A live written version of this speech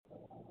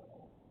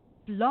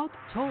Blog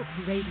Talk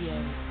Radio.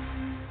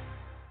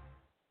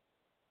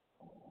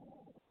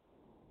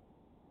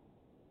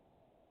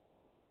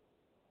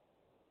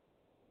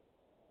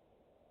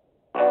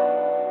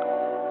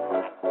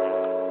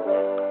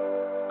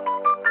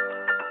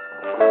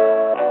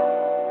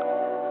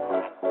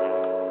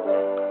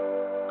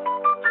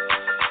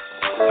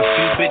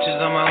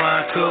 Bitches on my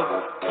line, cool.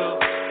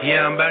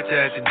 Yeah, I'm about to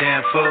act a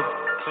damn fool.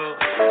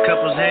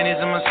 Couple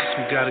zanies in my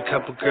system, got a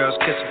couple girls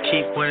kissing,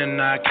 keep winning,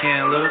 I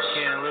can't lose.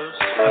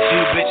 A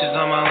few bitches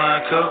on my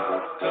line, cool.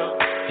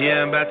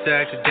 Yeah, I'm about to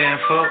act a damn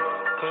fool.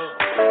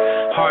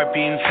 Heart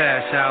beating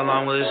fast, how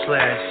long will this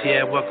last?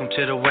 Yeah, welcome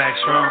to the wax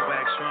room.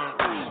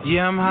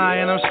 Yeah, I'm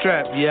high and I'm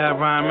strapped. Yeah, I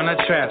rhyme and I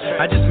trap.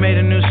 I just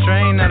made a new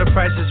strain, now the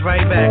price is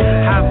right back.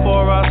 High 4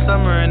 all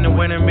summer, in the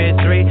winter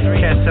mid 3.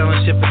 Cat selling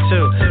shit for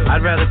 2.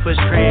 I'd rather push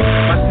cream.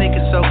 My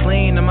sneakers so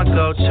clean and my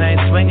gold chain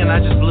swinging.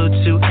 I just blew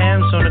 2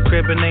 M's on the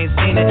crib and ain't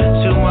seen it.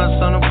 2 months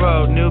on the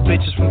road, new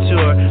bitches from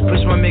tour.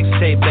 Push my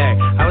mixtape back.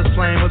 I was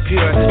playing with pure.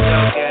 No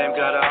game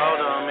got a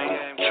hold on me.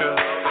 True.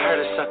 I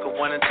heard a sucker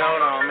went and told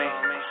on me.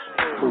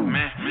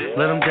 Man,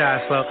 let them die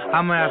slow.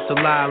 I'ma have to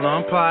lie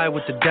low. I'm probably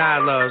with the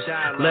dialogues.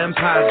 Let them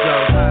pies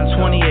go.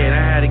 28, I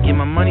had to get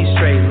my money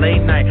straight.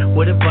 Late night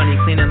with a bunny,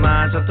 cleaning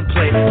lines off the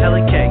plate.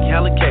 Hella cake,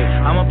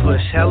 I'ma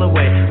push hella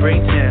weight.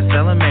 Bring 10,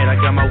 sell 'em 8. I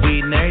got my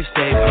weed in every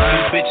state.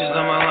 Few bitches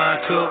on my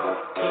line, cool.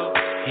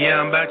 Yeah,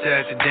 I'm about to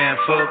act a damn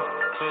fool.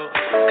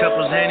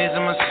 Couple zanies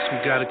in my system,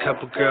 got a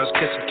couple girls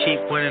kissing,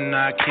 keep winning,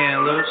 I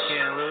can't lose.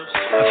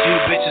 A few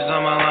bitches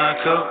on my line,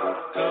 cool.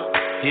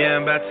 Yeah,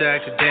 I'm about to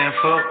act a damn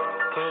fool.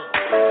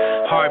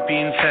 Heart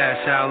beating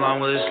fast, how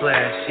long will this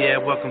last? Yeah,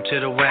 welcome to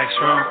the wax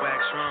room.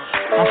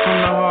 I'm from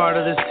the heart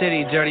of the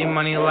city, dirty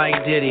money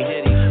like Diddy.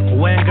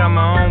 Went got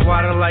my own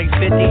water like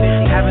 50.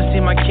 Haven't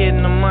seen my kid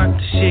in a month,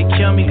 the shit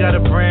kill me. Got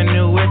a brand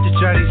new whip to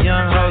drive these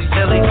young hoes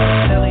silly.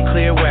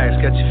 Clear wax,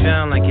 got you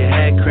feeling like your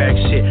head crack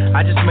shit.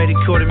 I just made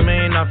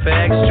 $250,000 off of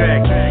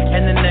extract.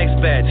 And the next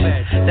batch,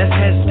 that's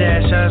head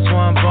stash. I just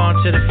want born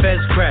to the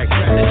feds crack.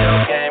 The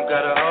dope game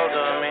got a hold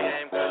on me,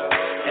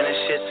 and this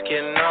shit's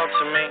getting old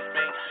to me.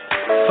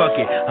 Fuck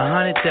it,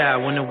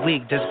 100,000 a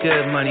week, that's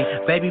good money.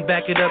 Baby,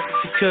 back it up if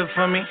you could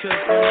for me.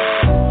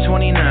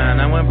 29,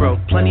 I went broke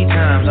plenty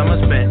times. I'ma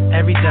spend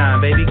every dime,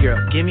 baby girl,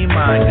 give me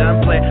mine.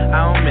 Gunplay, I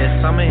don't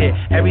miss, I'ma hit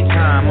every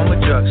time. I'm a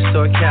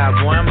drugstore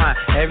cowboy, I'm out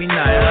every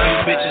night.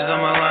 100 bitches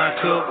on my line,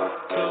 cool.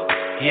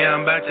 Yeah,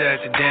 I'm about to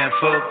act a damn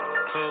fool.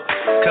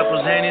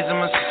 Couple zanies in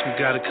my system,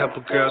 got a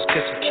couple girls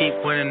kissing, keep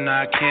winning,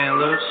 I can't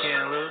lose.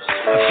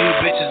 A few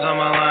bitches on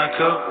my line,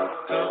 cool.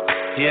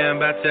 Yeah, I'm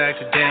about to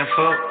act a damn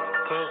fool.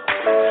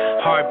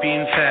 Heart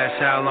beating fast,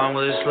 how long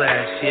will this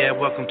last? Yeah,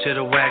 welcome to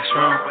the wax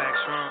room.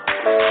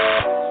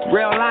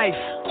 Real life,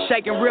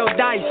 shaking real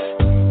dice.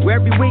 Where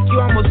every week you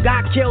almost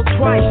got killed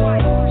twice.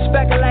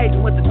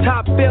 Speculating what the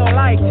top feel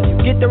like. You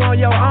get there on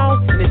your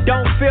own and it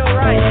don't feel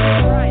right.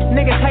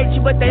 Niggas hate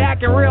you but they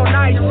acting real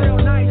nice.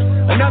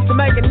 Enough to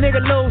make a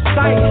nigga lose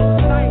sight.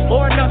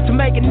 Or enough to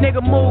make a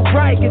nigga move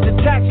right. Cause the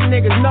taxi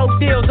niggas, no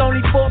deals,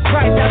 only for a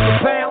price. That's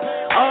a pound,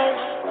 old,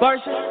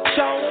 versus,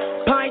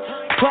 show, pints.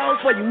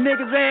 Clothes for you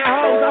niggas and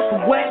hoes. I'm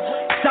from West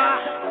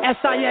Side,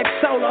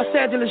 SIXO, Los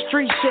Angeles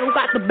street shit. Who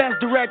got the best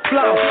direct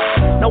flow?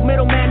 No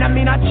middleman, I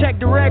mean I check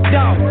direct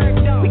though.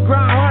 We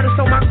grind harder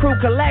so my crew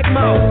collect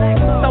more.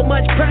 So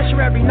much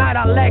pressure every night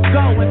I let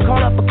go. And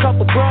call up a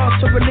couple bras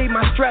to relieve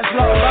my stress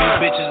load.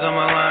 Bitches on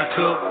my line,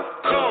 cool.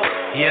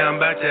 Yeah, I'm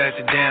about to act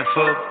a damn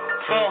fool.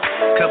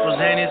 Couple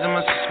zanies in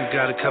my system,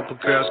 got a couple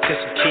girls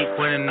kissing, keep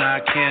winning,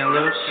 I can't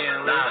lose.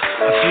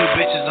 A few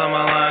bitches on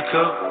my line,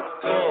 cool.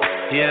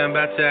 Yeah, I'm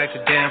about to act a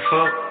damn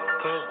fool.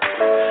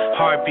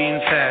 Heart beating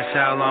fast,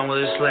 how long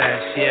will this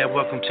last? Yeah,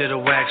 welcome to the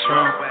wax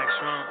room.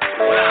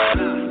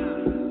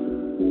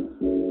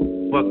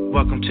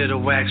 Welcome to the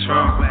wax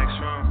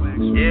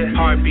room. Yeah.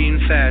 Heart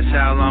beating fast,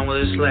 how long will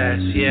this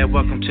last? Yeah,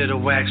 welcome to the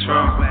wax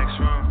room.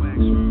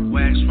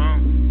 Wax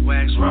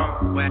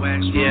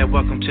room. Yeah,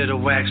 welcome to the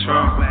wax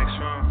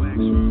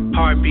room.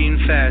 Heart beating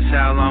fast,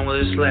 how long will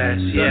this last?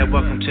 Yeah,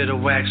 welcome to the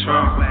wax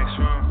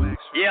room.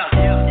 Yeah.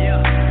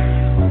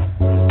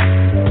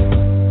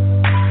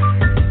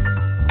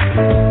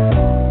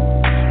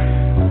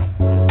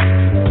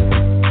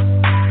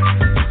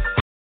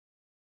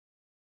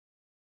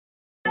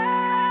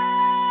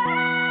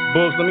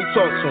 Bulls, let me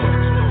talk to him.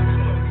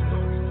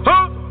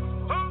 Huh?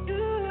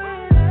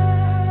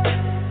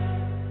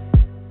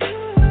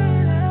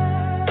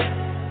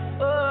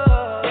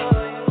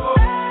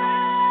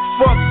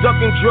 Fuck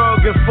ducking drug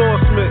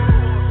enforcement.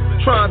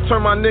 Try and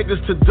turn my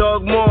niggas to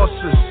Doug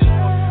Mosses.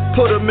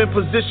 Put them in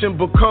position,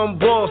 become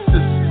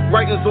bosses.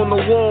 Writings on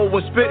the wall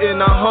when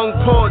spitting, I hung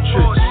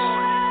portraits.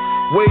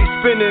 Way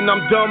spinning,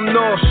 I'm dumb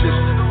nauseous.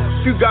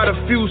 If you got a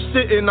few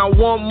sitting, I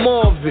want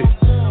more of it.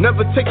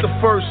 Never take the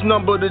first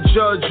number to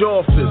judge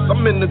office.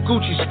 I'm in the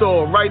Gucci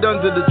store, right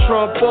under the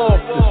Trump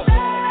office.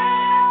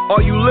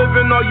 Are you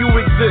living, are you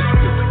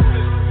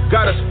existing?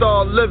 Gotta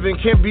start living,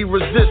 can't be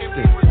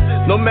resistant.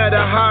 No matter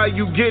how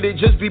you get it,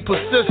 just be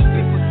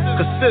persistent.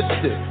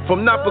 Consistent,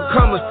 from not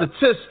become a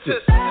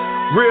statistic.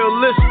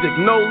 Realistic,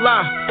 no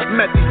lie. I'm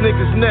at these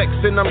niggas' necks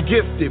and I'm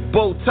gifted.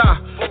 Bow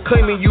tie,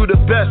 claiming you the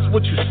best.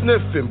 What you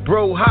sniffing,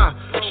 bro? High.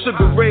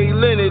 Sugar Ray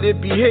Leonard,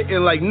 it be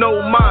hitting like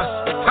no mas.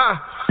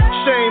 Ha.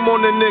 Shame on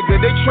the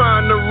nigga. They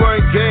trying to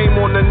run game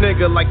on the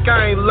nigga like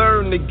I ain't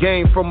learned the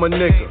game from a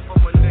nigga.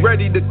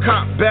 Ready to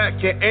cop back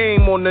and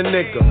aim on the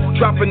nigga.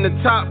 Dropping the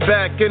top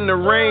back in the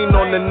rain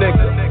on the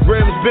nigga.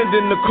 Rims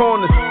bending the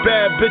corners,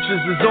 bad bitches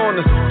is on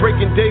us.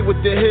 Breaking day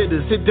with the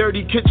hitters, hit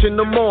dirty kitchen in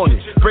the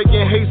morning.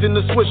 Breaking haze in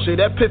the swisher,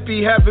 that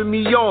piffy having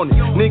me on it.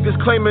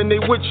 Niggas claiming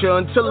they with you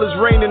until it's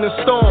raining and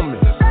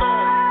storming.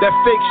 That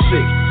fake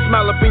shit,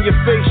 smile up in your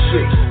face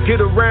shit.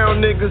 Get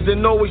around niggas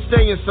and always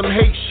saying some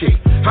hate shit.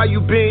 How you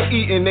been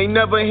eating, they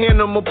never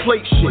hand them a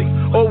plate shit.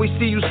 Always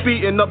see you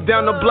speeding up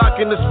down the block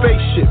in the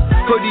spaceship.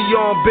 Hoodie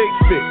on, bake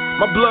fit,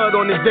 my blood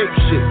on his ape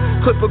shit.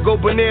 Clipper go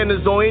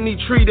bananas on any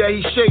tree that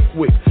he shake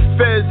with.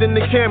 Feds in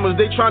the cameras,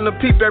 they tryna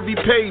peep every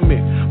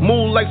pavement.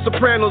 Move like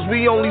Sopranos,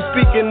 we only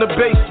speak in the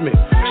basement.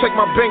 Check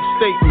my bank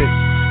statements,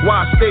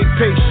 why I stay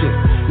patient.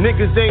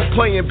 Niggas ain't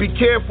playing, be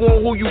careful on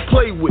who you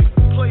play with.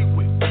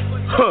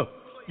 Huh,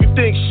 you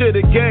think shit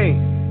a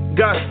game.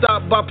 Got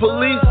stopped by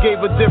police,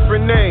 gave a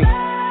different name.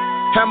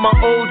 Had my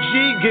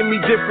OG give me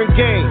different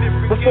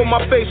game. Before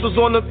my face was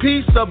on a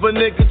piece of a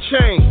nigga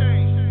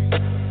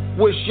chain.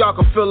 Wish y'all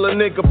could feel a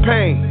nigga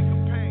pain.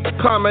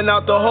 Climbing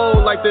out the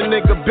hole like the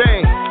nigga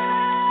bang.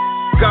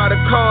 Got a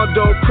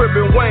condo, crib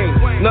in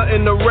Wayne.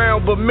 Nothing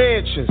around but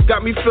mansions,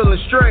 got me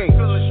feeling strange.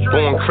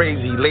 Born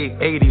crazy, late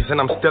 80s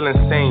and I'm still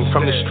insane.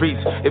 From the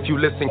streets, if you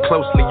listen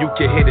closely, you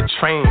can hear the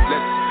train.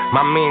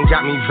 My man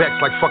got me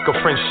vexed like fuck a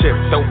friendship.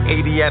 Throw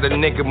 80 at a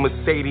nigga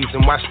Mercedes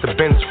and watch the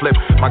Benz flip.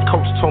 My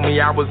coach told me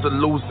I was a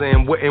loser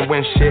and wouldn't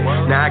win shit.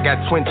 Now I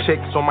got twin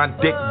chicks on my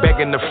dick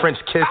begging the French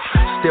kiss.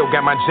 Still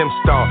got my gym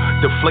star,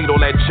 deflate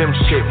all that gym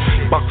shit.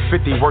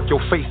 $150, work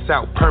your face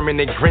out,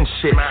 permanent grin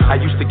shit. I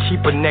used to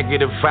keep a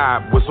negative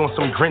vibe, was on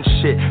some grin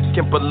shit.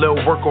 Skimp a little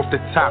work off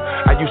the top,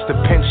 I used to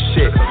pinch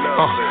shit.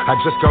 I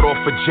just got off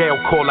a jail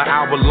call an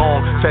hour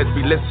long. Feds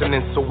be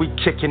listening, so we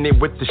kicking it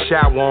with the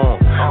shower on.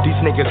 These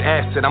niggas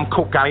acid, I'm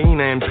cocaine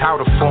in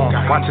powder form.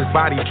 Watch his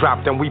body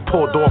drop, then we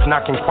pulled off,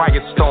 knocking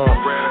quiet storm.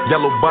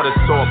 Yellow butter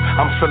sauce,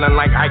 I'm feeling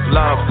like Ike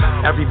Love.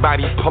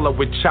 Everybody pull up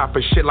with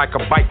choppers, shit like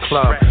a bike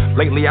club.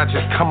 Lately I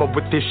just come up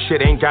with this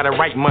shit, ain't gotta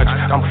write much.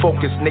 I'm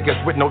focused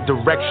niggas with no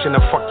direction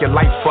to fuck your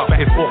life up.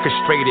 It's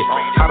orchestrated.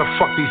 How the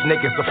fuck these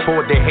niggas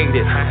afford to hate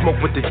it? Smoke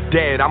with the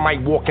dead, I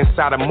might walk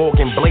inside a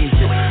Morgan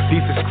blazing.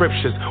 These are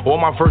scriptures, all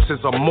my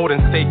verses are more than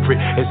sacred.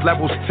 It's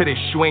levels to this,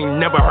 you ain't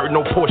never heard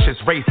no Porsches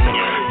racing.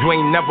 You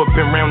ain't never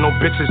been around no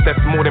bitches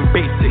that's more than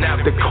basic.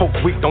 The coke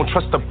weak, don't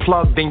trust the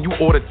plug, then you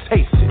oughta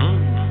taste it.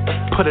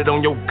 Put it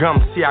on your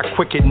gum, see how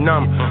quick it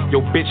numb.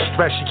 Yo bitch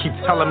stress, she keep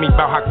telling me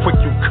about how quick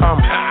you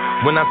come.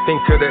 When I think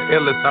of the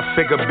illest, I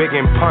figure big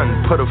and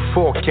pun. Put a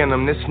fork in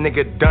him, this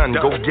nigga done,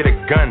 go get a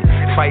gun.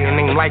 Fighting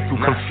ain't like you,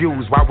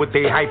 confused, why would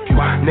they hype you?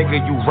 Nigga,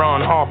 you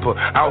Ron Harper,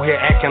 out here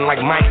acting like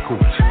Michael.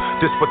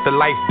 This what the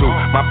life do,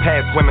 my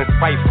past women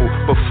spiteful.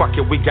 But fuck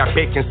it, we got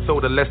baking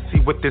soda, let's see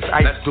what this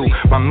ice do.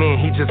 My man,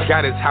 he just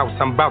got his house,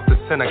 I'm about to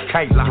send a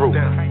kite through.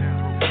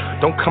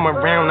 Don't come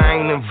around, I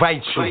ain't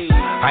invite you.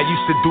 I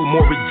used to do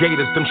more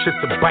regators, them shit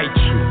to bite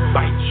you.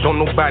 Don't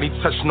nobody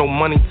touch no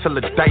money till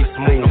the dice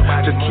move.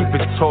 Just keep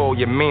it tall,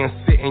 your man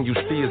sitting, you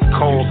see his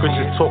call. Cause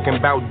you're talking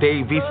about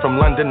Davies from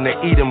London to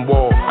Eden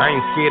Wall. I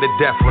ain't scared of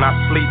death when I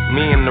sleep,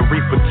 me and the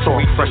Reaper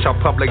talk. Fresh out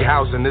public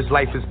housing, this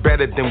life is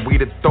better than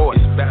we'd have thought.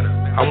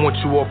 I want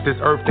you off this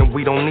earth, then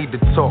we don't need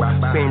to talk.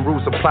 Same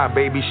rules apply,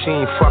 baby, she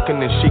ain't fucking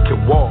and she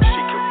can walk.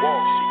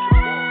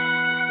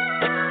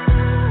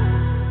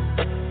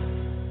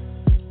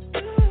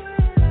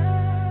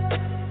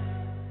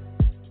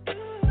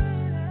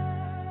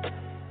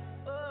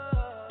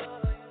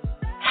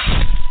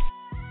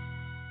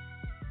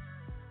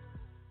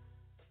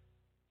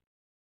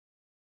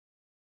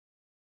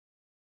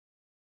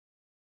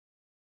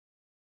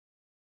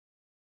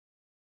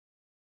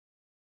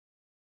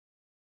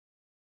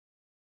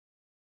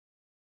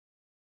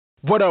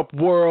 What up,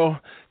 world?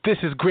 This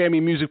is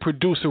Grammy music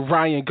producer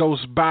Ryan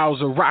Ghost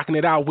Bowser rocking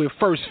it out with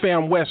First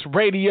Fam West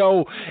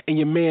Radio and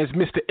your man's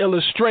Mr.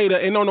 Illustrator.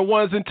 And on the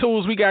ones and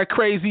twos, we got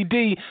Crazy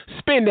D.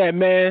 Spin that,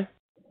 man.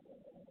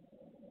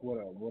 What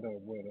up?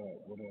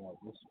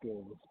 What's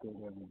good,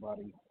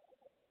 everybody?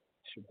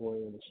 It's your boy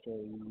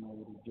Illustrator. You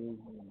know what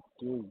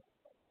to do.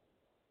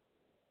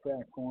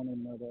 Back on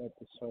another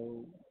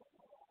episode.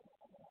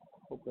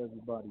 Hope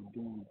everybody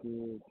doing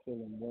good,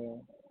 feeling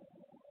well.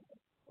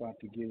 About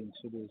to get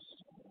into this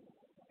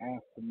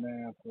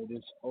aftermath of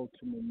this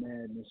Ultimate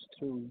Madness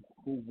 2.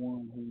 Who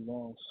won, who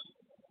lost,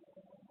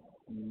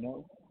 you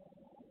know.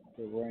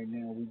 But right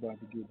now, we about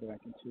to get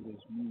back into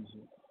this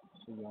music.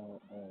 So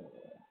y'all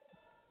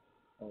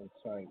hold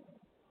tight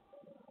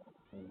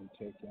as we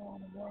take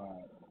y'all on a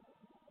ride.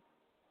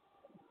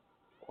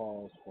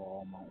 Pause for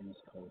all my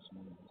East Coast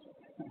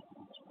niggas.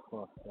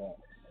 Fuck that.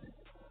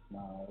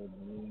 Nah, we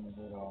ain't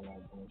with all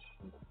that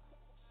bullshit.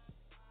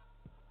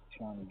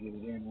 Trying to get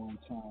it in one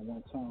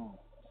time.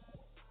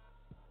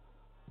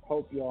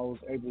 Hope y'all was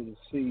able to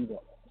see the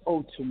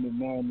Ultimate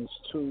Madness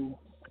 2.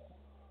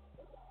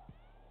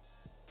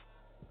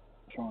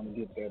 Trying to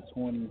get that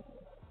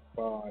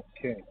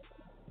 25K.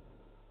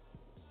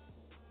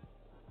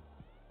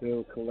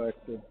 Bill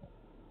Collector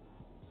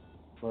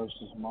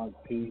versus Mike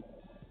P.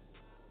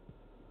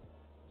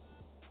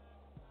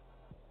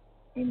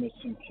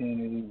 Emerson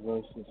Kennedy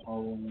versus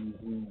Harlan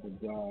Z. The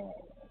God.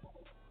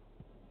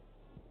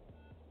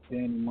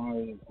 Danny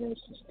Myers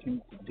versus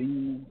Tink the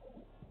Demon.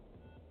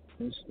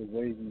 Mr.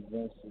 Wavy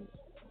versus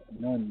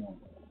None.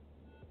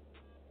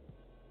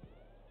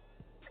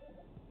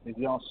 If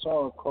y'all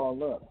saw it,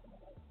 call up.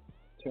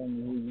 Tell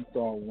me who you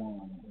thought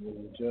won.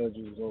 Did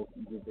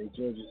the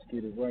judges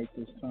get it right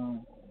this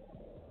time?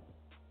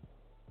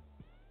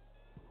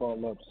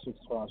 Call up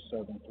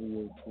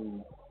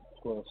 657-383-1265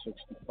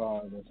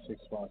 and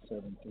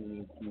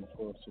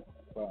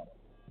 657-383-1265.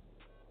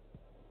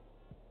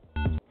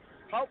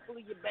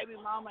 Hopefully your baby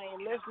mama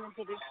ain't listening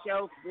to this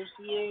show. If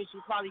she is, she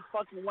probably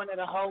fucking one of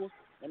the hosts,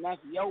 and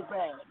that's your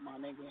bad, my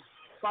nigga.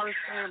 First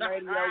Fam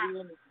Radio, we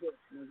in this bitch,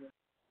 nigga.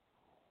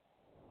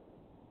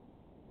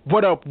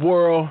 What up,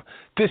 world?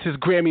 This is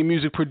Grammy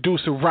music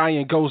producer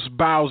Ryan Ghost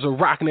Bowser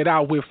rocking it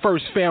out with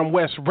First Fam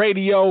West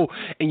Radio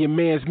and your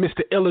man's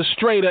Mr.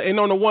 Illustrator. And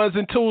on the ones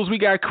and twos, we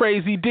got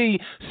Crazy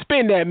D.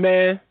 Spin that,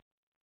 man.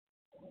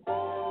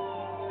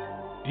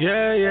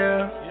 Yeah,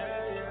 yeah.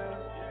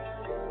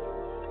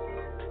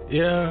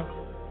 Yeah.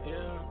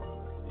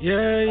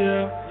 Yeah,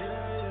 yeah.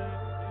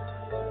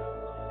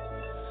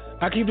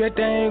 I keep that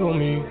thing on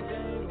me.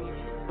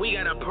 We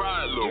got a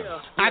problem.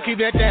 I keep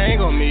that thing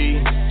on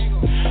me.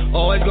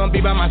 Always gonna be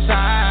by my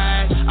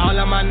side. All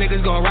of my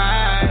niggas gonna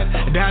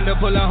ride. Down to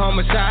pull a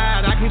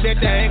homicide. I keep that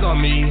thing on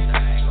me.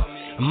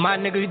 My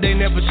niggas, they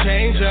never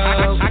change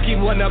up. I keep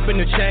one up in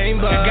the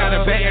chamber. Got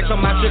a bag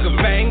on my trigger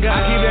finger.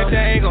 I keep that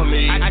thing on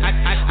me.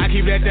 I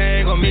keep that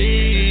thing on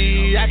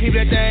me. I keep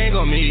that thing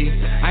on me.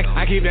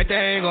 I keep that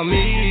thing on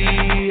me.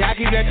 I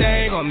keep that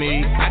thing on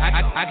me.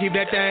 I keep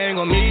that thing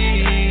on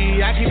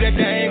me. I keep that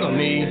thing on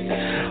me.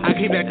 I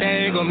keep that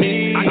thing on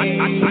me.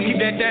 I keep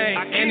that thing,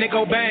 and it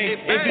go bang.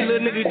 If you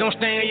little niggas don't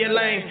stay in your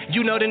lane,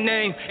 you know the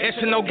name.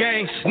 S&O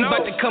gang. We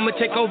about to come and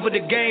take over the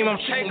game. I'm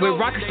shooting with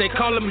rockets, they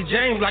calling me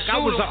James like I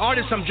was an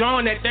artist. I'm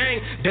drawing that thing.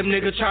 Them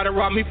niggas try to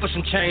rob me for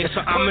some change. So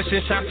I'ma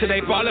send shots till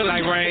they ballin'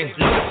 like rain.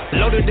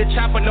 Loaded the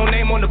chopper, no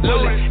name on the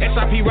bullet.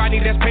 SIP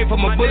Rodney, that's pay for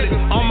my bullet.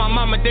 On my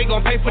mama, they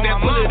gon' pay for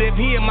that bullet. If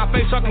he in my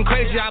face talking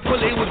crazy, I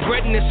pull it. It was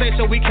bread in the safe,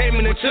 so we came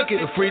in and took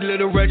it. A free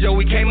little Rego,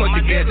 we came up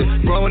together.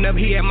 Growing up,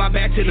 he had my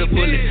back to the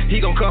bullet.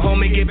 He gon' come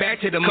home and get back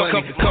to the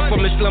money. Come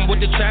from the slum with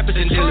the trappers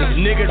and dealers.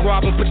 Niggas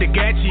rob him, put the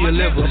gas to your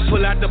liver.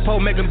 Pull out the pole,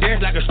 make him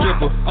dance like a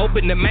stripper.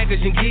 Open the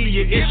magazine, give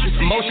you your issues.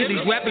 Most of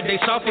these rappers, they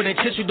softer than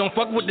tissue. Don't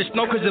fuck with the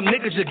snow, cause them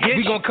niggas are get.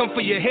 We gon' come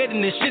for your head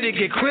and this shit'll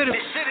get critical.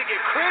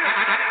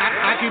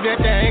 I keep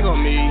that thing on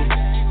me.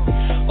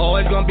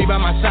 Always gonna be by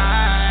my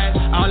side.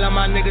 All of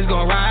my niggas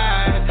gon'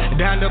 ride.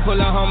 Down to pull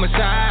a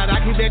homicide. I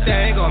keep that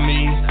thing on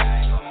me.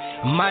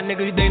 My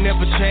niggas, they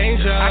never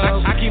change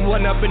up. I keep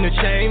one up in the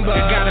chamber.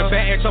 Got a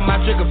bad X on my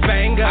trigger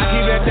finger. I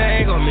keep that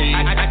thing on me.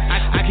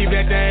 I keep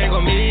that thing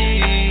on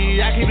me.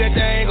 I keep that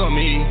thing on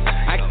me.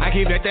 I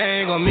keep that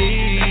thing on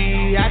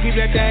me. I keep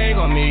that thing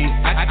on me.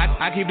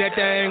 I keep that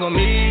thing on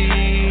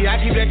me. I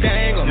keep that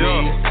thing on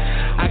me.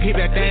 I keep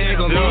that thing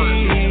on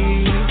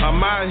me. I'm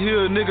out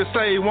here, niggas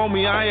say want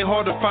me, I ain't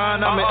hard to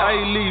find. I'm an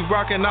A-Leaf,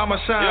 rockin' all my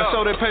shine.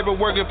 Show that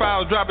paperwork if I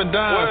was dropping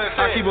dimes.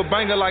 I keep a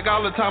banger like all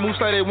the time. Who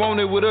say they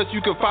want it with us,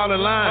 you can fall in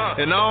line.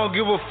 And I don't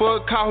give a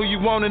fuck, call who you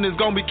want and it's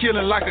gonna be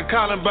killing like a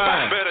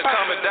Columbine.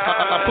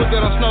 I put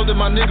that on snow that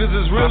my niggas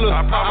is realer.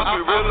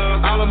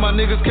 All of my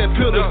niggas kept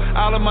pillars.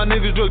 All of my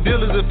niggas drug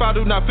dealers. If I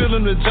do not feel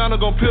them, then John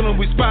gon' pill them.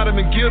 We spot them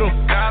and get them.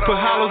 Put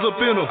hollows up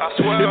in them.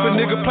 If a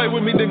nigga play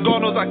with me, then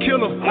God knows I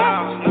kill him.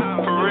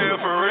 For real,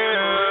 for real.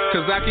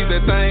 Cause I keep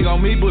that thing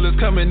on me,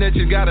 bullets coming at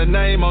you, got a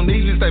name on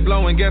these. Stay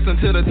blowing gas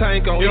until the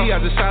tank on E. I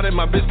just shot at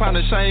my bitch,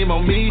 pounding shame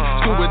on me.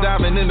 Scuba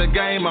diving in the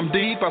game, I'm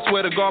deep. I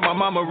swear to God, my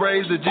mama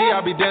raised a G. I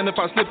be damned if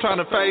I slip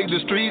trying to fade the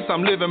streets.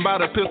 I'm living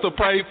by the pistol,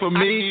 pray for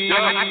me.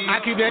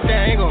 I keep that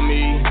thing on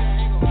me.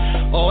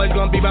 Always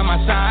gonna be by my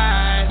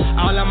side.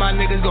 All of my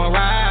niggas gon'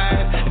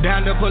 ride.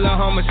 Down to pull a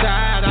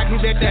homicide. I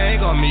keep that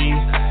thing on me.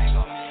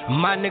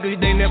 My niggas,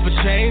 they never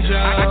change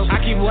up. I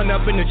keep one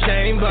up in the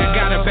chamber.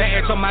 Got a bad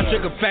X on my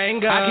trigger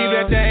finger. I keep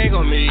that thing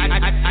on me.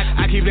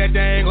 I keep that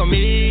thing on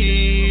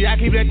me. I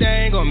keep that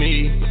thing on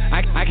me.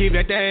 I keep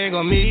that thing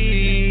on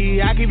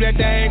me. I keep that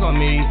thing on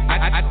me.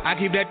 I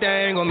keep that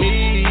thing on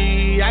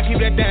me. I keep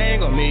that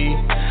thing on me.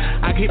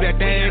 I keep that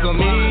thing on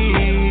me.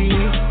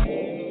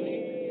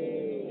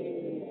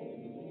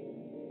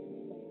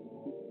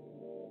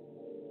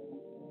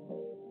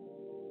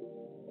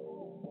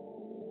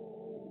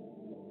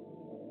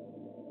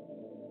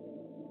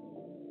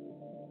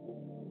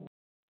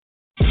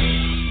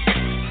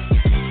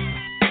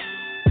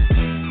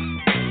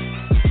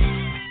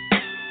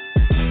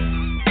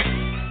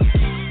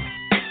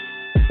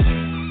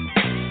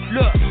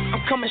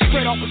 Coming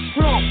straight off a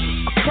slump,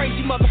 a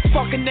crazy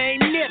motherfucker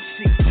named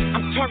Nipsey.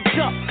 I'm turned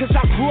up cause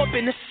I grew up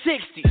in the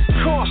 60s.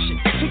 Caution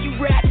to you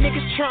rap niggas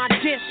try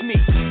and diss me.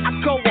 I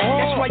go hard,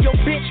 that's why your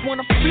bitch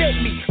wanna flip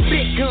me.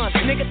 Big guns,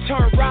 nigga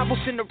turn rivals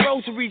into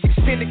rosaries,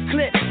 extended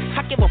clips.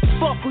 I give a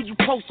fuck who you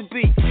supposed to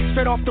be.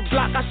 Straight off the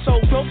block, I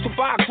sold dope to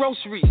buy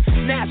groceries.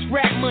 Now it's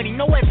rap money,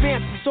 no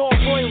advances, all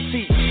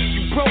royalty.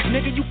 You broke,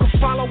 nigga, you can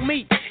follow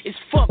me. It's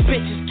fuck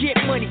bitches, get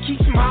money,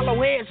 keep some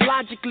hollow heads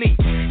logically.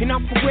 And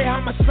I'm for where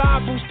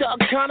homicide boost the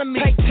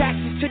economy. Pay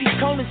taxes to these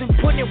corners and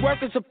put in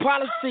work as a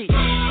policy.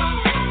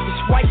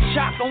 It's white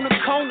chalk on the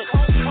corners.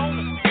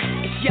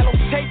 It's yellow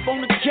tape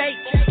on the gate.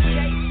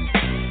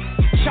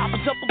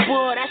 Choppers up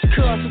above, that's cuz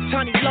of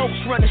Tiny Lokes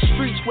run the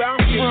streets where I'm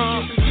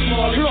from.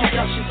 Small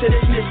introduction to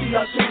this Missy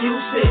Hustle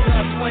music.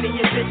 20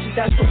 your bitches,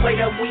 that's the way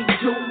that we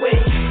do it.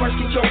 First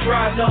get your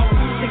bride on,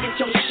 then get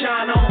your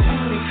shine on.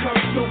 Then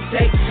come through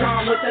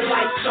daytime with the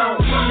lights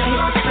on. Now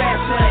hit the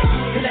fast lane,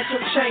 and let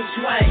your chain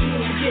swing.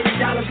 You getting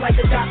dollars like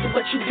a doctor,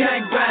 but you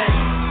gang bang.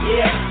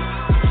 Yeah,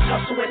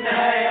 hustle in the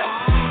house.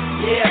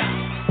 Yeah,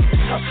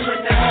 hustle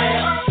in the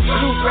house.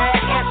 Blue rag,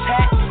 ass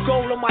hat.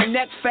 Gold on my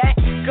neck, fat,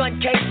 gun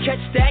case, catch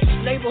that.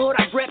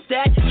 Neighborhood, I rep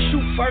that.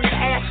 Shoot first,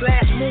 ass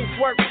last, move,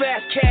 work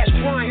fast, cash,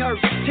 Brian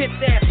Hurst, tip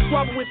that,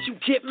 squabble if you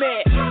get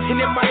mad. And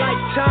in my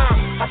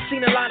lifetime, I've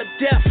seen a lot of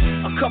death.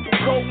 A couple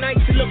cold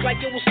nights, it looked like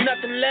it was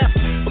nothing left.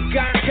 But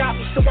God got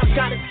me, so I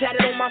got it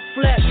tatted on my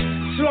flesh.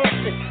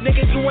 Slaughter,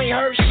 nigga, you ain't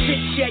heard shit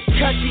yet.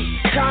 Cuzzy,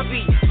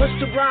 copy,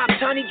 Busta Rhymes,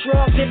 Tiny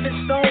Draw,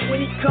 Dippin' Stone when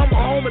he come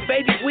home and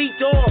baby we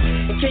dog.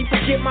 And can't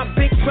forget my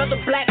big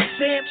brother Black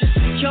Sam, just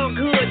a young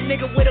hood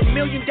nigga with $1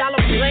 million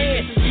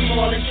plan.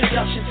 Small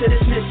introduction to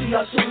this Missy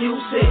Hustle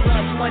music.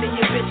 Money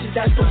and bitches,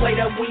 that's the way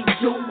that we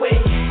do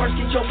it. First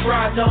get your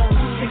bride on,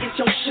 then get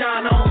your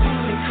shine on.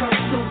 Then come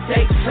through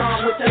daytime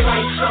with the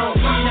lights on.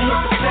 Now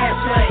hit the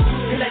fast lane,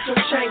 and let your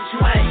chain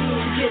swing.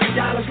 You getting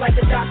dollars like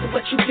a doctor,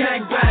 but you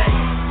gang bang.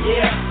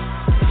 Yeah,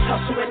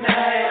 hustle in the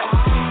house.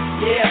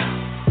 Yeah,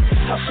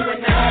 hustle in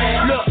the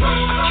house. Look,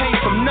 I came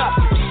from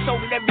nothing,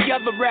 sold every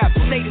other rapper.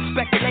 State of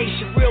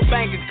speculation, real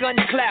banger, gun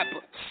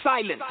clapper.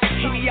 Silence.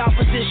 Any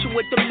opposition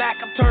with the Mac,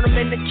 I turn them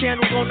into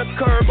candles on the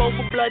curb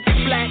over blood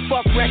black.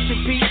 Fuck rest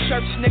in peace,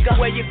 church nigga,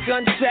 where your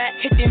guns at?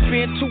 Hit them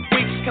been 2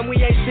 weeks, and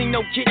we ain't seen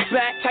no get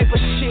back. Type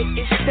of shit,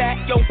 it's that,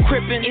 yo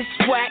crippin', it's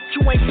whack.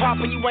 You ain't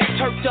poppin', you ain't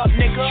turfed up,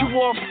 nigga.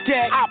 You off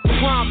that, I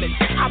promise.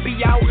 I be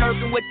out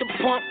lurking with the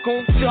pump,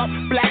 gooned up,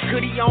 black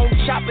hoodie on,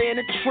 chopper in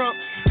the trunk,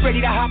 ready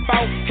to hop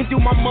out and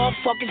do my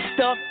motherfucking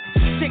stuff.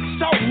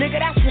 6-0,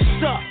 nigga, that's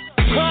what's up.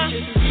 Huh?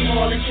 Just a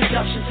small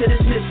introduction to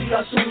this Missy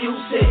Hustle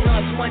music.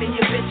 Money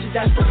and bitches,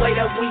 that's the way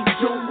that we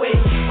do it.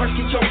 First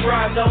get your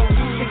bride on,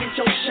 then get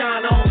your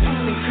shine on.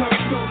 Then come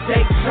through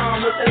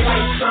daytime with the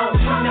lights on.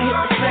 Now hit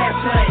the fast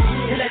lane,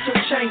 and let your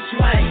chain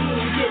swing.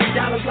 You getting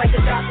dollars like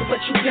a doctor,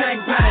 but you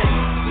gang bang.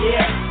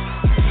 Yeah,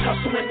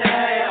 hustle in the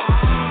house.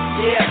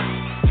 Yeah,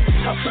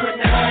 hustle in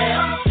the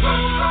house.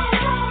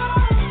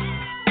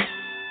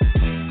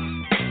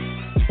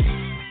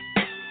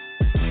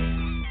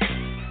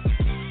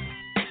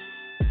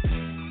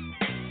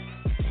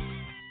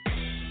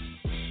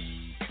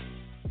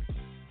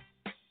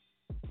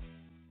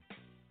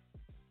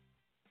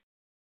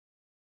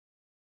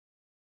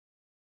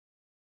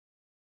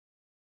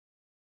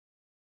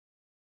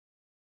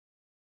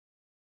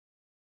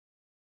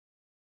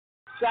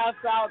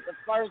 Shouts out to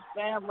First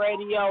Fam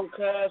Radio,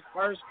 cuz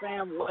First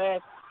Fam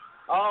West.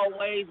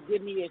 Always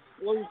give me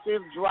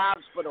exclusive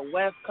drops for the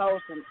West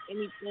Coast and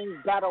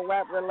anything battle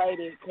rap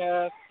related,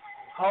 cuz.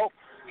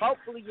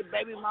 Hopefully your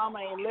baby mama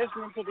ain't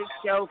listening to this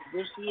show.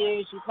 If she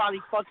is, she's probably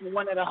fucking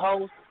one of the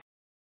hosts.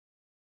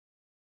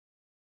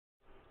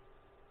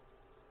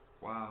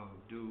 Wow,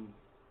 dude.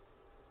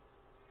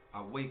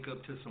 I wake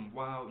up to some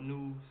wild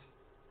news.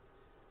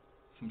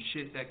 Some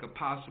shit that could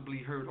possibly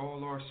hurt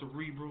all our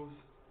cerebrals.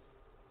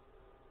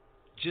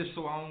 Just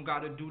so I don't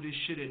gotta do this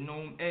shit at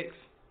Gnome X,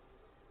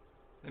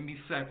 let me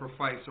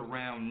sacrifice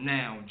around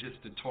now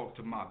just to talk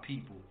to my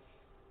people.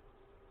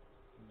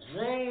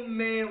 Grown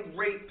man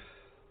rape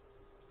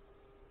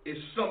is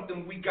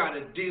something we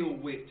gotta deal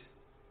with.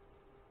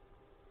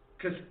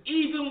 Cause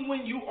even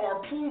when you are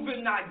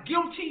proven not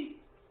guilty,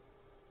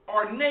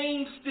 our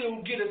names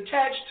still get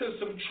attached to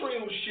some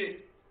trail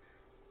shit.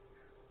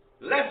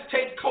 Let's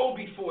take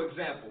Kobe for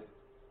example.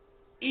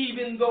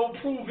 Even though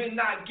proven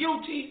not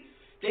guilty,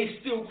 they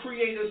still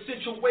create a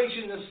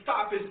situation to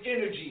stop his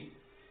energy.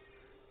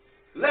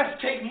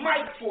 Let's take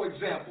Mike, for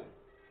example.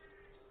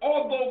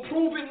 Although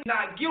proven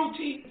not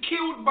guilty,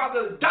 killed by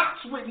the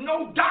docs with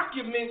no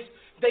documents,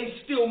 they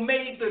still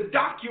made the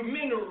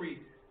documentary.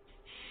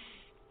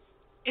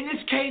 In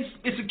this case,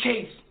 it's a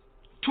case.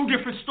 2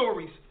 different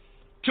stories.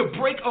 To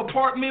break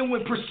apart men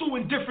when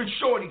pursuing different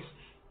shorties.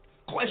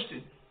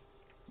 Question.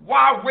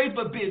 Why rape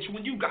a bitch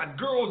when you got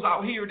girls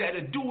out here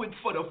that'll do it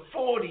for the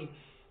 40?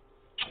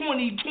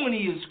 2020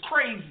 is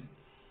crazy.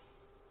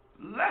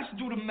 Let's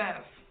do the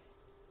math.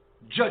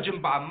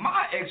 Judging by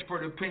my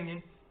expert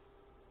opinion,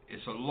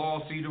 it's a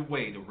loss either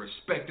way. The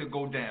respect will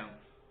go down.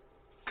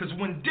 Because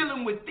when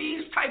dealing with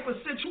these type of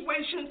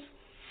situations,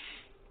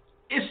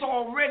 it's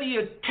already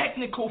a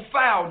technical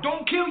foul.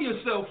 Don't kill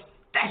yourself.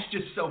 That's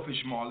just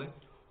selfish, Marlon.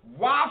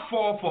 Why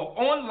fall for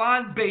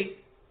online bait,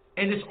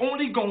 and it's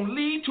only gonna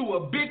lead to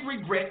a big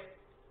regret?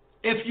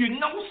 If you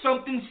know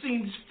something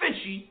seems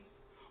fishy,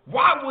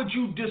 why would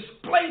you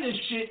display this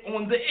shit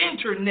on the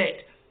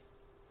internet?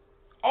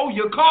 Oh,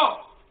 you're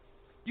caught.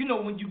 You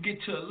know, when you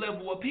get to a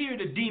level up here,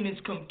 the demons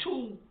come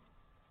too.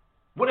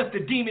 What if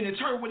the demon is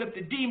her? What if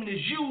the demon is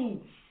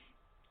you?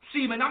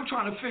 See, man, I'm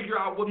trying to figure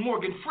out what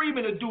Morgan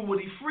Freeman will do. Will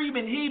he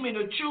Freeman, Heeman,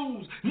 or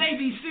choose?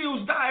 Navy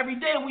SEALs die every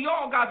day. We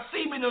all got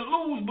semen to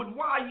lose, but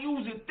why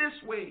use it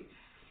this way?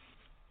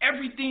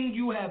 Everything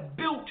you have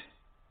built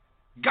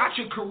got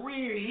your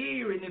career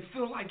here, and it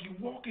feel like you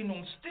walking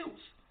on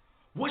stilts.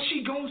 What's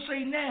she gonna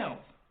say now?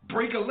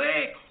 Break a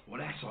leg?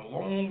 Well, that's a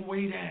long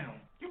way down.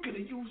 You could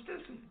have used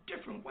this in a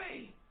different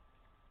way.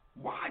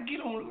 Why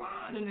get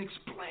online and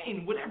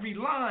explain with every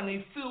line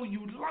they feel you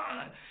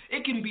lying?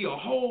 It can be a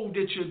hole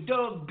that you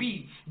dug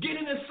deep. Get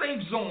in a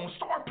safe zone.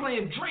 Start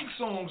playing Drake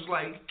songs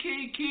like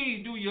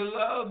Kiki, do you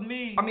love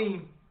me? I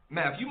mean,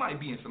 Math, you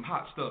might be in some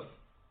hot stuff.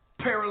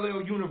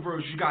 Parallel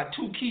universe, you got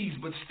 2 keys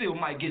but still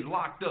might get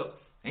locked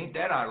up. Ain't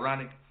that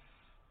ironic?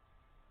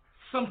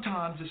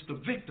 Sometimes it's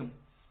the victim.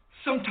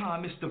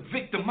 Sometimes it's the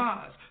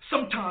victimized.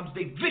 Sometimes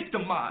they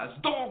victimize.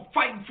 Dog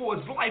fighting for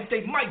his life,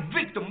 they might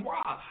victim.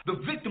 Why? The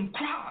victim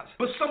cries.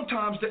 But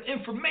sometimes the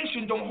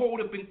information don't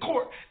hold up in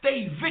court.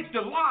 They evict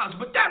the lies,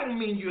 but that don't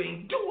mean you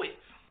ain't do it.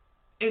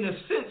 In a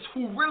sense,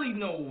 who really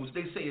knows?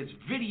 They say it's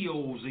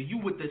videos of you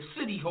with the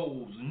city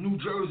holes in New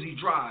Jersey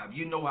Drive.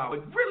 You know how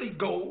it really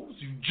goes.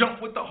 You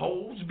jump with the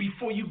holes.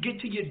 Before you get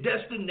to your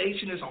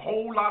destination, there's a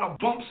whole lot of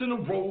bumps in the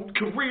road.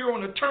 Career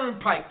on the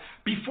turnpike.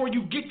 Before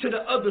you get to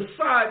the other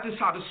side, this is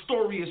how the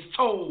story is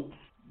told.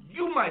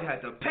 You might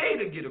have to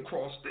pay to get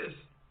across this.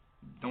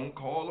 Don't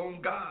call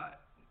on God.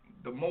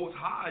 The Most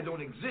High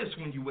don't exist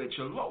when you at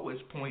your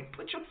lowest point.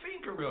 Put your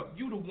finger up.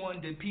 You the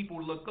one that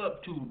people look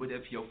up to. But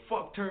if you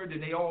fucked her,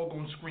 then they all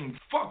gonna scream,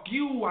 fuck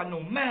you. I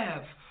know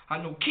Mav. I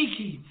know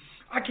Kiki.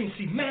 I can't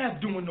see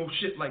Mav doing no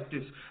shit like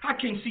this. I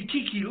can't see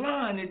Kiki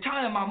lying and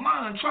tying my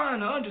mind, trying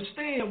to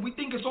understand. We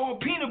think it's all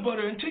peanut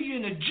butter until you're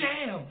in a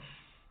jam.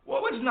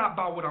 Well, it's not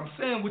about what I'm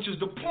saying, which is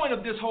the point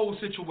of this whole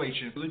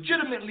situation.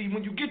 Legitimately,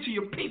 when you get to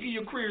your peak of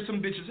your career,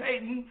 some bitches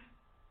hating.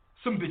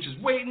 Some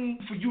bitches waiting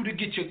for you to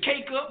get your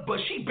cake up, but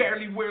she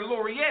barely wear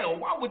L'Oreal.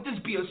 Why would this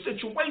be a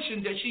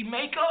situation that she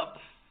make up?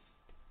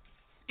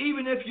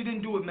 Even if you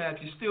didn't do it, Matt,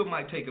 you still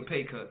might take a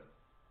pay cut.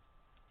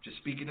 Just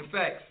speaking of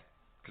facts.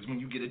 Because when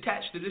you get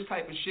attached to this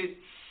type of shit,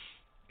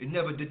 it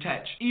never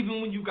detach.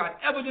 Even when you got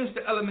evidence,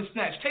 the element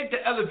snatch. Take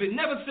the elephant,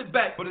 never sit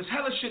back. But it's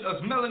hella shit,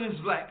 us melanin's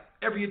black.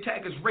 Every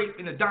attack is rape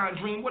in a dying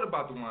dream. What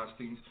about the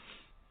Weinsteins?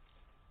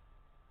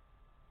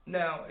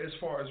 Now, as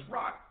far as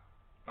rock,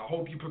 I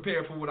hope you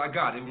prepare for what I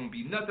got. It won't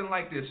be nothing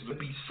like this. It'll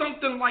be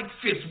something like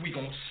this. We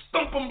gon'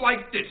 stump them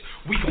like this.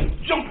 We gon'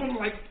 jump them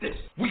like this.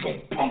 We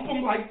gon' pump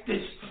them like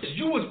this.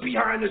 You was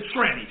behind the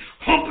tranny,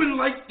 humping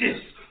like this.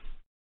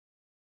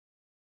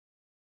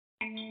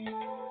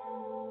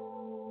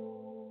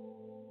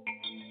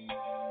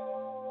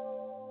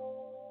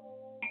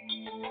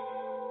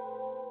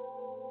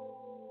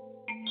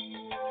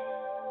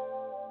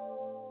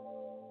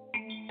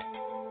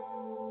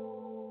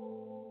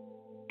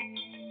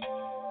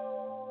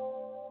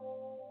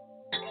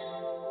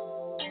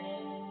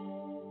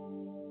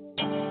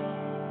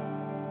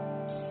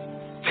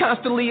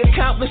 Constantly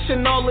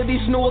accomplishing all of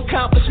these new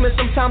accomplishments.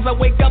 Sometimes I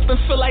wake up and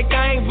feel like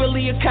I ain't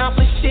really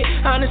accomplished shit.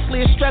 Honestly,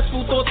 it's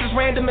stressful. Thoughts as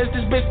random as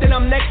this bitch that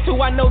I'm next to.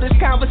 I know this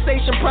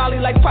conversation probably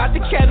like pot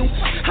the kettle.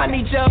 I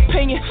need your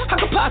opinion. I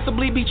could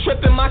possibly be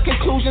tripping. My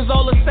conclusions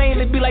all the same.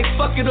 It'd be like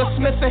fuck it or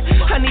smithing.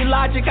 I need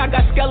logic. I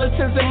got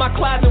skeletons in my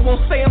closet.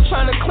 Won't say I'm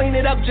trying to clean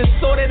it up. Just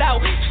sort it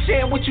out.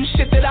 Sharing with you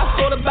shit that I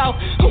thought about.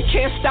 Who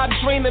can't stop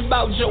dreaming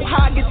about Joe?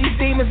 How I get these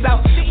demons out?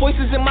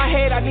 Voices in my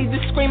head. I need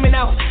this screaming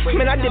out.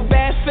 Man, I did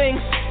bad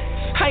things.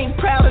 I ain't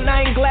proud and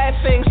I ain't glad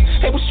things.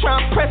 They was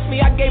trying to press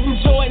me, I gave them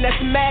joy and that's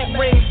mad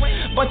rings.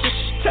 Bunch of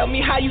shit, tell me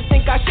how you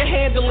think I should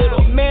handle it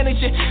or manage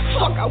it.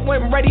 Fuck, I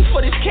wasn't ready for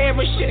this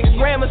camera shit and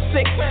grammar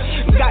sick.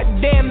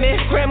 Goddamn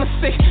man, grammar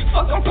sick.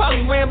 Fuck, I'm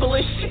probably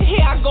rambling shit.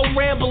 Here I go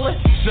rambling.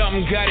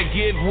 Something gotta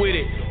give with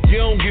it. You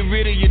don't get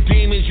rid of your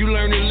demons, you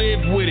learn to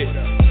live with it.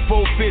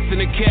 4/5 in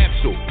a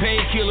capsule,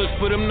 painkillers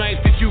for them nights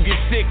that you get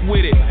sick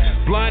with it.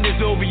 Blinders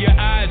over your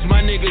eyes,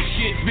 my nigga,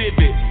 shit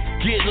vivid.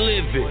 Get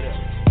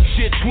livid.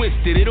 Shit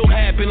twisted, it'll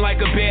happen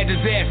like a bad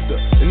disaster.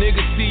 A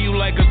nigga see you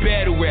like a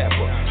battle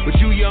rapper, but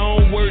you your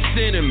own worst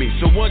enemy.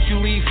 So once you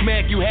leave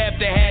smack, you have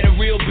to have a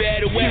real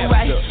battle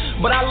after. Right,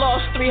 but I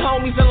lost 3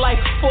 homies in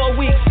like 4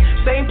 weeks.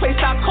 Same place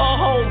I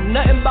call home,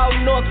 nothing about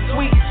North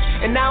Sweet.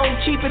 And I don't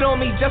keep it on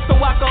me just so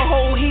I can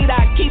hold heat.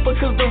 I keep it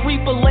cause the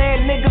reaper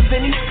land niggas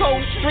in these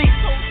cold streets.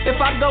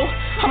 If I go,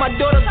 how my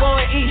daughter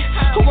gonna eat?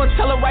 Who gonna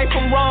tell her right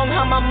from wrong?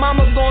 How my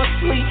mama gonna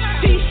sleep?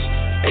 Sheesh.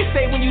 They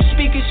say when you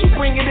speak it, you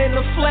bring it in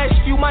the flesh.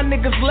 You my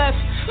niggas left,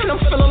 and I'm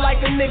feeling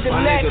like a nigga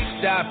my next. Nigga,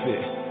 stop it.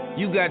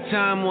 You got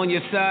time on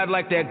your side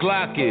like that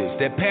Glock is.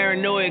 That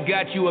paranoia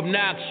got you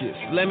obnoxious.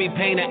 Let me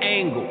paint an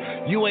angle.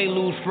 You ain't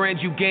lose friends,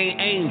 you gain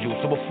angels.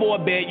 So before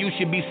bed, you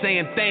should be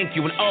saying thank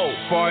you. And oh,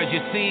 as far as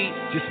you see,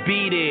 just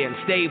be there and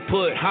stay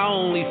put. I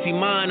only see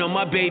mine on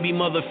my baby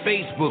mother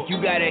Facebook.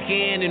 You got a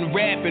hand in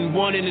rap and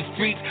one in the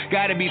streets.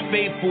 Gotta be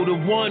faithful to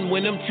one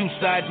when them two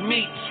sides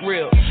meet. It's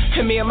real.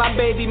 And me and my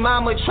baby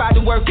mama tried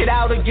to work it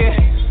out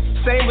again.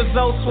 Same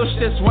results, switch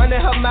this,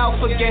 running her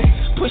mouth again.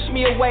 Push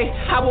me away,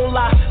 I won't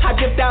lie, I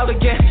dipped out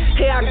again.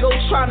 Here I go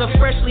trying to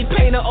freshly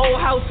paint an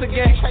old house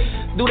again.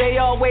 Do they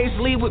always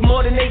leave with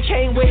more than they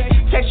came with?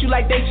 Text you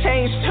like they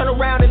changed, turn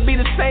around and be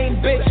the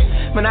same bitch.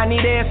 Man, I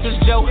need answers,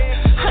 Joe,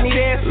 I need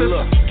answers.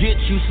 Look, get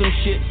you some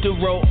shit to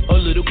roll, a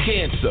little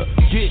cancer.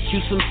 Get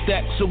you some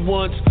stacks of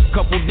ones,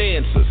 couple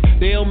dancers.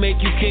 They'll make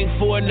you king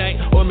for a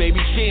night, or maybe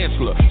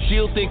chancellor.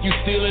 She'll think you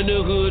still in the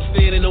hood,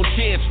 standing on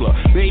chancellor.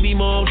 Baby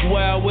mom's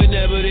wild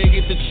whenever they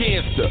get the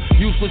chance to.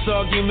 Useless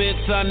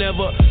arguments I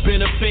never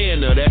been a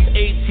fan of. That's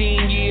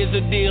 18 years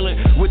of dealing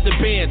with the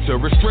banter.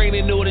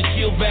 Restraining order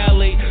she'll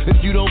violate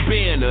if you don't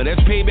ban her.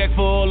 That's payback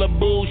for all the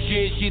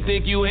bullshit she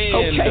think you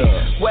hand her.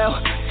 Okay, well,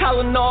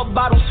 Tylenol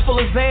bottles full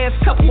of Zans,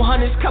 couple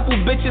hundreds, couple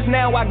bitches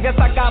now. I guess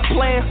I got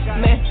plans,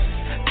 man.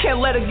 Can't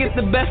let her get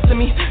the best of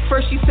me.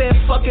 First she said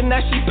fucking,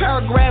 now she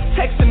paragraph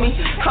texting me.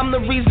 I'm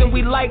the reason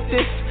we like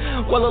this.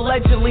 Well,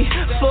 allegedly,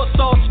 thoughts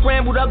all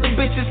scrambled. Other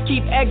bitches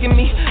keep egging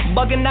me,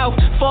 bugging out,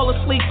 fall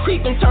asleep,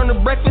 creeping, turn to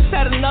breakfast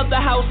at another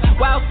house.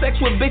 Wild sex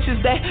with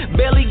bitches that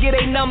barely get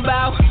a number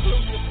out.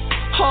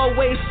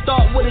 Always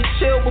start with a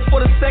chill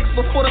before the sex,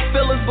 before the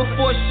feelings,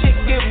 before shit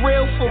get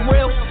real for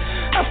real.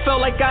 I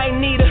felt like I ain't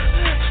need her.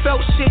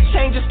 Felt shit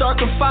change and start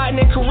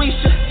confiding in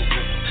Carisha.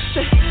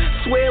 Shit,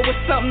 swear it was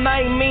something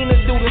I ain't mean to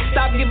do. To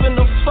stop giving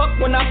a fuck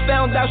when I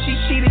found out she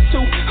cheated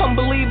too.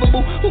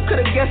 Unbelievable. Who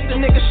could've guessed the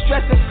nigga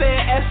stressed and said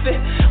F it?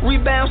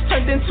 Rebounds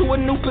turned into a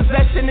new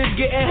possession. It's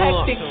getting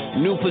hectic.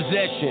 New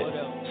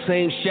possession,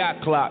 same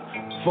shot clock.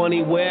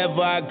 Funny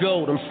wherever I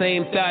go, them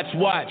same thoughts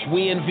watch.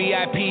 We in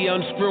VIP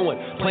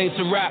unscrewing, playing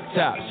some rock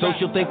top. So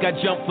she'll think I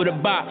jumped for the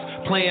box,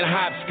 playing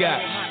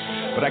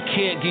hopscotch. But I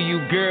can't give you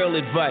girl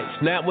advice.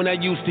 Not when I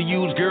used to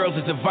use girls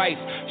as a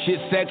vice. Shit,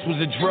 sex was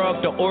a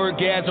drug, the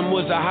orgasm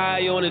was a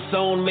high on its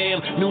own,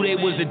 man. Knew they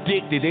was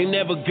addicted, they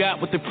never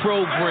got with the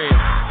program.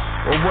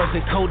 Or was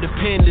it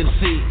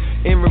codependency?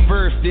 In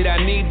reverse, did I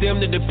need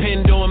them to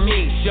depend on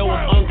me? Show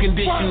them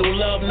unconditional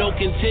love, no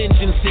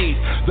contingencies.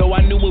 Though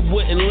I knew it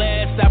wouldn't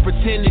last, I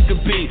pretended to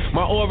be.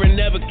 My aura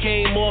never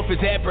came off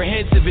as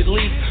apprehensive at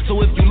least.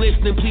 So if you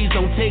listening, please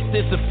don't take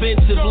this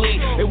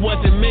offensively. It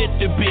wasn't meant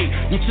to be.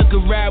 You took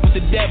a ride with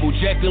the devil,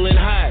 Jekyll and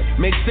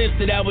Hyde. Makes sense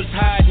that I was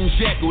Hyde and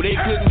Jekyll. They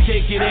couldn't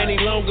take it any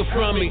longer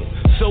from me.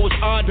 So it's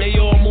odd they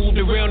all moved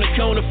around the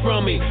corner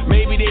from me.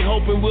 Maybe they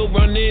hoping we'll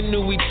run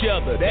into each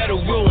other.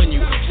 That'll ruin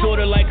you.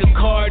 Sorta like a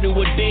car to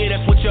a deer.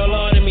 That's what y'all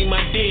are to me,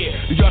 my dear.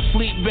 Y'all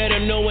sleep better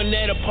knowing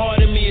that a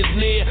part of me is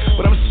near.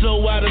 But I'm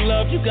so out of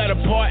love, you got a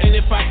part, and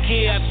if I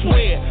care, I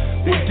swear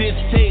that this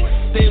taste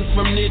stems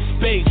from this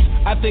space.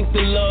 I think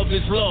the love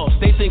is lost,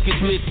 they think it's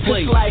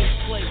misplaced. It's like,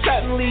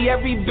 suddenly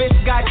every bitch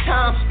got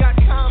time.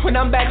 When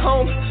I'm back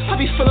home, I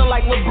be feeling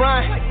like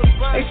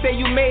LeBron. They say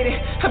you made it,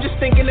 I'm just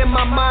thinking in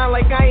my mind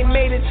like I ain't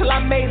made it till I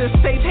made a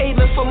safe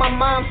haven for my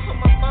mom.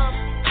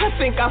 I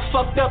think I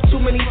fucked up too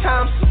many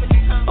times.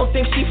 Don't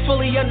think she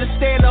fully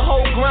understand the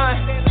whole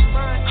grind.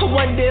 I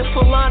wonder if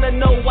Alana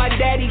know why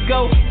daddy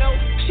go.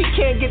 She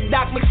can't get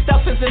Doc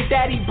McStuffins and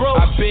daddy broke.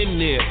 I've been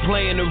there,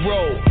 playing the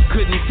role,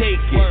 couldn't take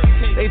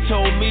it. They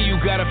told me you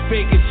gotta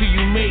fake it till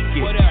you make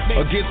it.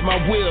 Against my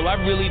will, I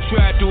really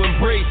tried to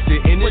embrace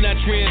it. And then I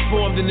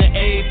transformed into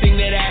everything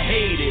that I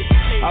hated.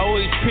 I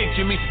always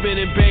picture me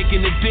spinning bank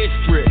in the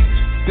district.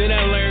 Then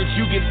I learned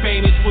you get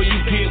famous before you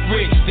get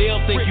rich.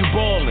 They'll think you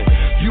ballin'.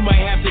 You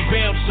might have to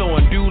bounce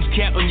on. Dudes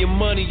counting your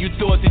money you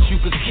thought that you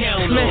could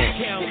count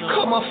on.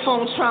 Call my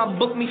phone trying to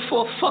book me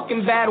for a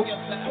fucking battle.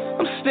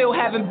 I'm still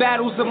having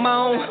battles of my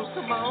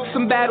own.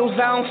 Some battles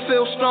I don't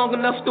feel strong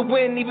enough to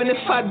win. Even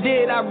if I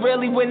did, I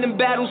rarely win in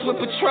battles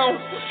with Patron.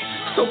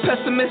 So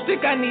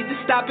pessimistic, I need to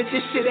stop it.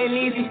 This shit ain't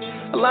easy.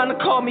 Alana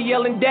called me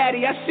yelling,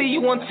 "Daddy, I see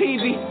you on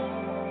TV."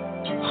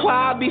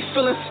 Why I be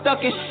feeling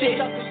stuck in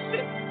shit?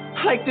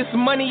 Like this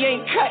money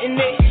ain't cutting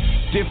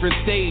it. Different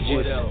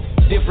stages,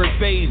 different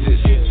phases,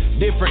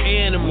 different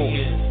animals,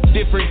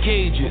 different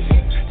cages,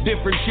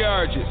 different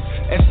charges.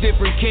 That's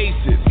different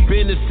cases.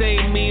 Been the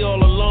same me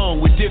all along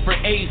with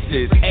different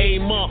aces.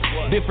 Aim up,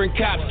 different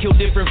cops kill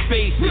different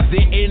faces.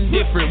 They're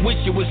indifferent.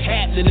 Wish it was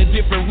happening in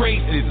different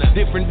races.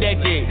 Different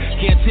decades.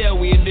 Can't tell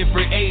we in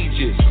different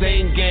ages.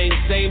 Same game,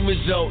 same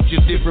result,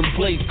 just different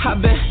places. I've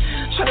been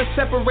trying to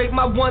separate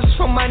my wants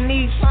from my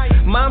needs.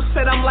 Mom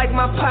said I'm like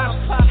my pops.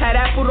 Had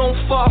apple don't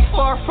fall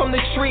far from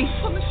the tree.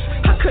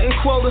 I couldn't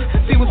quote her.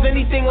 If he was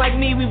anything like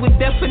me, we would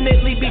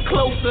definitely be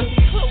closer.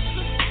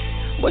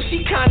 But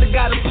she kinda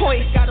got a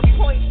point.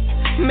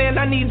 Man,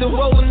 I need to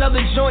roll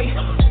another joint.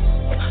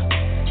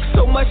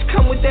 So much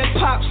come with that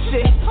pop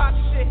shit.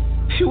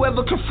 you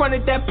ever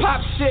confronted that pop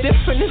shit?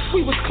 Different if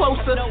we was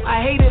closer.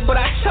 I hate it, but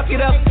I chuck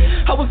it up.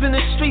 I was in the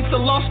streets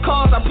of lost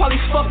cause, I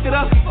probably fucked it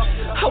up.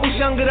 I was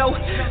younger though,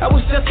 I was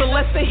just a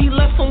lesson. He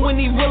left him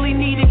when he really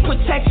needed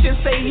protection.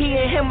 Say he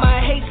and him, I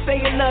hate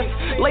saying us.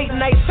 Late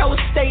nights, I was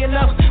staying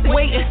up,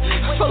 waiting.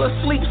 Fell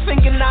asleep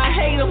thinking I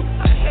hate him.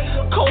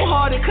 Cold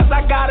hearted, cause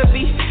I gotta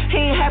be. He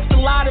ain't have to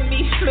lie to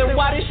me. Then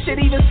why this shit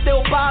even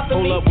still bother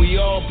me? Hold up,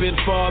 we all been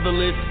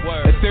fatherless.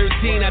 At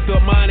 13, I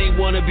thought mine ain't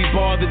wanna be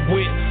bothered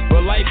with.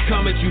 But life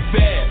come at you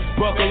fast.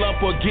 Buckle up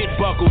or get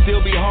buckled,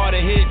 they'll be hard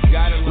to hit.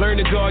 Learn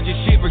to guard your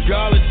shit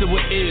regardless of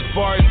what is. As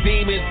far as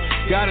demons,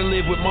 gotta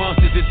live with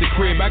monsters at the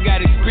crib. I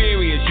got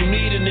experience, you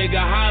need a nigga,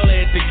 holla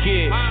at the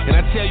kid. And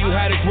I tell you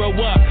how to grow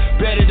up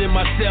better than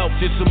myself.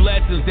 Just some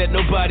lessons that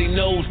nobody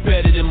knows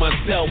better than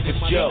myself. It's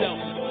Joe.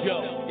 You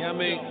know what I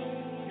mean?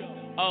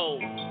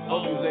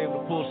 Hope you was able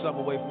to pull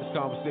something away from this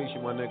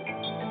conversation, my nigga.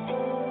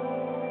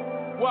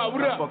 Wow,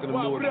 what up? Fucking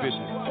them Lord bitches.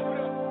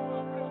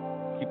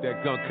 Keep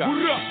that gun cocked.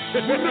 What up?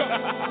 What up?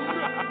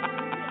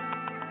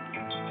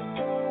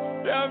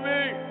 You know what I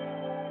mean?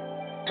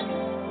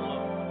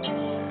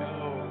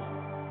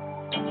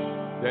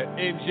 That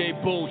NJ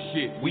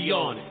bullshit, we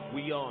on it.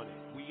 We on it.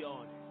 We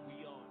on it. We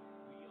on it.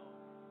 We on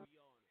it.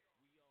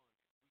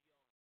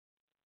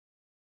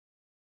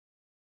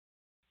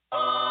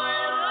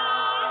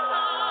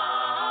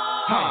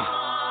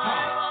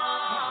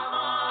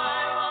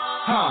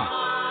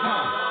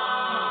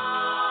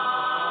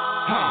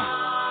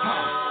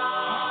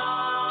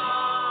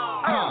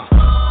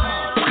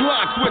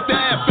 Glocks with the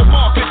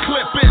aftermarket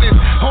clip in it.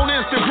 On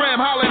Instagram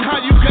hollering how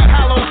you got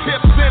hollow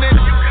tips in it.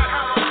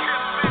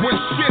 When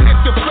shit hit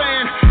the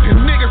fan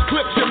and niggas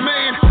clipped your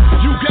man,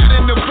 you got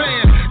in the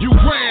van, you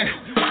ran.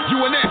 You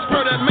an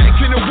expert at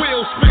making the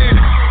wheels spin.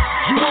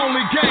 You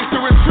only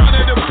gangster in front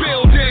of the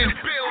building.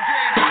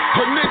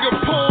 A nigga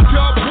pulled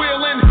up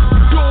wheeling,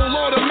 dual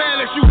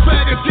automatics, you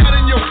faggots got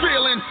in your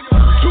feelings.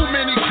 Too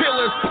many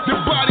killers, the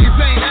bodies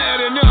ain't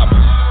adding up.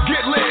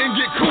 Get lit and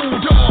get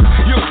cooled off,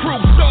 your crew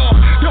soft.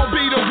 Don't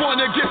be the one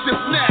that gets your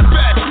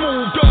snapback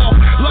moved off.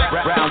 Like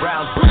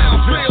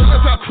Brownsville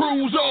as I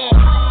cruise off.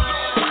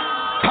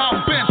 I'll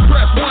bench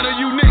press one of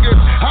you niggas,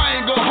 I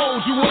ain't gon'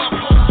 hold you up.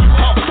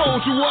 I'll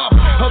fold you up,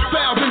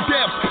 1,000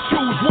 deaths.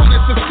 Choose one,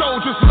 it's a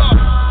soldier's luck.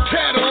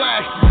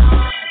 Cadillac,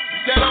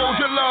 that old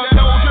your love,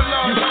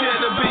 you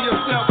scared to be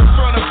yourself in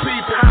front of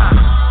people.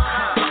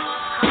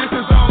 This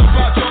is all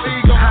about your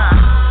ego.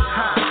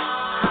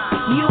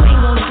 You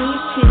ain't gon' do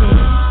shit.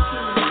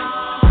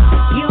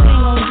 You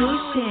ain't gon' do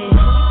shit.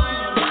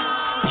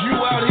 You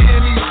out here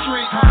in these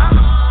streets,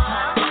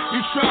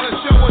 you tryna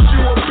show us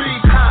you a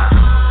beat.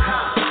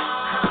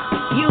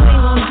 You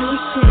ain't gon' do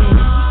shit.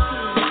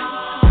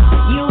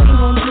 You ain't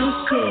gon' do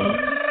shit.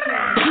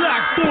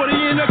 Glock 40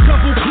 and a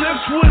couple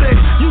clips with it.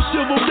 You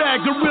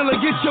silverback gorilla,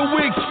 get your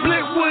wig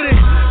split with it.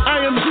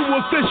 I am too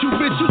official,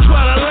 bitch, you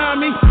try to lie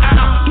me.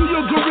 Do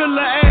your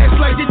gorilla ass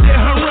like you did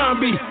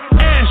Harambe.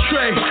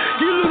 Ashtray,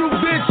 you little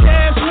bitch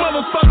ass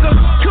motherfucker.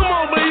 Come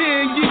over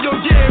here and give your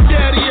damn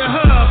daddy a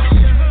hug.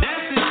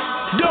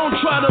 Don't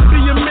try to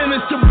be a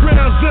menace to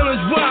Brown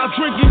Village while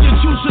drinking your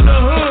juice in the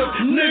hood,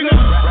 nigga.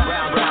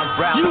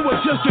 You were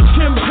just a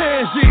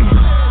chimpanzee.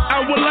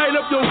 I will light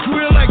up your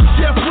grill like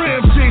Chef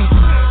Ramsay.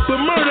 But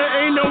murder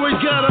ain't always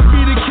gotta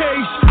be the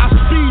case. I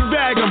speed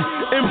bag him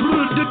and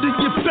put it in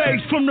your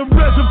face from the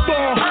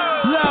reservoir.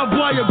 Live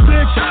wire,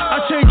 bitch.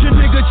 I change your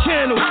nigga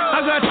channel. I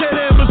got that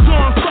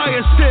Amazon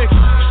Fire Stick.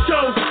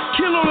 So,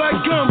 kill him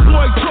like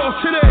Gunboy talk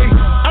today.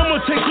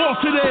 I'ma take off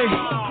today.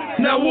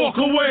 Now walk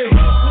away.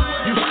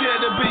 You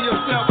scared to be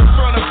yourself in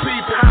front of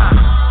people.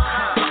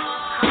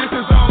 This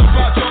is all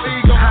about your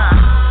ego.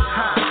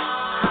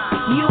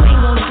 You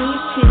ain't gon' do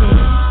shit.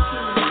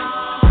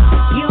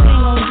 You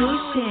ain't gon' do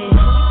shit.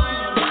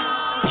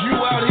 You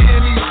out here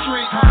in these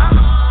streets,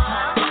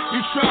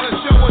 you tryna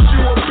show us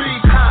you a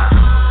beat.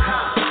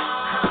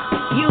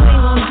 You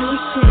ain't gon' do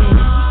shit.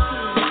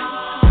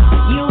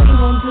 You ain't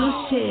gon' do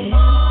shit.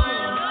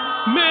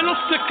 Man, I'm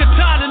sick and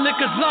tired of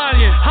niggas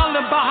lying.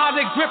 Hollering about how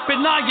they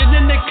gripping iron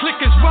and they click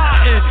is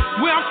rotten.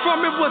 Where I'm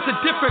from, it was a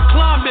different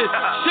climate.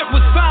 Shit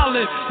was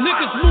violent.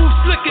 Niggas move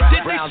slicker,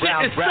 did they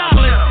shit is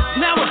silent.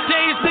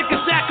 Nowadays,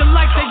 niggas acting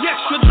like they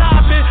extra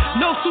livin'.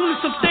 No sooner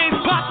some things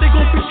pop, they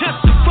gon' be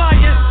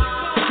testifying.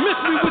 Miss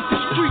me with the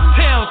street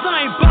tales,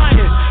 I ain't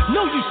buying.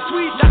 Know you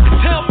sweet, I can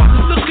tell by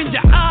the look in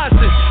your eyes.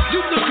 And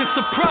you looking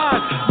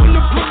surprised. When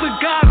the Brooklyn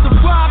guys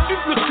arrive, you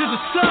look to the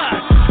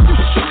side. You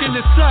shook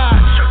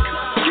inside.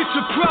 Get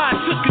your pride,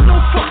 sucker,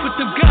 don't fuck with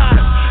them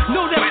guys.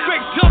 Know that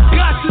fake tough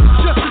guys is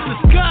just a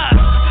disguise.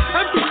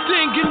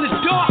 Everything in the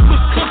dark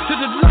must come to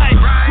the light.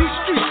 We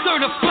street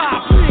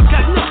certified, we ain't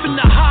got nothing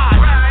to hide.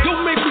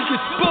 Don't make me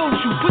expose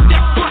you, put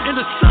that front in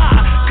the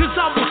side. Cause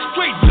I will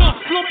straight jump,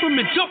 slump him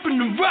and jump in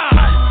the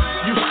ride.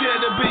 You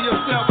scared to be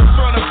yourself in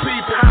front of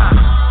people.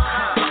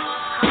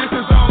 This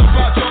is all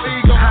about your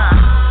ego.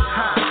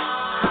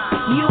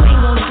 You ain't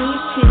gon' do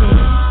shit.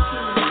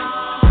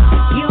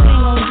 You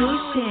ain't gon' do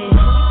shit.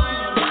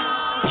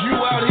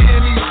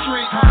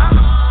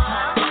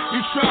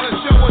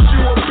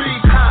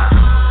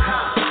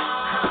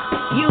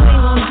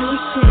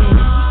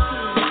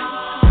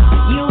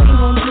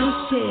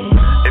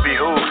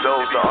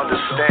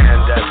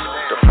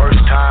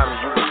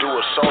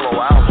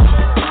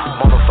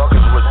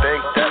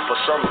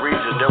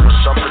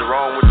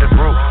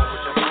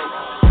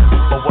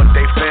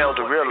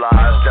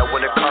 that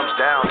when it comes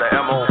down to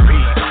MOP,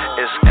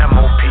 it's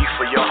MOP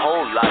for your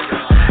whole life,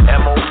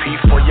 MOP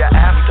for your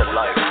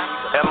afterlife,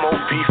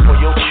 MOP for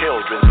your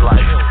children's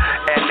life,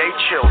 and they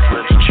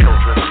children's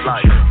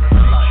life.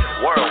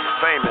 World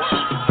famous,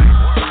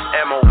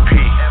 MOP,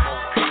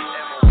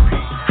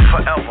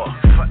 forever.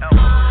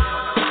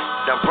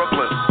 Now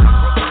Brooklyn,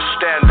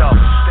 stand up,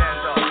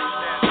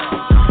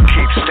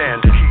 keep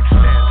standing.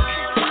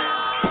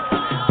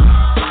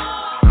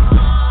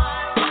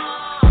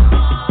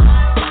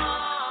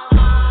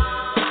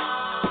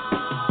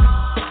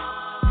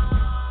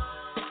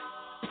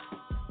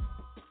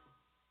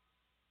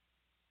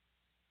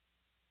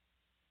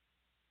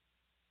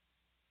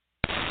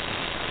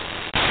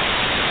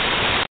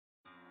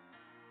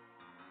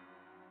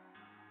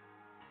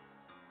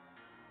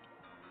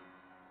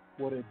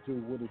 What it do,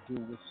 what's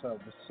up?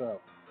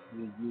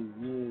 Yeah,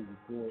 your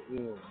boy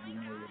ill, you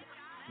know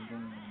what's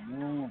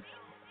going on.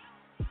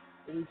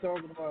 What we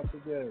talking about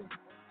today?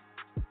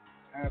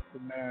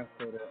 Aftermath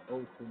of the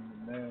Open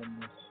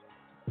Madness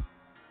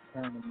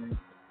Tournament,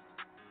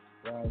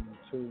 Volume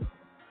 2.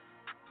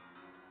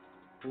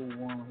 Who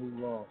won, who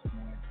lost,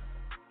 man?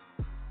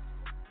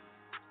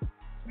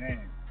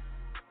 Man,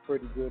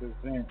 pretty good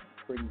event,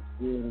 pretty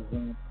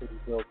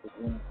dope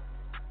event.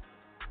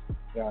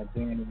 Got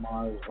Danny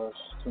Myers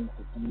versus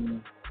Tinker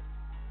Dean,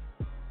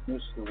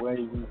 Mr.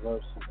 Wavy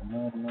versus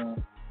Mona,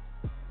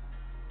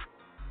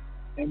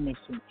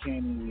 Emerson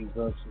Kennedy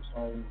versus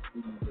Holmes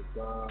the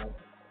God,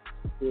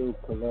 Phil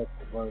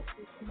Collector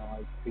versus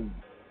Mike P.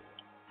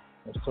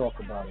 Let's talk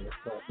about it.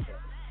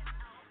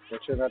 Go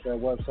check out that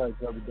website,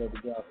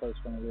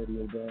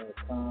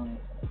 www.firstfamradio.com.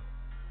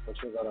 Go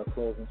check out our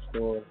clothing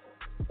store,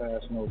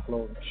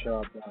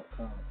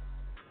 FastNoClothingShop.com.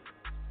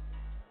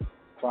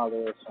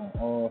 Follow us on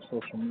all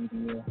social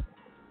media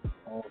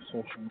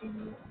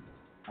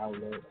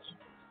outlets.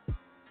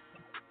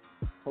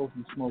 Hope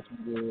you're smoking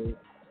good,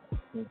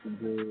 drinking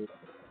good,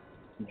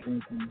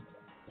 drinking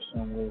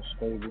somewhere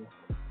stable,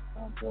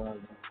 not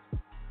driving.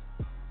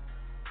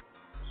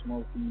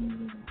 Smoking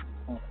in the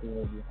comfort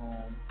of your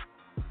home.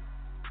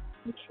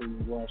 Make sure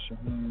you wash your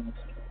hands,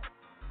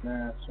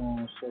 mask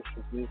on,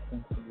 social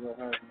distance, and what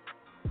have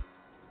you.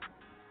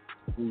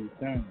 Do your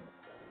thing.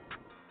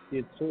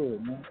 Get to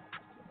it, man.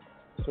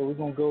 So we're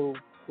going to go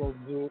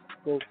through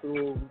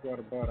it. We got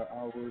about an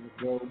hour to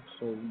go,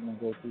 so we're going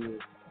to go through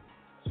it,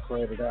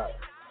 spread it out.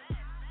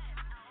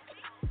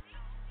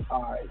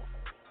 All right.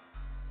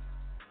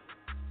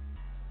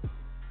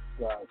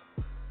 Got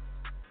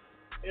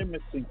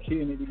Emerson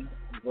Kennedy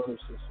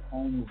versus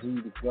Holmes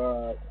the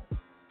God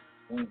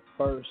went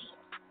first.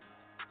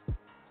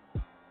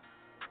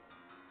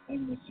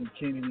 Emerson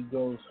Kennedy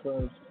goes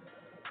first.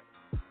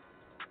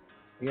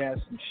 He had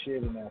some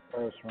shit in that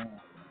first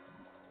round.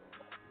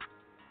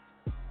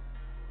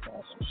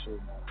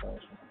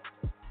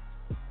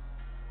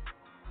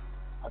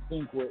 I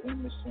think what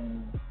Emerson,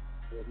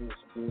 with his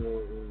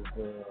skill is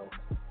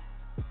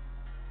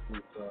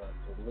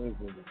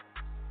delivery.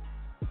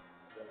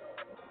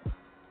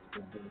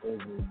 The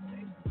delivery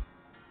maybe.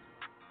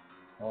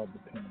 All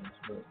depends,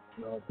 but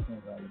it all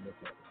depends how you look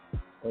at it.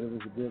 But it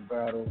was a good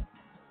battle.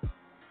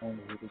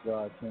 Holmes the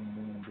God came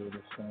in and did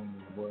his thing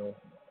as well.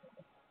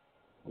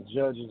 The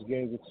judges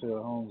gave it to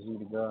Holmes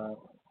the God.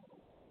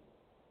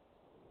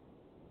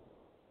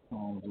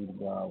 Holmes the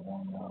God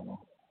won that one.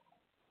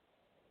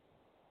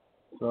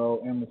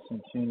 So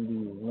Emerson Kennedy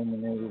was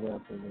eliminated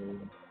after the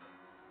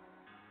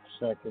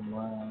second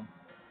round.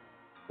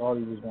 Thought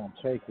he was gonna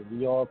take it.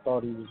 We all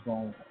thought it was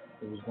gonna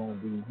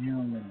be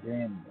him and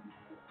Danny.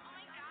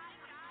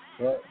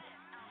 But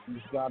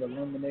he's got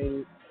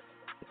eliminated.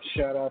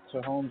 Shout out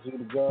to Holmes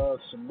the God,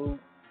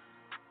 salute.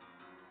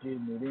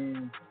 Getting it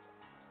in.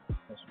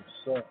 That's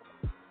what's up.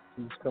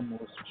 He's coming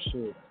with some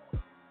shit.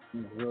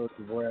 He's real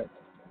direct.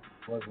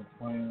 Wasn't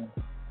playing.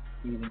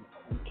 He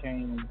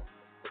came to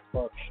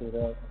fuck shit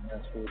up, and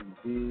that's what he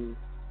did.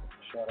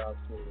 Shout out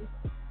to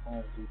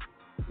Holmes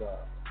the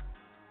God.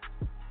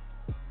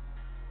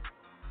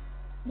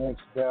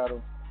 Next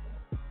battle.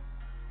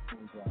 We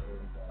got.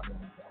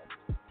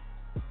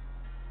 I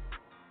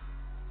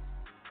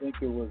think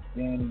it was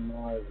Danny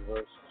Myers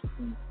versus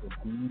Tinker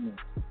Dean.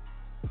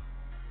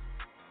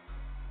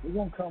 We're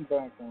going to come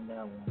back on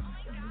that one, and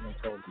we're going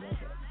to talk about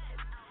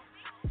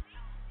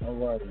that. All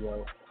right,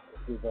 yo.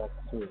 Let's get back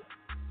to it.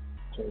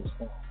 Chase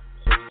down.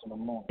 6 in the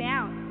morning.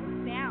 Down.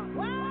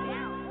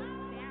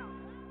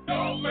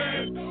 Yo,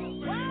 man.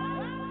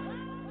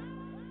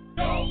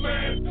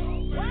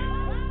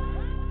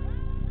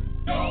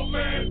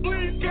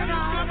 Please can I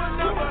have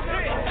another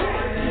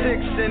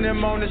hit? 6 in the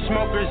morning,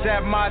 smokers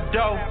at my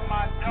door.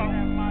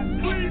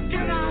 Please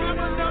can I have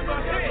another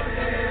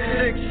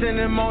hit? 6 in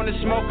the morning,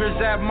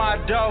 smokers at my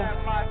door.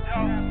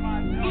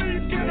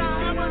 Please can I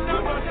have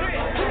another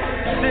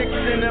hit? 6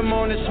 in the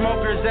morning,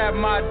 smokers at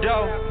my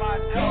door.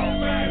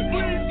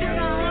 Please can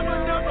I have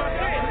another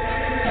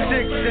hit?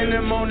 6 in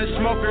the morning,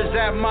 smokers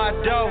at my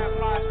door.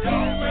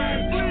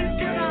 Please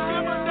can I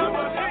have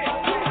another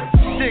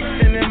hit?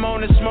 6 in the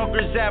morning,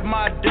 smokers at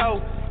my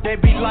door. They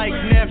be like,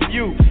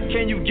 nephew,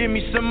 can you give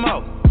me some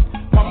more?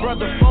 My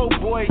brother Folk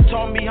Boy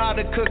taught me how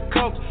to cook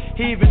coke.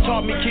 He even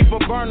taught me keep a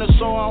burner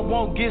so I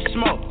won't get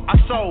smoked. I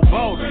sold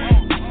boulders,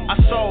 I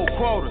sold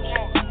quotas.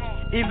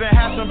 Even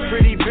had some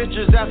pretty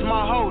bitches, that's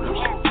my holders.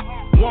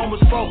 One was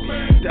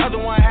focused, the other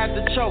one had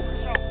to choke.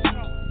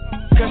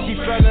 Cause she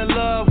fell in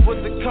love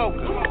with the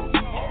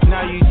coca.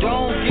 Now you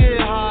don't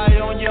get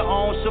high on your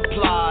own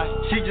supply.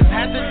 She just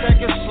had to take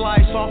a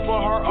slice off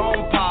of her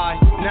own pie.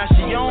 Now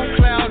she on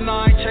cloud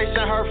 9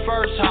 chasing her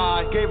first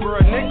high. Gave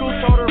her a nickel,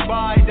 told her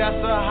bye, that's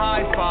a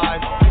high five.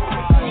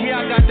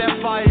 Yeah, I got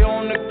that fire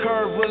on the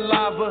curb with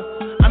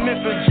lava. I'm in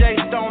for J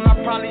Stone, I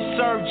probably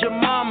served your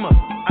mama.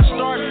 I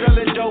started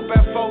selling dope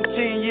at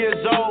 14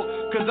 years old.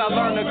 Cause I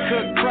learned to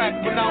cook crack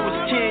when I was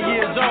 10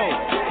 years old.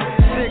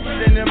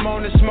 6 in the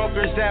morning,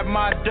 smokers at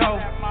my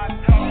door.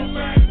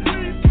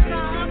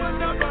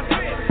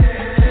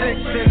 6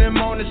 in the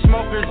morning,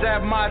 smokers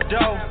at my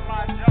door.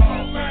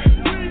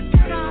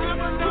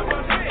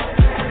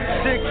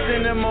 6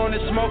 in the morning,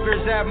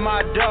 smokers at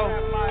my door.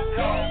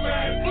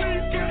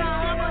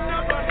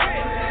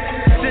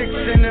 6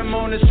 in the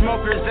morning,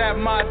 smokers at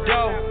my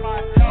door.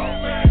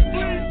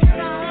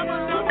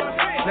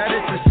 Now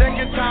this the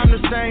second time the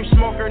same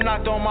smoker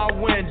knocked on my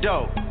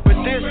window.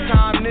 But this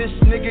time this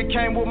nigga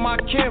came with my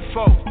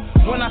kinfolk.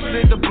 When I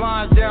slid the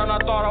blinds down, I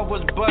thought I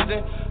was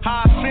buzzing.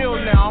 How I feel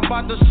now, I'm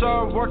about to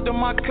serve work to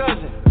my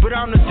cousin. But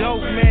I'm the dope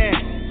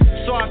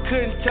man, so I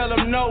couldn't tell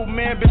him no,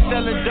 man. Been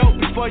selling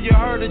dope before you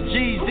heard of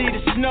GZ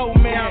the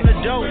Snowman. I'm the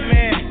dope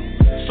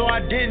man, so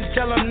I didn't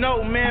tell him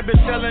no, man. Been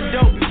selling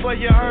dope before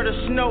you heard of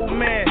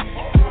Snowman.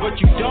 But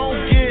you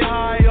don't get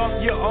high off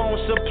your own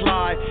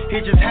supply.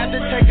 He just had to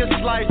take a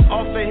slice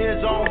off of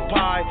his own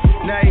pie.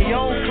 Now he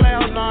on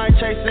cloud 9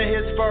 chasing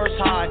his first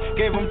high.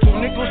 Gave him 2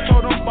 nickels,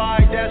 told him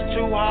bye, that's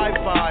 2 high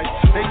fives.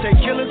 They say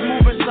killers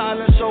moving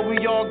silent, so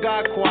we all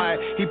got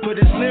quiet. He put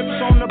his lips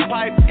on the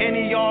pipe and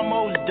he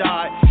almost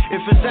died.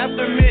 If it's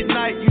after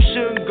midnight, you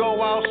shouldn't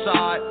go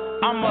outside.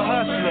 I'm a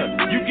hustler,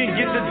 you can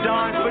get the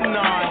dime for 9.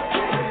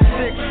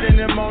 6 in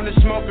the morning,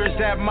 smokers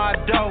at my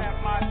door.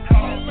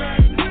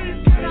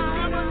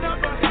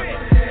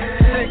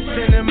 6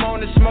 in the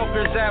morning,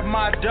 smokers at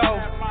my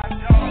door.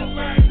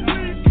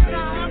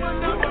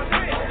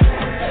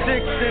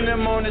 6 in the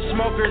morning,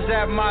 smokers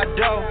at my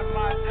door.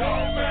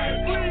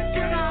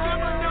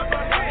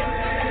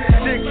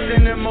 6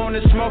 in the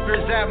morning,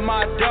 smokers at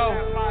my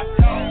door.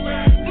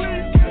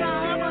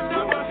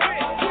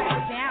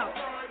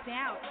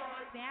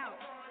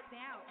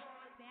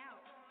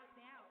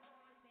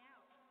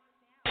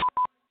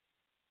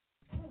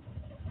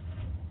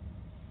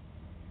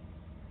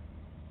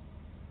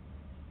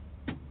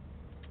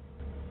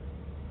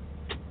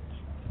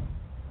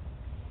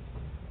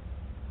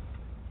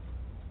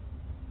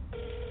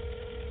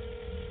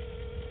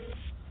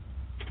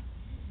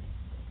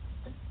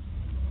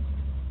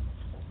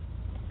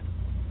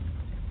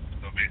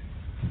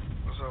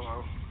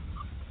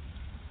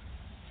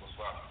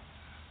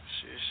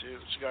 Shit,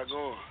 what you got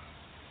going?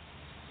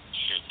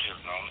 Shit,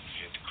 tipping on it,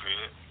 at the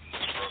crib.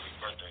 It's Brody's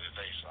birthday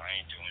today, so I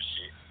ain't doing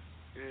shit.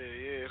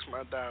 Yeah, it's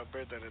my dog's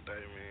birthday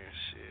today, man.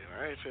 Shit,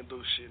 I ain't finna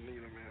do shit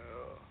neither, man.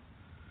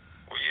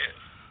 Well, yeah.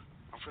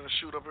 I'm finna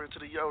shoot up here to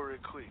the yo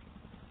real quick.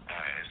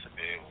 Alright, that's a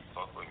big one.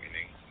 Fuck with me,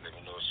 nigga. Let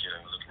me know shit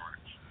ain't looking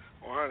right.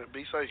 100,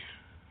 be safe.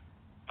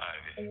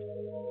 Alright,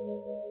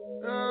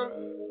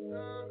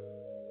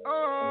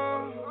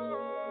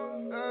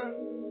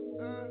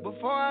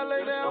 Before I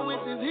lay down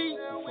with this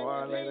heat,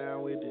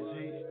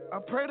 I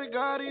pray to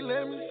God he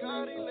let me see.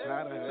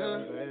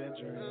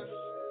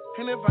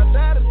 And if I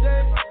die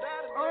today,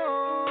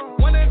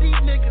 one of these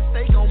niggas,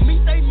 they gon'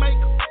 meet they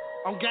maker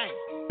on game.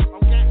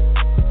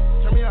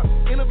 Turn me up.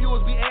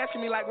 Interviewers be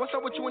asking me like, what's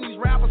up with you and these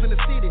rappers in the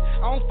city?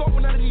 I don't fuck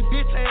with none of these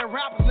bitch ass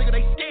rappers, nigga.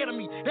 They scared of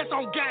me. That's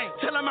on game.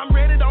 Tell them I'm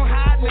ready, don't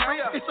hide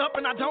now. It's up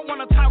and I don't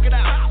wanna talk it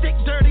out. Stick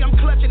dirty, I'm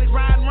clutching it,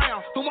 riding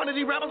round. For one of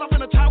these rappers, I'm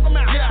finna talk them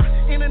out.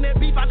 Yeah, internet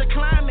beef, I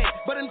decline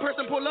that. But in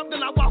person, pull up,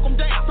 then I walk them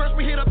down. First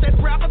we hit up that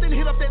rapper, then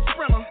hit up that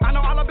sprinter. I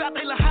know all about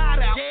they little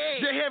hideout.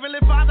 Yeah. The Heavenly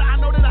Father, I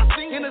know that I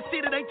see. In the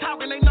city, they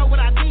talking, they know what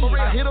I did.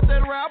 I hit up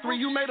that rapper,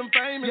 you made him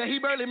famous. Yeah, he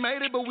barely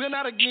made it, but we're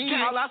not again.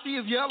 All I see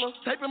is yellow,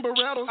 taping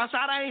Berettas.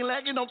 Outside, I ain't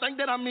lacking, don't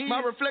think that I'm me. My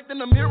reflect in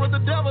the mirror,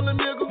 the devil and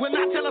nigga. When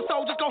I tell a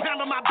soldier, go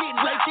handle my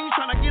business. Like he's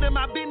trying to get in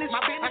my business.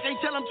 I can't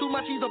tell him too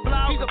much, he's a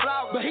blogger.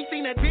 But he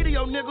seen that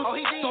video, nigga.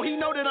 So he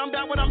know that I'm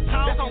down what I'm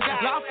talking.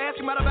 Lost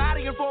asking about a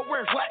body in Fort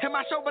Worth. What? In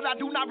my show, but I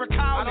do not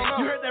recall it.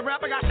 You heard that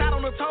rapper got shot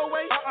on the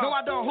tollway? No,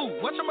 I don't. Who?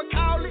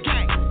 Whatchamacallit?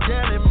 Gang.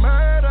 Yeah, they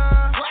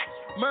murder. What?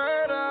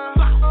 Murder.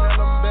 Tell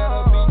them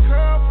better be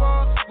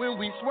careful when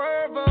we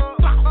swerve up.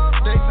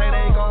 They say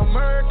they gon'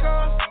 murk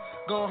us,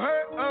 gon'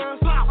 hurt us.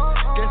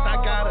 Guess I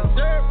got a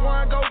dirt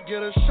one, go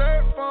get a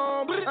shirt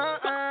from. This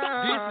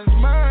is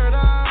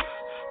murder.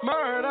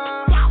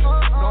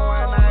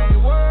 Knowing I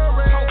ain't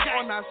worried,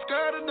 I'm not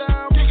scared of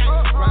them.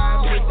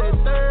 Ride with that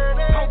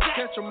 30,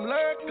 catch them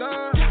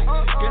lurking.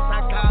 Guess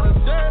I got a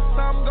dirt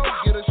some, go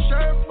get a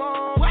shirt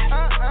from.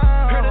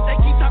 Heard that they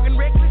keep talking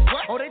reckless.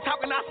 Oh, they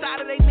talking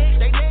outside of they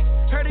neck.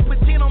 Heard they put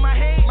 10 on my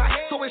head.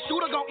 So a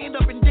shooter gon' end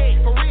up in debt.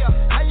 For real,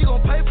 how you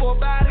gon' pay for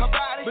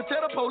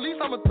police,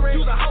 I'm a threat.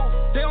 You the hoe.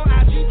 They on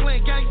IG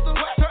playing gangster.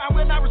 Sir, I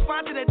will not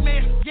respond to that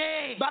mess.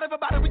 Yeah. Body for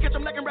body, we catch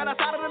them necking right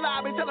outside of the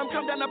lobby. Tell them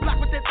come down the block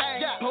with that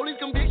thing. Yeah.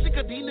 Police conviction,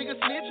 cause these niggas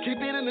snitch.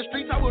 Keep it in the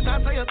streets, I will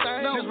not say a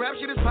thing. No. This rap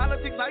shit is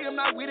politics, I am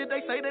not with it.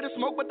 They say that it's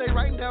smoke, but they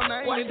writing down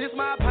names. What? And this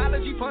my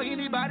apology for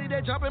anybody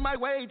that jump in my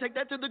way. Take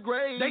that to the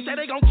grave. They say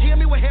they gon' kill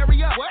me with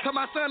hurry up. What? Cause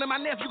my son and my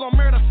nephew gon'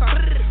 murder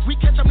something. We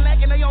catch them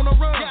lacking, they on the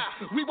run.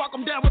 Yeah. We walk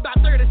them down with about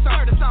 30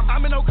 something.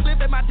 I'm in no clip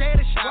that my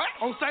daddy shot.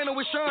 What? On Saino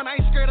with Sean, I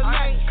ain't scared of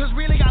nothing. Cause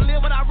really I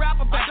live what I rap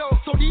about.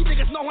 So these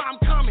niggas know how I'm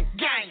coming.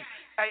 Gang.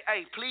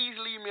 Hey, please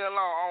leave me alone.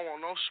 I don't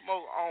want no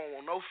smoke. I don't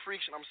want no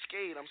friction. I'm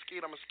scared. I'm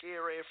a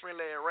scared,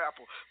 friendly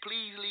rapper.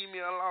 Please leave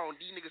me alone.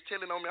 These niggas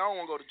telling on me I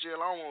don't want to go to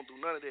jail. I don't want to do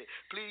none of that.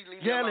 Please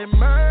leave me alone. Yelling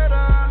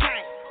murder,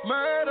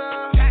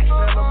 murder.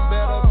 Tell them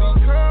better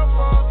be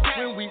careful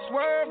when we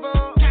swerve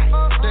up.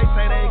 They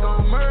say they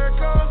gon' murk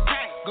us,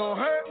 gon'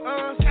 hurt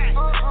us.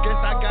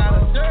 Guess I got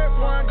a dirt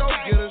one. Go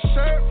get a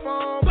shirt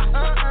from.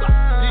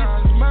 This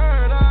is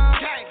murder,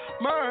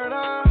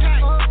 murder.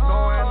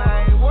 Knowing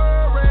I ain't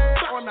worried.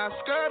 Not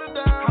scared of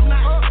them. I'm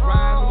not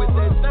riding with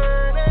that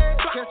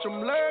 30. Catch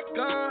them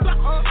lurker.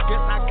 Guess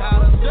I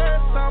gotta do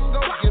something.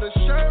 Go get a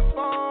shirt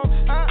from.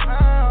 I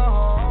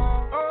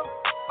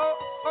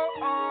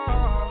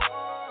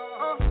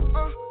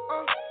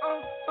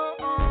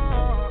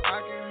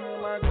can hear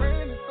my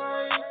granny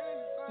say,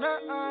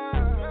 yeah.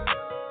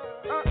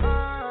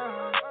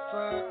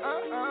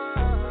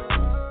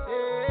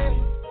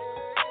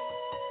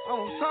 On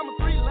summer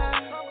 3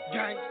 line,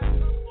 gang.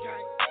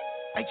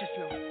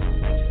 HSM.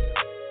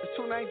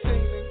 219,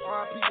 nigga.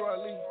 R.I.P. Roy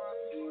Lee.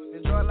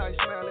 Enjoy life,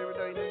 smile every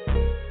day, nigga.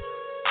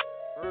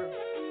 Real.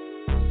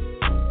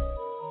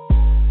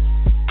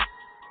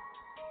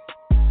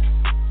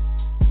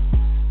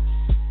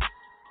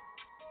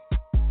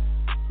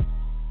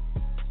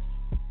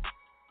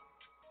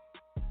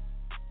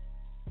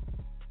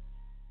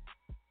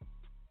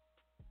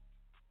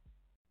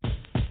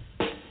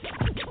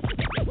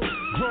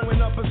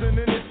 Growing up as an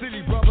inner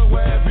city brother,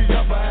 where every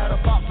other had a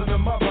pops and a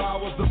mother, I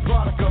was the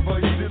product of a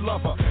heated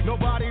lover.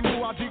 Nobody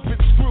knew how deep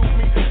it screwed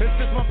me. And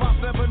since my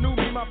pops never knew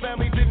me, my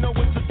family didn't know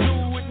what to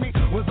do with me.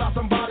 Was I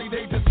somebody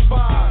they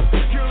despised?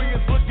 Curious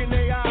look in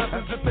their eyes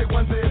as if they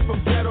wonder if I'm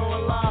dead or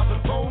alive.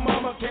 And oh,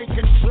 mama can't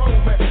control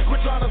me.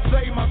 Quit trying to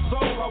save my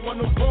soul. I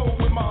want to roll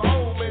with my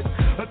homies.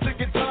 A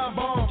ticket time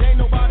bomb,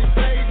 ain't nobody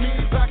paid me.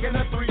 Back in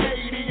the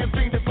 380 and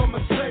fiending for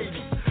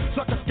Mercedes.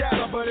 Sucker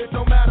scatter, but it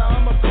don't matter.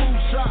 I'm a cool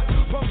shot.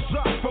 Pump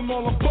shot from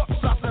all the buck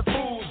shots that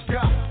fools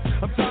got.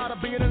 I'm tired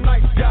of being a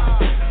nice guy.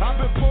 I've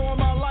been pouring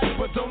my life,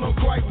 but don't know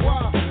quite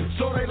why.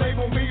 So they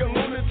label me a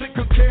lunatic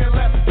or care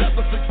less. That's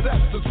a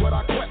success, is what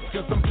I quest,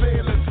 cause I'm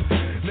fearless.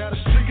 Now the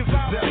street is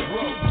a death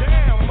row.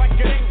 Damn, like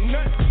it ain't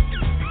nothing.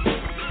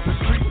 The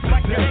street is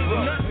like it ain't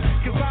nothing.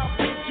 Cause I'll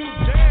beat you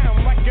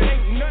down like it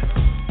ain't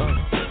nothing.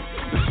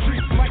 The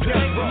street is like it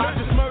ain't nothing. I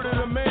just murdered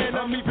a man,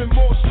 I'm even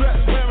more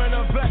stressed. Wearing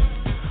a vest,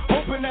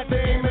 hoping that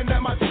they aiming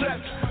at my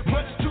chest.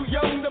 Much too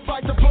young to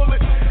bite the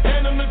bullet.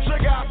 Hand on the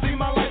trigger, I see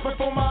my life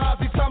before my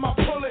eyes each time I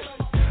pull it.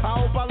 I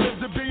hope I live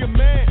to be a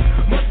man.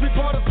 Must be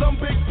part of some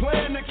big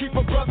plan to keep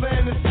a brother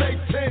in the state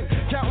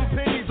 10. Counting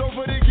pennies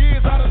over the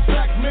years, I done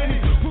stacked many.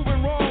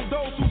 Proving wrong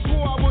those who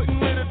swore I wouldn't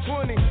live to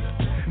 20.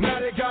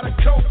 Now they gotta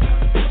cope.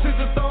 Since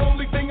it's the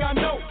only thing I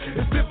know,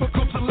 it's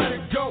difficult to let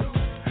it go.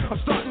 I'm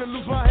starting to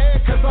lose my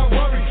head cause I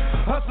worry.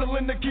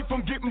 Hustling to keep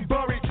from getting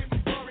buried.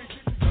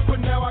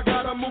 But now I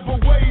gotta move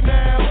away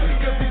now.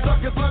 Cause these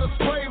suckers let us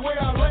spray where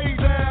I lay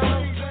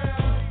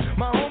down.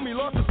 My homie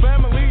lost his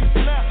family,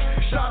 snap.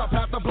 Shot up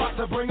half the block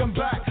to bring him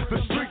back. The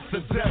streets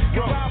of death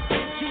row. I'll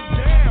beat you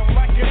down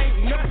like it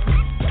ain't nothing.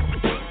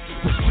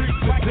 The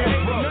streets of death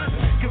row.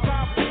 Cause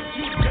I'll beat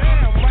you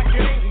down like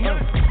it ain't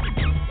nothing.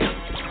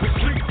 The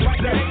streets of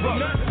death row.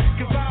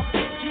 Cause I'll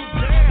beat you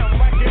down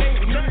like it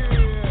ain't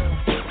nothing.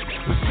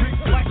 The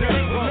streets of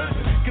death row.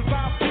 Cause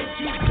I'll beat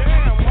you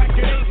down like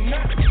it ain't nothing.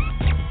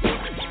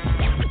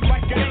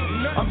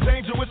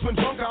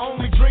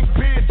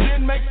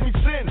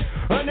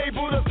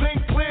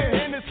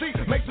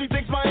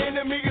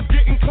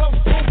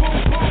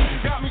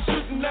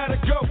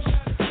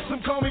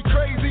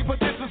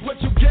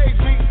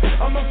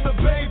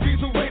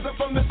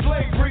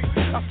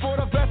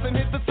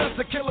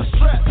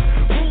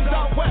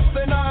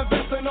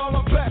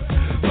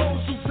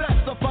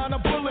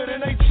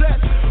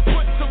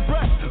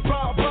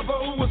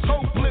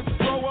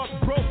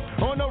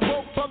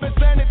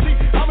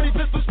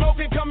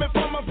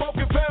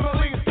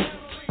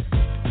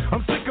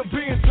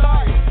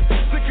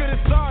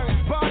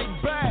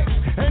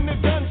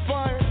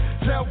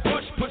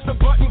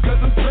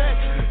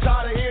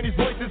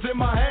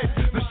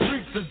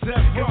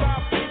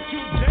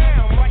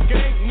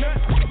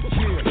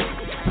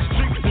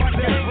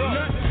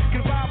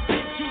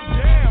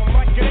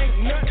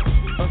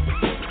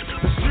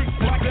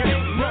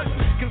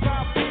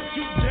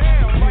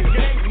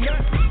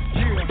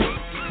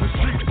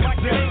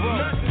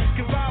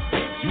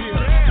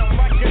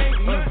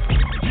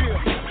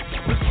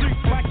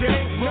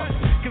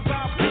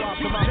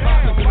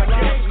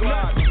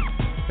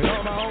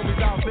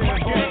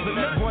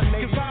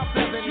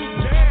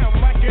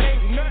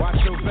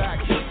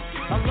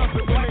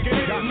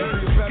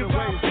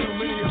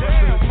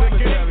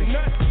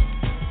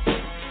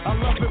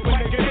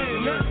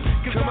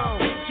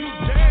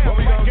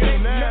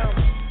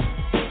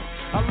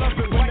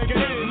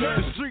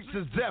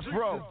 is Death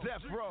Row.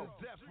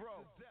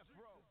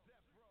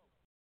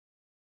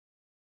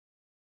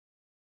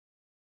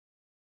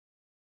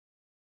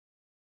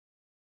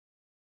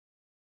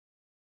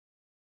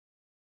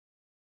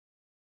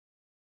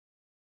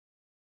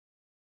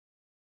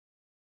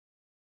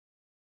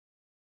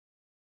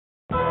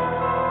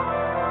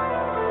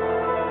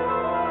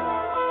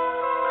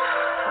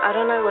 I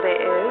don't know what it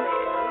is,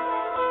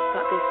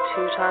 but this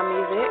two-time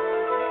music,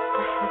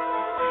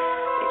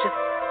 it just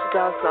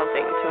does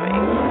something to me.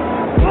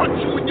 Punch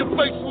you in your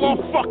face,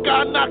 motherfucker,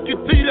 I knock your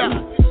teeth out.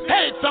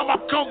 Every time I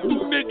come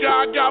through, nigga,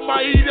 I got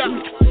my heat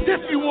out.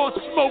 If you want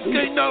smoke,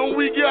 ain't nothing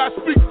we gotta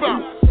speak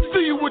about.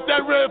 See you with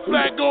that red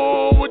flag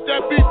on, with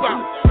that beep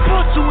out.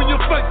 Punch you in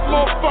your face,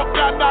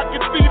 motherfucker, I knock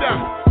your teeth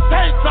out.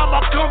 Every time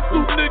I come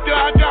through, nigga,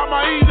 I got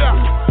my heat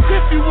out.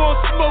 If you want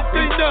smoke,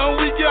 ain't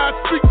nothing we gotta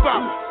speak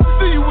about.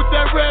 See you with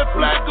that red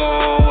flag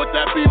on, with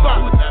that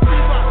bebop.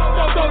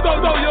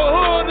 Throw your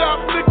hood up,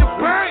 nigga,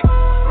 bang.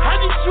 How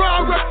you try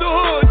to rep the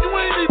hood? You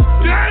ain't even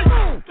gang.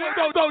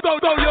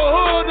 Throw your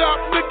hood up,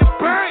 nigga,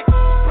 bang.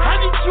 How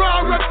you try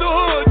to rep the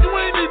hood? You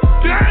ain't even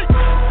gang.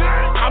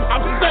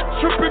 I'm set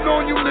tripping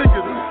on you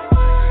niggas.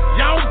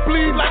 Y'all don't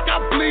bleed like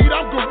I bleed,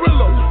 I'm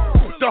gorilla.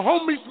 The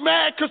homies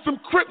mad cause some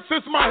Crips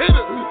is my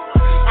hitters.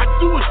 I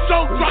do a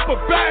show, drop a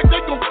bag,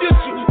 they gon' get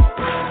you.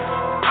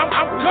 I'm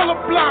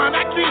colorblind,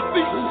 I can't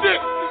see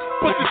shit.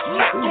 But the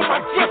smack on my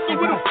dresser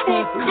with a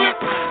full clip.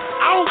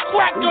 I don't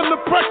crack under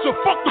pressure,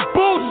 fuck the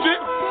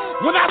bullshit.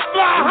 When I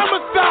fly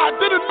homicide,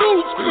 did a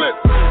news clip.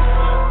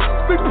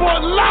 Big boy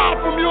live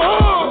from your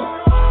hood.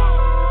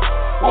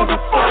 On the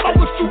phone, I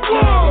wish you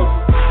would.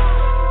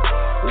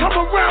 Come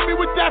around me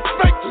with that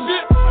fake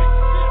shit.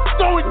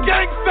 Throwing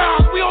gang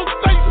signs, we don't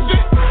say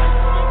shit.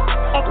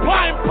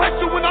 Applying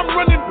pressure when I'm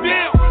running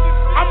down.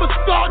 I'ma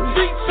start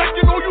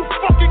G-checking all you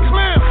fucking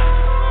clowns.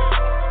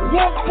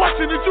 One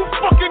question, is you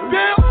fucking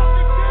down?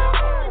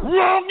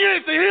 Wrong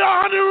answer, here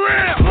 100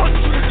 rounds. Punch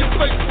you in your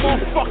face,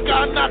 motherfucker,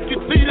 I knock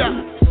your teeth out.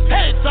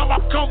 Every time I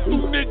come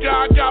through, nigga,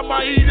 I got my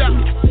heat out.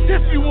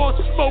 If you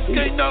want smoke,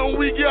 ain't nothing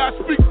we gotta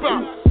speak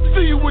about.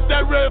 See you with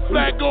that red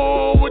flag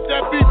on, with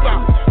that beep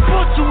out.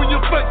 Punch you in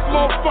your face,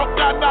 motherfucker,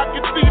 I knock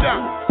your teeth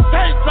out.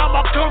 Every time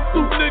I come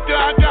through, nigga,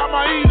 I got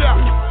my heat out.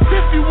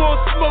 If you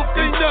want smoke,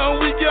 ain't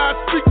nothing we gotta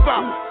speak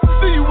about.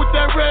 See you with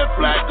that red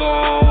flag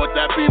on, with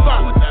that beep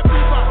out.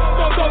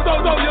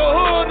 Throw your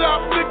hood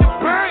up, nigga,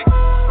 bang.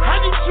 How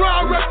you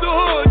try to rep the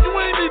hood? You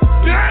ain't even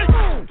gang.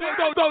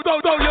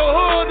 Throw your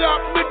hood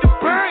up, nigga,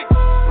 bang.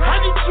 How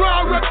you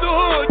try to rep the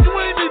hood? You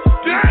ain't even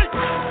gang.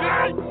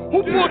 Who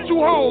brought you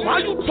home? How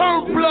you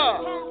turn blood?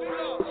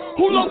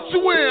 Who locked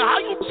you in? How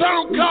you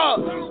turn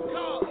cubs?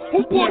 Who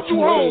brought you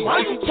home? How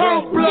you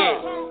turn blood?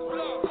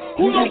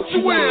 Who locked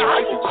you in? How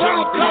you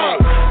turn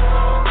cubs?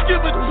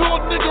 Give it to a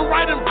nigga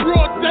right in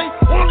broad day.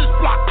 On his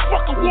block,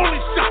 fuck a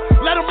warning shot.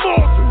 Let him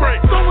all spray.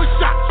 Throwing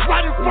shots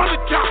right in front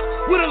of cops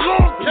with a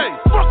long case.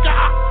 Fuck a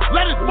hop.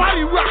 Let his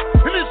body rock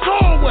in his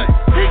hallway.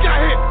 He got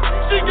hit.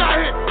 She got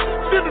hit.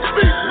 Then the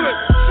feet split.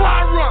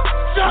 Fire up.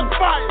 Shot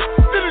fire.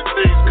 Then his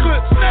knees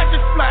clip. Snatch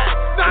his flag.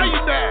 Now you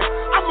mad.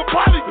 I'm a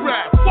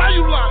polygraph. Why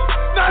you lying?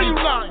 Now you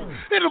lying.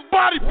 In a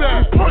body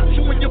bag. Punch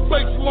you in your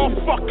face,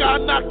 motherfucker.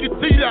 I knock your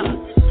teeth out.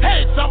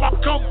 Every time I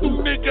come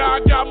through, nigga, I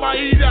got my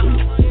heat out.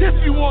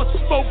 If you want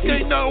smoke,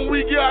 ain't nothing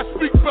we gotta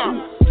speak about.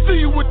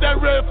 See you with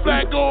that red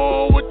flag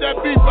on, with that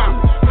beep out.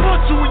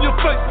 Punch you in your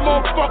face,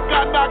 motherfucker,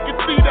 I knock your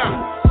teeth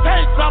out.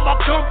 Every time I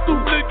come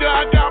through, nigga,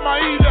 I got my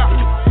heat out.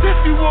 If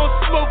you want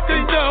smoke,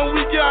 ain't nothing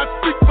we gotta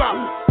speak about.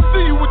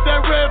 See you with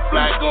that red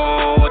flag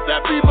on, with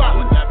that beep out.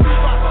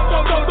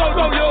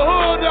 Throw your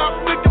hood up,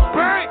 nigga,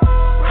 bang.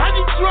 How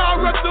you try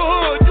to rep the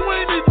hood? You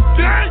ain't even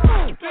gang.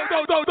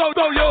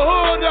 Throw your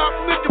hood up,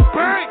 nigga,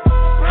 bang.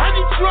 How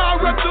you try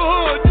to rep the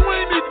hood? You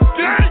ain't even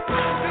gang.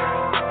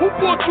 Who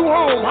brought you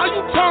home? How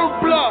you turn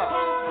blood?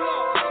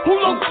 Who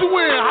locked you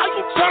in? How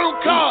you turn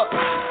cubs?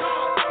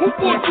 Who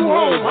brought you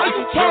home? How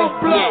you turn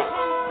blood?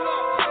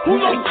 Who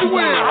locked you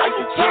in? How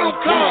you turn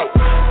cubs?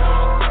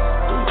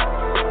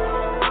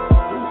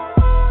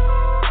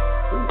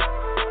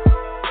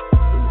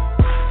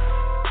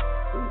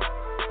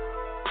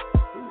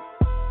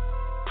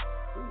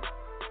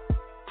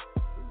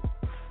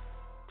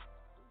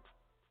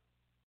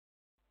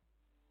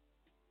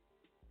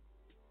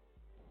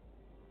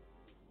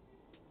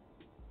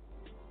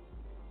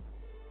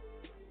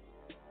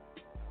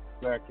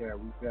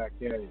 We back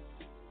at it.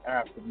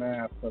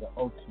 Aftermath for the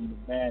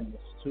Ultimate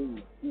Madness 2.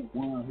 Who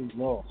won,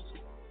 who lost?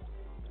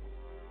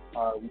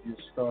 We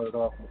just started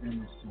off with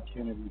Emerson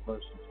Kennedy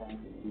versus Tony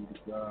Be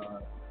the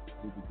God.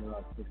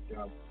 Put it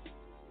out.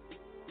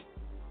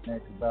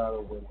 Next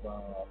battle was,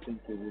 I think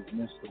it was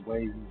Mr.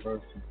 Wavy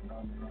versus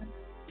None.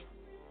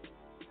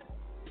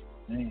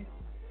 Man.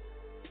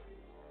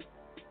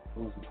 It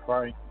was a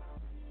fight.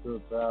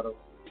 Good battle.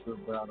 The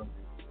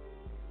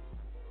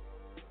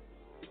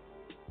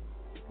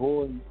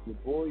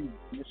boy,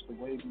 Mr.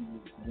 Wavy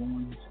was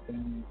doing his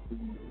thing, he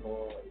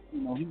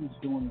was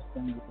doing his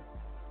thing with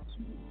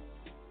the team.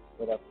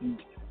 But I think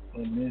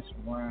in this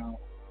round,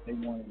 they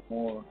wanted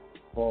more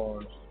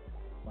bars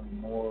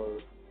more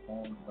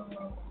on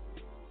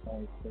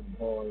the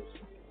bars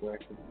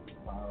record.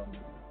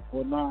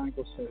 Well, no, I ain't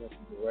gonna say that's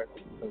the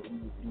record because he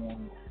was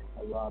doing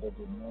a lot of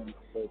the known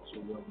clips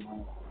or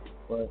whatnot.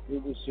 But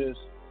it was just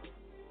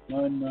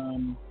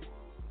None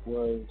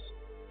was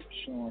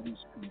showing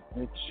his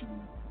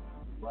conviction.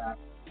 Rap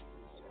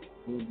was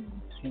really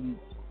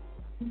intense.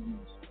 He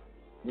was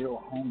real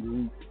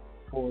hungry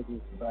for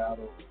this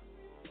battle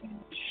and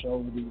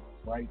showed it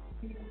right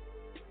there.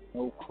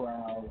 No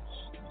crowds,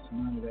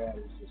 none of that.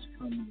 It's just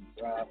coming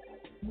to rap.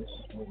 This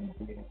is what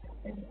he did,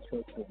 and he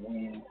took the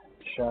win.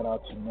 Shout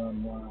out to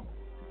None One,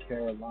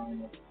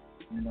 Carolina,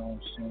 you know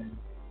what I'm saying,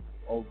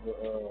 over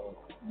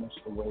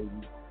Mr.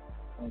 Wavy.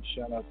 And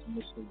shout out to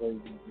Mr. Wavy,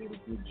 he did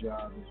a good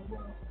job as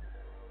well.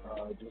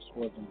 Just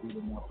wasn't good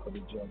enough for the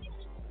judges.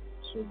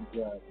 So we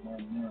got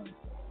None.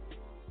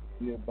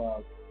 We're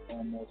about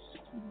almost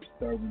to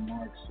the 30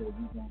 mark, so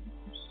we're going to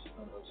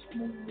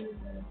smooth it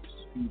and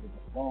speed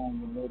it along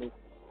a little.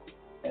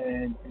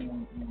 And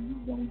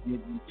we're going to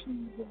get into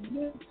the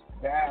next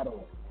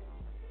battle.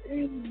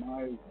 Danny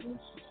Myers versus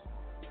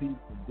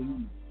Pete the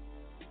Demon.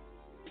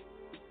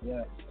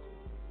 Yes.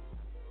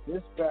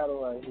 This battle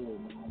right here,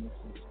 man, this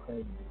is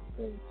crazy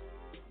because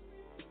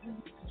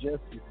it's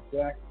just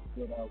exactly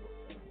what I was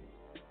saying.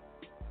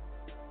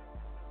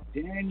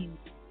 Danny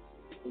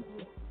is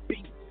a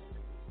beast.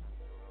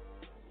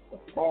 The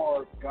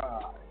bar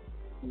guy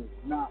who is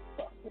not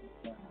fucking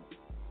around.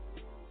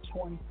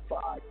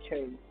 25K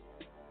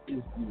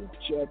is the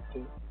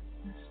objective.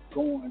 He's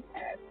going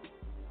at it.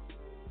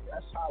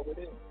 That's how it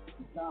is.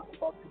 He's not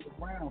fucking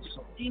around.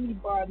 So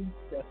anybody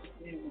that's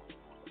in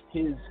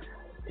his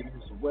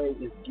way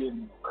is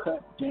getting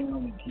cut down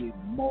and getting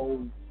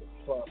mowed the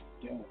fuck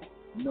down.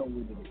 You know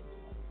what it is.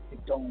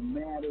 It don't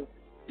matter.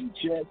 He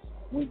just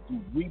went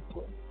through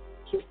Reaper,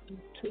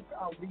 took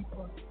out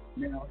Reaper.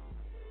 Now,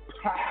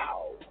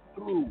 pow,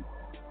 through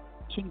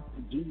Teeth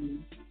the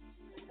Demon.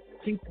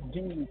 Teeth the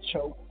Demon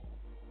choked.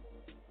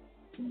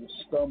 He was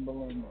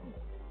stumbling and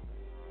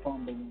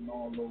fumbling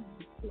all over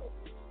the place.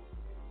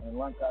 And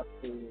like I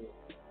said,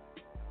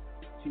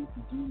 Teeth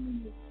the Demon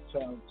is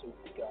talented,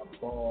 he got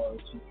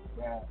bars, he can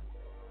rap.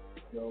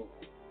 So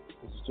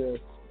it's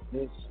just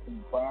this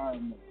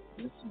environment,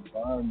 you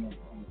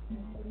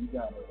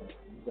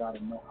gotta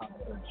know how to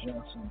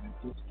adjust. And at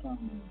this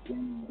time in the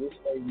game, this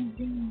AV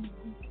game,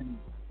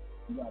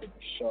 you gotta be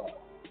sharp.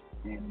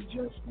 And he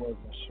just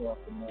wasn't sharp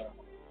enough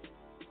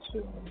to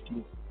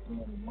get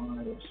Danny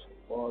Myers.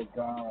 Bar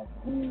guy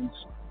wins,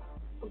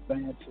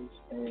 advances,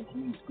 and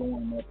he's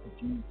going up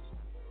against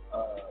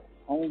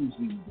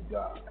Omzy the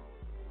God.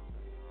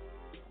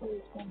 So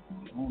it's going to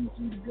be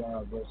Omzy the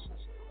God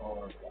versus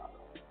our God.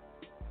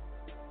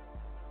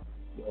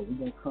 We're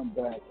going to come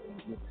back and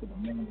get to the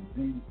main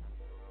event.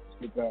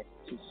 Let's get back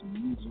to some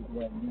music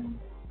right now.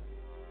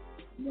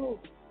 You know,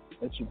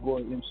 let your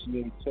boy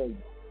MCA tell you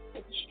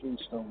that the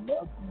streets don't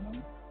love you,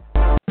 man.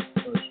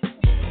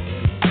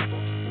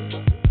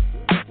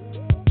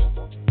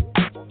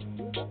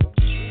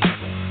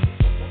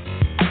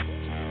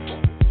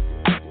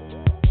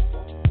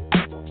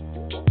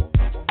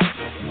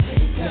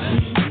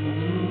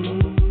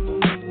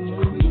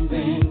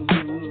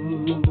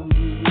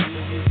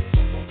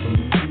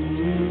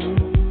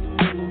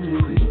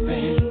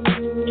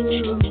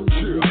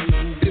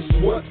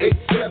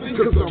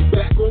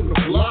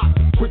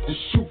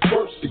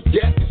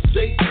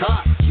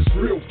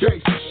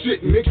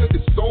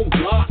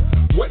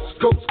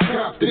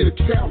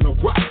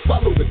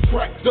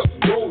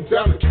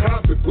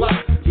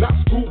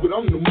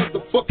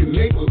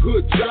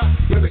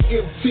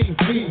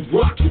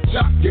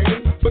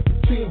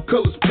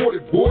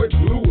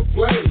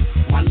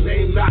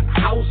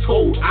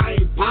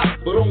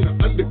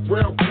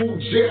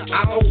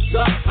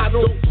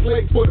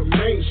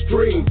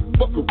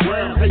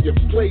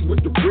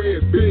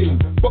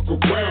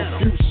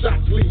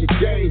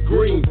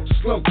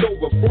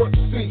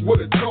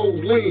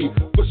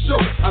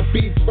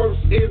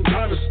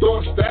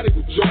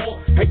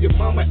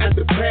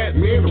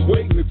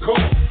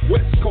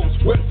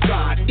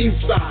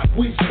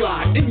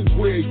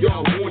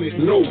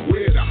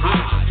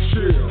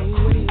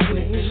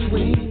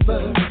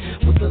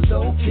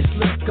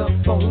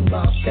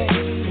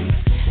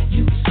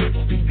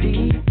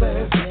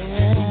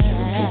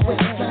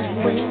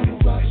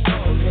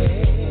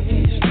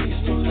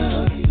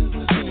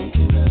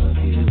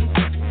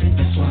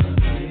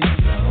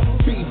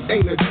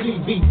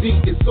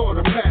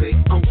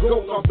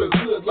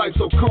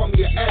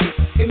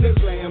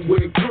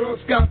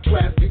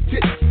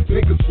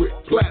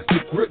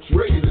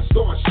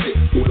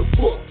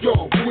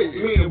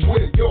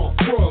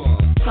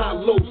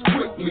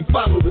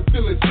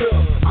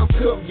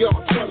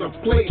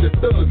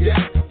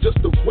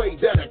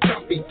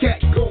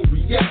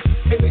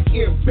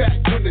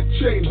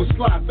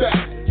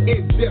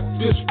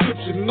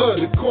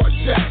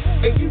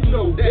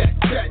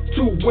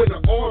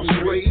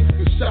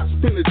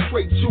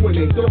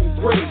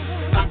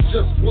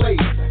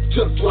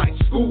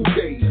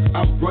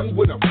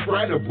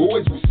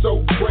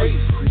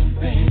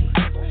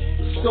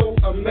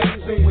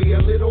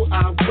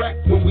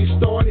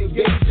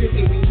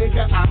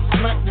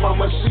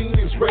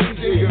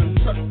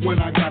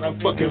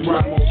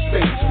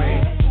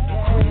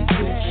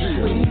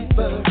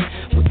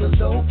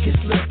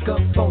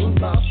 up on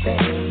my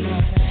pain.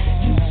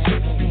 You 6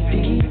 feet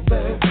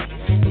deeper,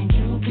 and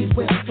you get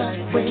wet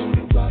like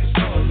raindrops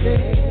all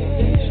day.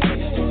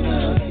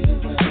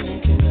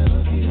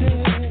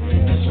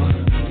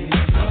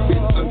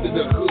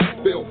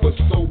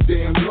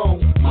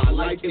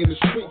 In the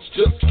streets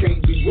just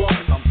can't be wrong.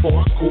 I'm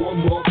hardcore,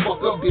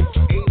 motherfucker. This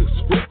ain't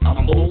a script.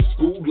 I'm old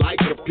school like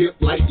a pimp,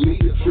 like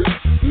leader trip.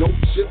 No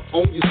chip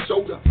on your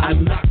shoulder, I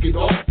knock it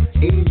off.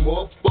 Any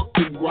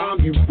motherfucking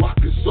rhyme you rock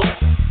is off.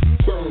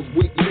 Burn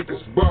with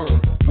niggas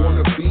burn.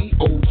 Wanna be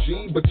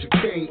OG, but you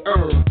can't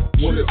earn.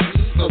 Wanna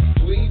be a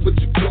flea, but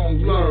you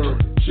gon'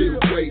 learn. Chill,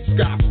 wait,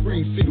 sky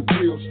free, see the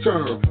wheels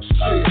turn.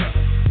 Shit.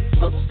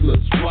 Hustlers,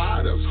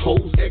 riders,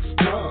 hoes,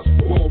 ex-cons.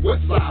 More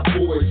West Side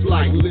boys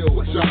like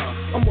Lil Jon.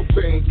 I'm a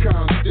bang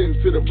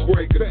constant to the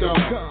break of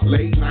dawn.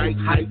 Late night,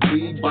 hype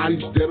weed,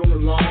 bodies dead on the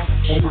lawn.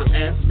 On my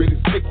ass, been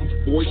in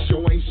stickies, boy, show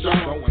ain't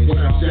Sean. When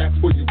I jack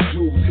for your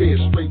jewels, head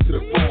straight to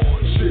the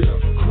phone. Chill.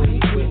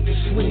 Creep with the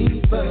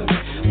sweeper,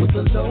 with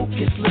the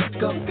locust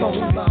look up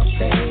on my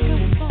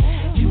face.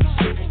 You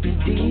 6 feet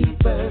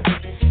deeper,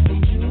 and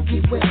you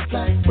get wet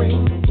like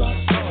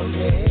raindrops all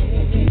day.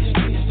 These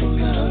streets don't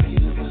love you,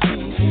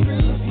 these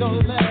streets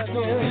don't love you.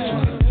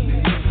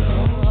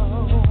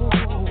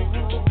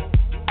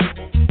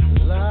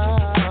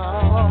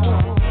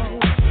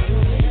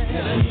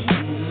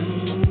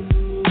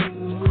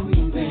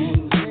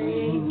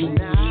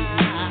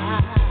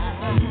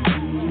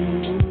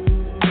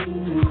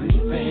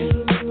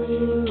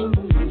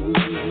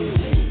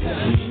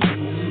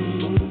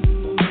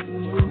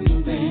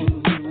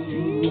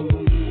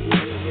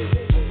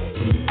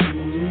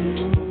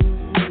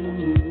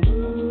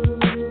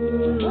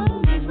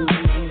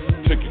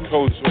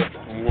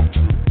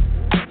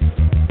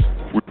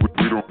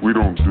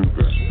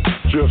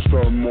 Just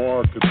our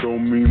mark, it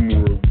don't mean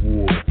we're at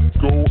war.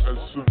 Go as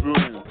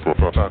civilians. Fuck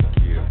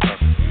yeah.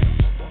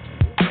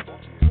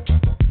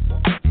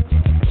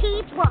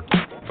 Keep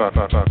walking. Fuck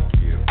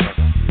yeah.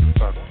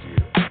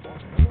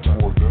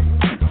 More than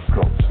six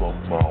cups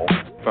somehow.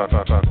 Fuck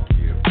yeah.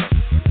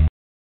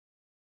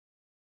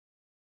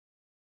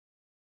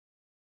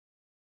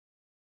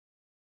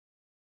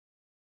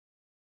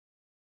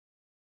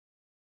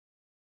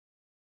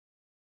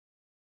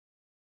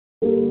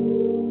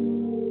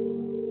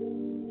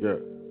 Yeah.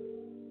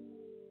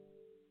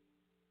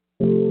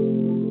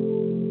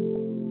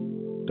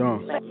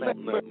 Done.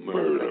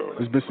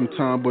 It's been some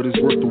time, but it's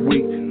worth the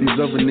wait. These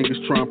other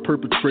niggas try and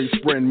perpetrate,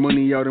 spreading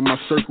money out in my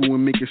circle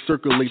and make it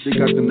circulate. They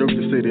got the nerve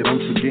to say that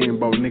I'm forgetting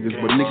about niggas,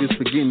 but niggas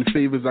forgetting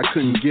favors I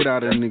couldn't get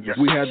out of niggas.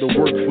 We had to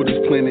work for this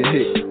planet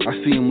hit. I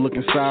see them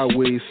looking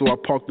sideways, so I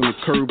parked on the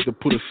curb to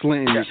put a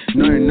slant in it.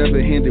 Nothing never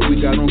handed,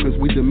 we got on cause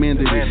we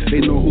demanded it.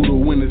 They know who the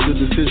winners, the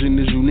decision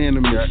is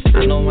unanimous.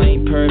 I know I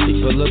ain't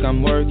perfect, but look,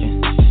 I'm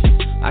working.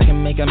 I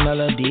can make a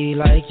melody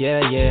like,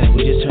 yeah,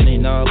 we just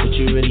turning up what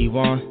you really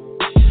want.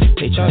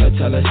 They try to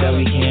tell us that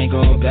we can't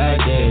go back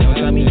there. Don't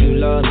tell me you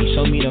love me,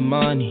 show me the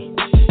money.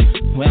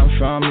 Where I'm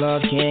from,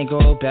 love can't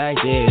go back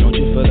there. Don't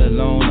you feel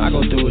alone, I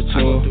go through it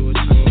too.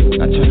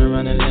 I turn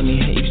around and let me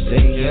hear you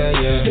say,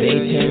 yeah.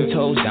 Stay 10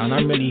 toes down,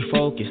 I'm really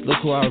focused. Look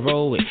who I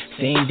roll with.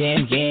 Same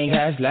damn gang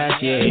as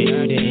last year. If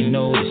you didn't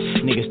notice,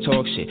 niggas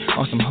talk shit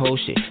on some whole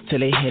shit till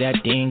they hear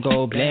that thing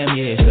go blam,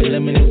 yeah.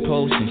 Subliminal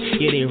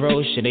posting, yeah, they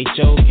roll shit, they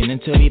joking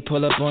until we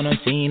pull up on a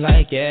scene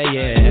like, yeah.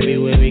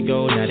 Everywhere we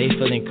go, now they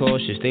feeling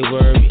cautious, they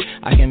worry.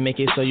 I can make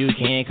it so you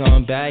can't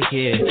come back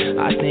here.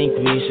 I think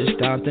we should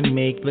stop the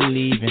make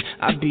believing.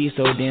 I be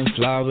so damn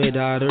fly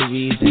without a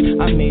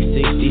reason. I made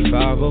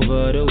 65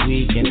 over the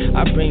weekend.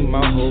 I bring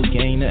my whole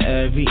gang to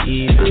every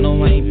evening. I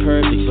know I ain't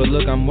perfect, but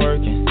look, I'm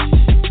working.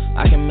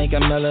 I can make a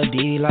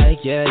melody like,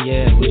 yeah.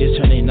 We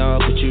just turning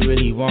up what you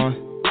really want.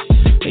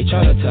 They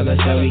try to tell us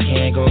that we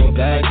can't go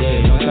back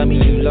there. Don't tell me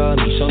you love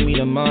me, show me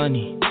the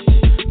money.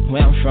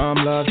 Where I'm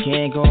from, love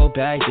can't go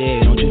back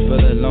there. Don't you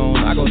feel alone,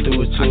 I go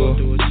through it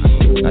too.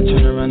 I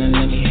turn around and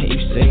let me hear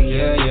you say,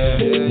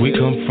 yeah. We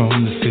come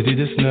from the city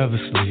that's never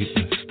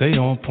sleeping. Stay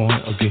on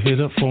point or get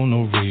hit up for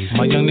no reason.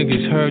 My young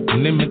niggas hurt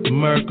and they meant to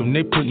murk them.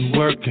 They putting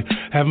work in.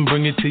 Have them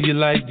bring it to you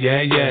like,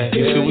 yeah.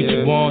 You see what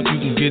you want, you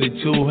can get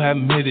it too. Have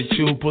them hit it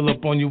you. Pull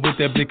up on you with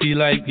that blicky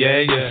like,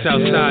 yeah.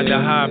 Southside, the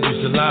high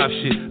bridge, the live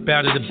shit.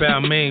 Bow to the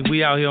bow main.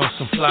 We out here on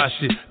some fly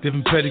shit.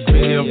 Different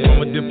pedigree, I'm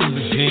from a different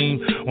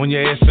regime. On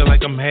your ass feel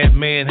like I'm half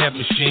man, half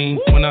machine.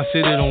 When I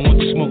say they don't want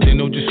the smoke, they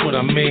know just what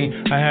I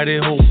mean. I had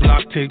their whole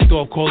block taped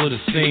off, call it a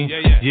scene.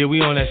 Yeah,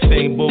 we on that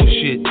same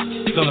bullshit.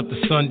 Sun up to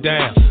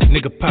sundown.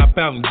 Nigga pop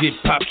out and get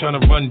pop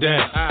tryna run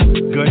down.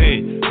 Go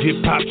ahead,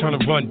 get pop tryna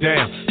run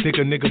down. Think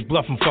a nigga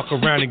bluff and fuck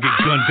around and get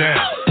gunned down.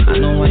 I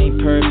know I ain't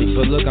perfect,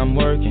 but look, I'm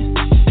working.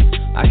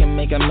 I can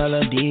make a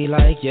melody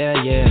like,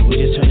 yeah. We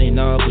just turning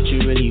up what you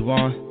really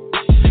want.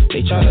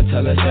 They try to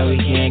tell us that we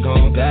can't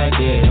go back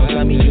there. Don't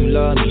tell me you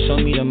love me, show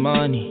me the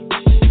money.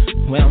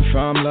 Where I'm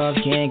from, love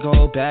can't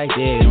go back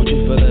there. Don't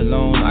you feel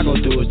alone, I go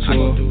through it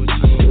too.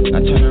 I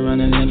turn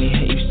around and let me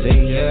hear you say,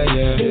 yeah.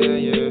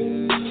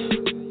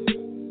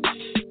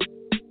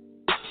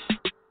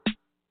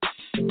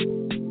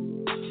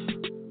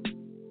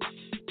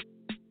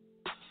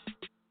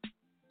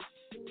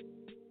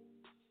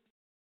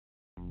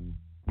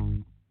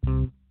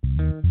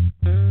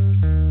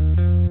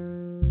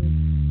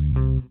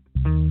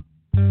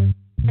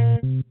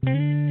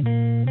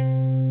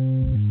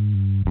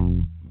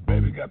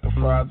 got the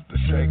fries with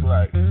the shake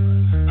like.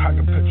 I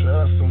can picture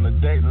us on the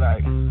date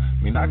like.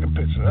 I can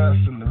picture us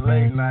in the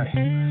late night.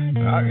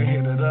 I can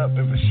hit it up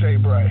if it's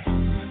shade bright.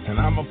 And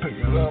I'ma pick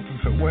it up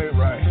if it way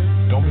right.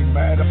 Don't be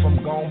mad if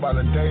I'm gone by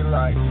the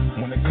daylight.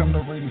 When it come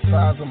to reading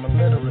signs, I'm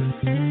illiterate.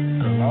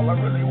 Cause all I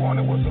really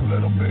wanted was a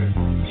little bit.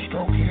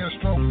 Stroke here,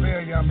 stroke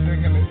there, yeah, I'm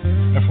digging it.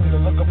 And from the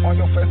look up on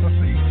your face, I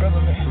see you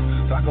feeling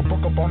it. So I can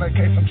book up on that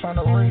case I'm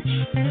trying to reach.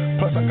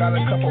 Plus I got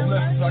a couple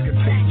lessons I can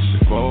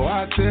teach. Before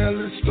I tell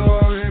the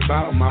story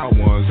about my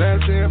ones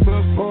that's here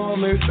before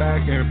me,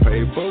 stacking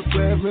paper,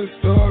 7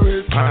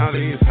 stories. All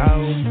these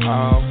hoes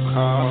all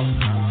call.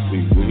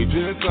 We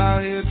just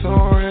out here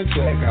touring,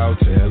 check out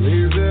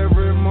tellies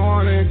every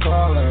morning.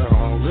 Call her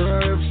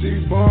homegirl if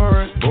she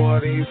boring. Boy,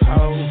 these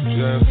hoes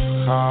just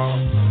call.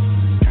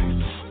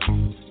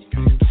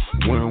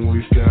 When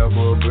we step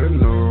up in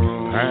the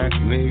room,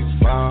 hackneys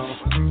fall.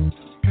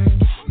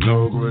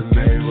 No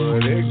grenade,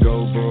 but it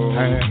go boom.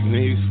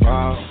 Hackneys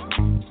fall.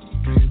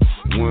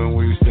 When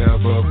we step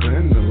up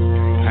in the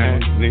room,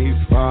 hackneys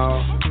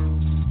fall.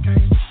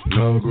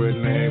 No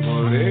grenade,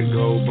 but it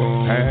go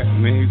boom.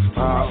 Hackneys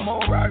fall.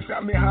 More rocks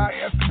got me high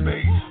as to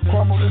be.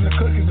 Crumbled in the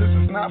cookies, this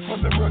is not for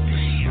the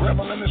rookies.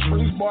 Rebel in the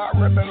streets, boy, I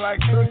rip it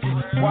like cookies.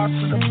 Watch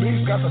to the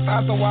beast, got the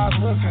thoughts of wise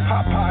looking.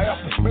 Hot pie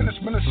up the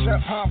spinach, been a chef,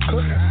 how I'm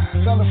cooking.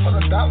 Selling for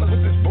the dollars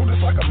with this boot,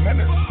 it's like a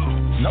minute.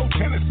 No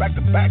tennis, back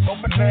to back,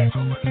 open that.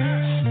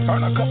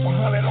 Turn a couple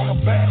hundred on the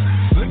back.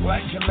 Look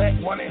like Gillette,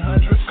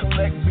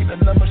 1-800-COLLECT. Be the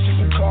number she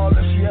can call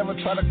if she ever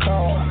try to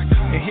call.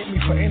 And hit me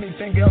for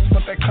anything else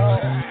but that call.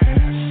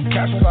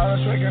 Cash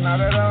without a trigger, not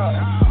at all.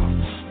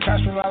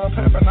 Cash without a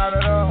pepper, not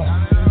at all.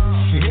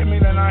 She hit me,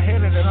 then I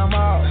hit it, then I'm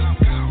out.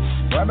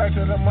 Right back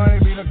to the money,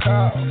 be the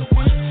call.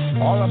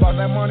 All about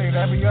that money,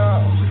 that be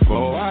all.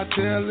 Before I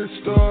tell the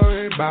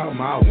story about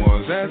my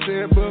ones that's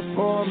here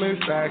before me,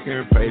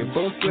 stacking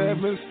paper,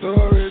 7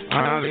 stories.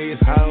 All these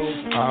hoes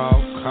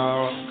all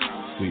call.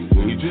 We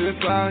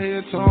just out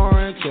here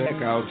touring,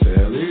 check out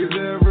tellies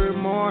every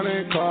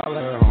morning. Call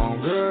her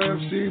homegirl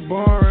if she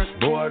boring.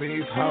 Boy,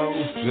 these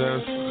hoes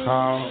just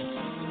call.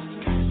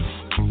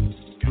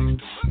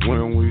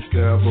 When we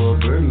step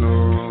up in the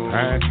room,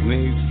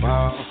 hackneys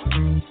fall.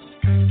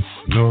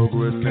 No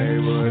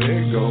grenade, but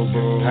it go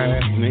boom.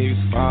 Hackneys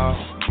fall.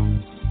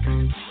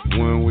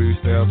 When we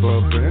step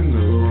up in the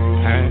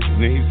room,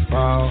 hackneys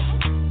fall.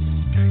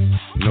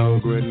 No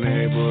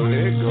grenade, but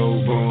it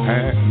go boom.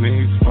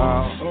 Hackneys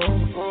fall.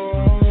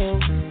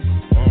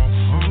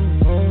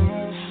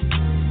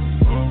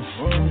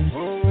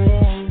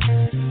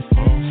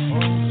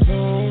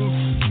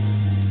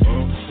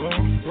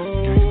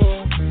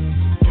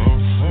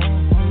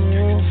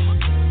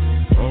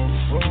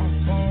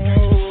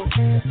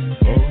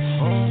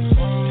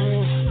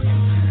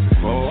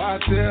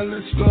 Tell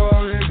the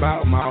story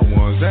about my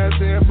ones that's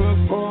here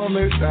before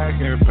me,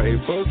 stacking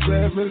paper,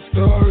 7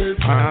 stories.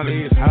 All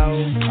these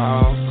hoes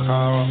all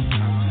call.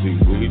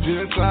 We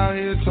just out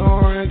here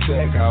touring,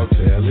 check out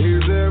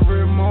tellies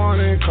every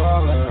morning.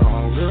 Call her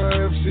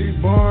homegirl if she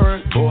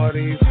boring. Boy,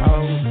 these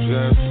hoes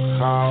just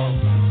call.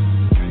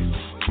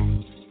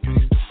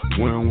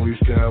 When we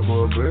step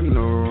up in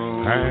the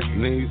room,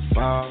 hackneys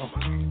fall.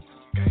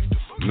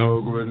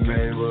 No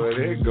grenade, but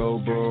it go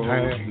boom.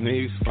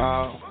 Hackneys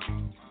fall.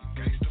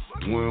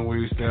 When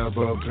we step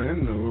up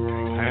in the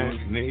room,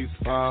 hackneys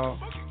fall.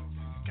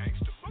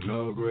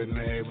 No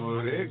grenade,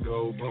 but it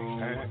go boom.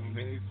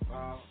 Hackneys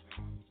fall.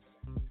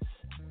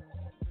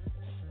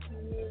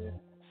 Yeah,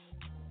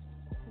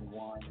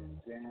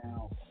 winding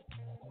down.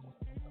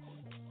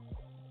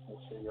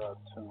 Make sure y'all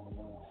tune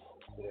in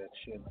to that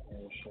Shit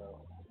Here show.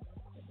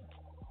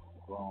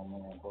 Grown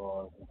man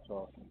bars and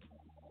talking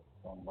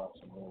about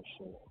some real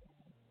shit.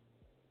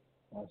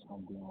 That's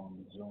gonna be on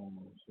the Zoom,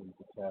 so you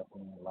can tap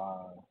in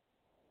live.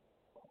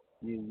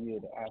 Yeah,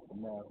 the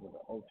aftermath of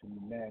the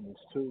Ultimate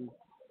Madness 2.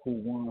 Who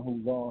won, who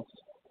lost.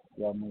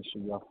 Y'all make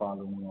sure y'all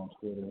follow me on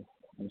Twitter,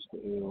 Mr.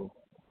 Ill,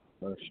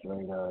 first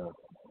straight up,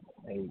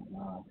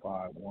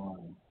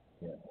 8951.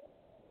 Yeah.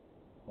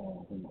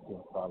 And you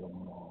can follow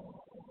me on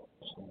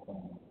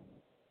something,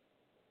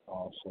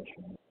 all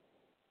social media.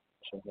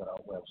 Check out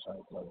our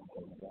website,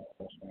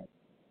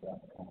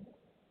 www.freshman.com.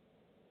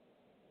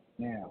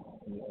 Now,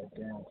 we are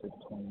down to the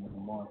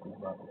 20-minute mark. We're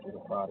about to get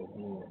up out of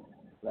here.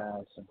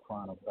 Last and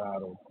final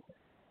battle.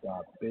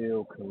 Got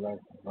Bill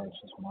Collector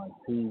versus Mike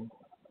P.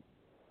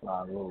 A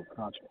lot of little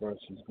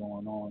controversies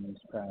going on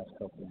these past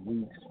couple of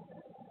weeks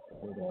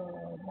with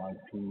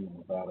Mike P and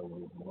the battle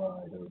with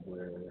Ryder,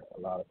 where a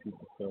lot of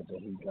people felt that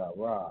he got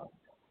robbed.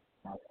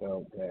 I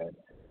felt that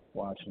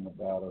watching the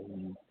battle,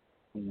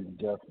 he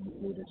definitely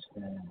did his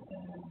thing,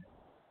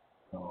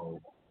 and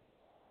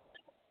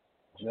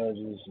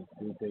judges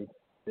did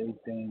they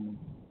thing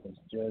as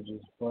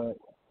judges, but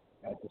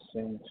at the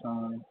same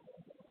time,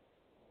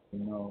 I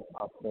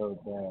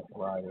felt that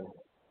Ryder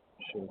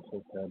should have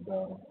took that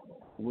battle.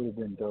 It would have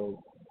been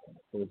dope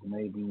if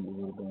maybe it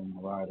would have been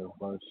Ryder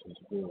versus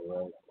Bill,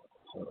 right?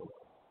 So,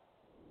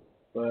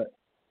 but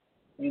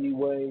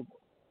anyway,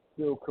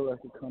 Bill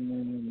Collector coming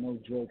in, no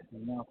jokes,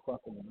 he's not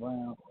fucking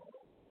around.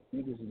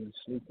 Niggas been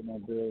sleeping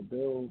on Bill.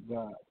 Bill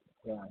got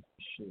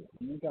shit.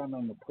 He ain't got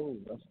nothing to prove.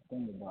 That's the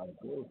thing about it.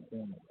 Bill's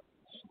been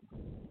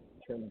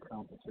killing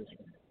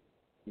competition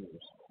for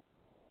years.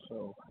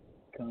 So,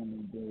 come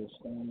and do his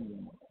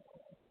thing,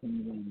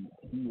 and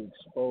he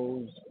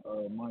exposed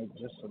Mike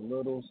just a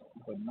little,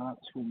 but not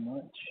too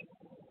much.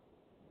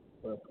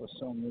 But for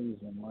some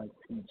reason, Mike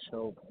P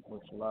choke,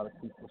 which a lot of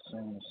people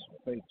saying is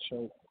fake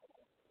choke,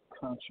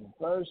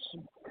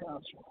 controversy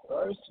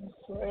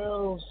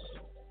sales.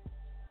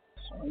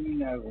 So you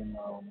never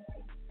know,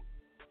 man.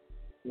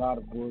 A lot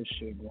of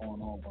bullshit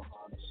going on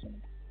behind the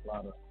scenes. A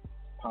lot of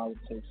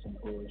politics and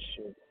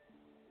bullshit,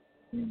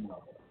 you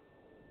know.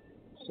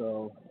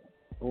 So,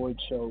 boy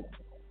choked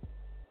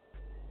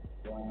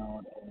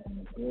round, and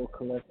the bill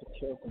collector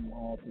killed them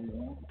all 3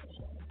 rounds.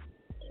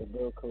 So,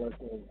 bill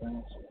collector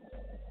advances.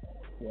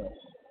 Yes.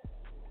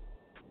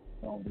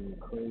 It's gonna be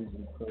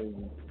crazy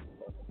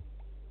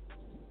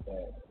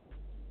that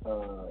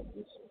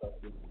this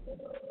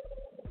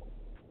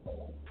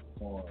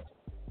more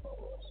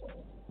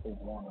big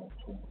 1 or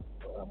 2,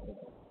 whatever.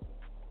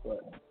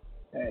 But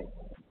hey,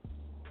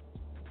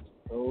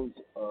 those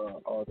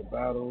are the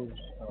battles.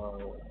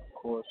 Of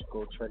course,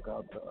 go check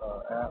out the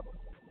app,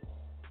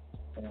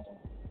 and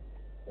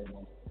they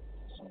will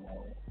some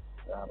more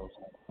battles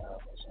on the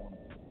app. Some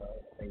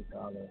 $8.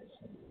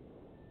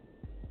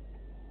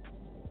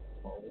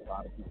 Well, a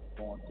lot of people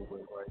going through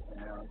it right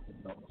now. You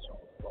know, it's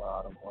a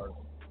lot of work.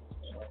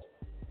 So,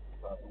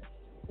 probably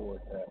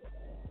afford that.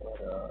 But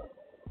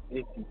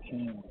if you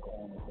can, go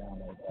on and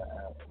download that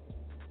app.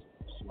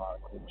 There's a lot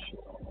of cool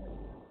shit on there.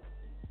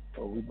 So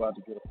we about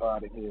to get up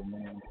out of here,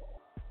 man.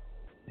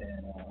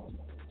 And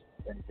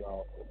thank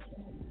y'all for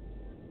tuning in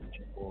with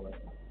your boy.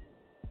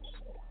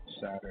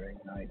 Saturday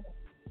night,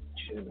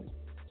 chilling,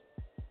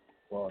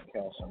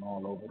 broadcasting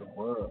all over the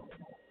world.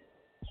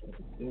 That's what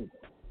we do.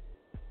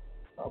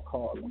 I'll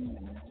call in,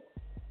 man.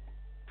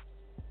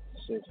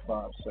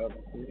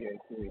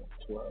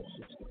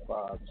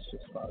 657-383-1265.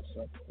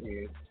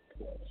 657-383-1265.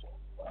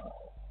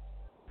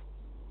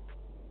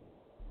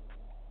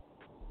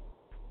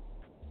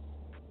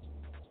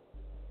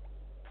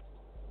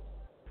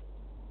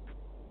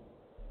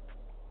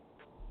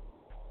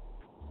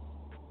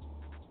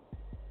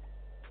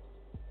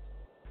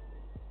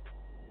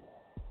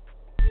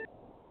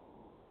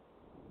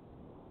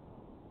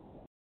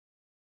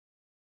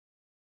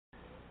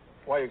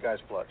 Why are you guys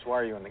Bloods? Why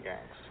are you in the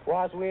gangs?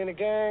 Why is we in the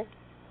gang?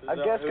 I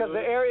guess because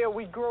the area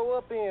we grew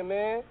up in,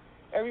 man.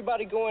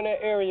 Everybody go in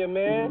that area,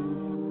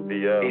 man.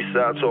 Yeah. East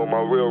side told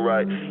my real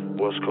rights.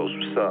 West Coast,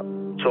 what's up?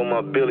 Told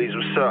my Billies,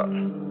 what's up?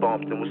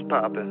 Bumped and was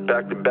popping.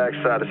 Back to back,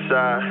 side to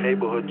side.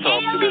 Neighborhood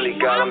talk. Billy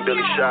got him,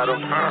 Billy shot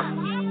him.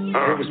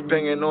 They was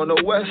banging on the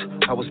west,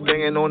 I was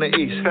banging on the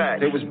east.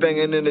 They was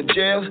banging in the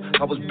jails,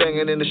 I was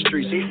banging in the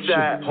streets.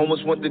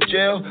 Homeless went to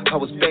jail, I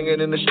was banging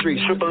in the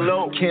streets.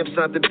 Camps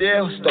not the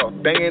deal, start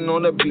banging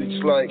on the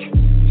beach like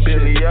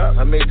Billy up.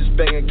 I made this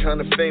banging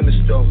kinda famous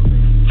though.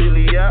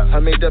 Billy up. I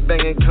made that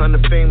banging kinda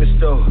famous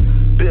though.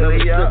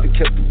 Billy up.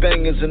 Kept the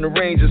bangers in the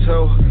ranges,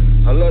 ho.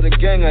 I love the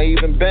gang, I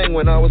even bang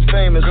when I was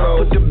famous,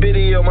 ho. Put the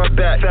biddy on my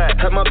back,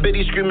 had my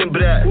biddy screaming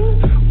black.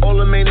 All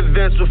the main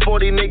events with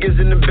 40 niggas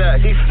in the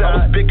back. I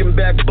was big and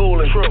back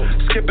bowling,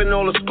 skipping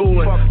all the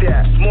schooling.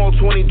 Small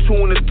 22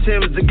 in the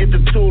Timbs to get the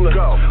tooling.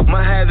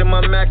 My hat and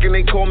my Mac and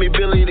they call me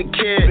Billy the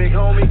Kid. Big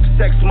homie.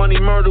 Sex, money,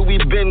 murder, we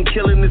been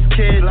killing this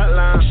kid.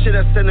 Shit,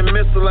 I send a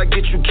missile, I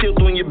get you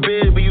killed on your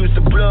bed. We used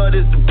to blood,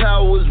 is the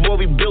power, is what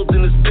we built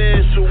in this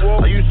bed.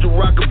 I used to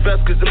rock a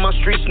vest, cause in my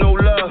streets no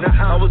love.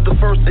 I was the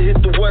first to hit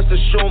the west and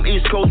show them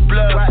East Coast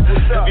blood.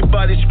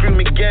 Everybody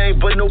screaming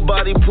gang, but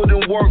nobody put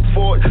in work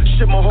for it.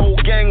 Shit, my whole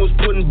gang was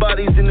putting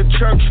bodies in the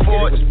church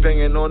for it. They was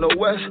banging on the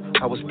west,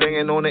 I was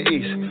banging on the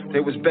east.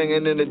 They was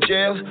banging in the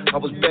jails, I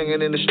was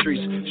banging in the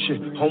streets.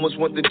 Shit, homeless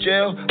went to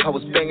jail, I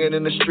was banging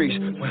in the streets.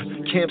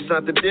 When camps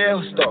not the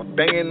deal, start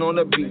banging on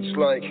the beach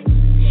like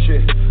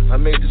shit. I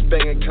made this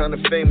banging kinda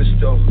famous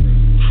though.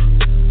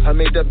 I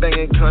made that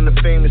banging kinda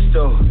famous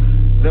though.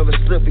 Never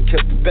slipped and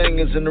kept the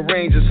bangers in the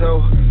ranges,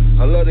 ho.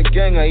 I love the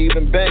gang, I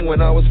even bang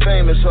when I was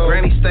famous, ho.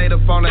 Granny stayed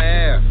up on the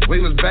air,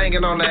 we was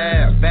banging on the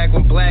air. Back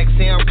when Black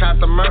Sam caught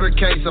the murder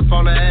case up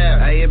on the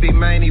air. Hey, it be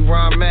Manny where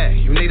I'm at,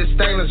 you need a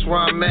stainless where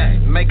I'm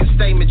at. Make a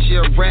statement,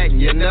 you're a rat, and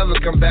you'll never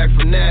come back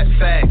from that.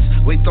 Facts,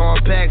 we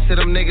throwing packs to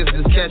them niggas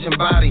that's catching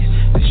bodies.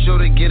 The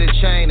shooter get a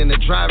chain and the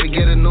driver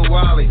get a new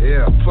Wally.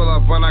 Yeah, pull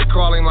up when I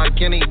call him like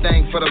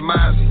anything for the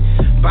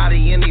Mozzie.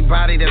 Body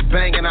anybody that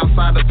banging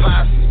outside the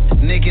posse.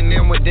 Nick and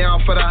them were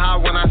down for the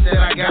hot when I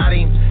said I got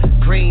him.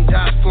 Green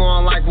dots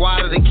flowing like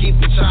water to keep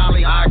the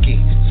Charlie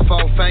Aki.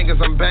 4 fingers,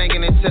 I'm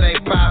banging until they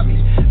pop me.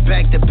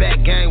 Back to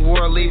back gang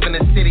war, leaving the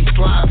city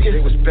sloppy.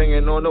 They was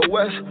banging on the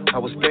west, I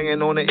was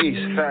banging on the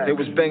east. They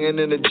was banging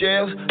in the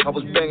jails, I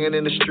was banging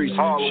in the streets.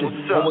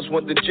 Shit, almost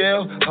went to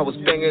jail, I was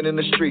banging in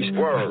the streets.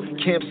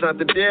 Camps not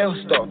the deal,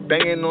 start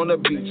banging on the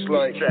beach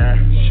like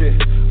shit.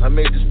 I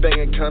made this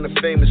banging kinda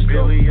famous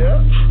though.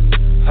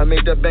 I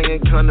made that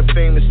banging kinda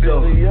famous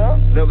though.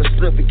 Never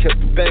slipped and kept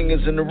the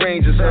bangers in the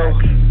ranges, ho.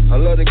 I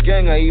love the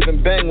gang, I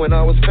even bang when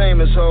I was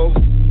famous, ho.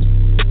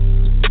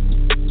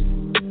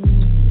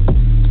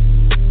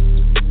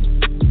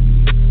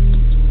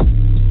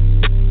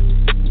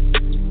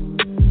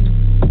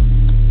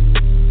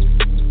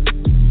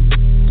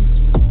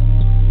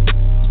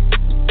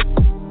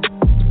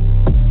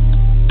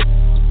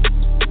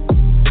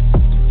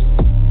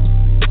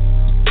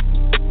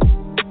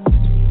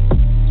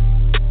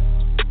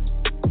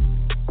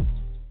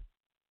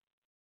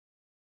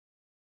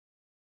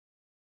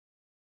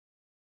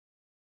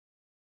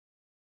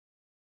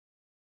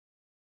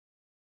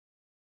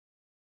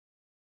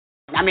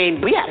 I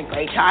mean, we had a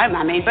great time.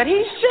 I mean, but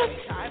he's just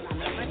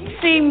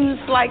seems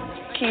like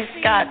he's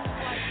got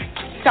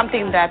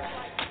something that's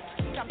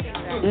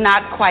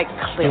not quite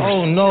clear.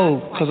 Oh no,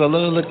 because I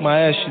let her lick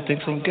my ass, she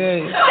thinks I'm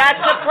gay.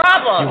 That's the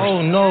problem. Oh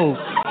no.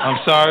 I'm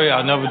sorry,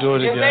 I'll never do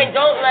it again. Just say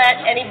don't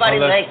let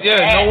anybody lick your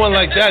ass. Yeah, no one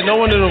like that. No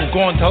one that'll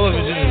go on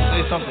television and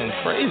say something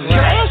crazy.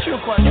 Can I ask you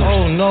a question?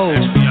 Oh no.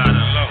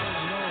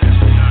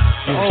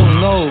 Oh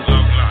no.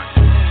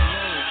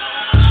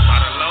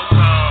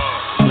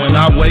 When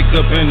I wake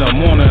up in the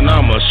morning,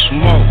 I'ma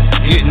smoke.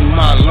 Getting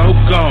my loc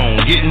on,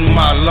 getting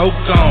my loc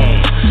on.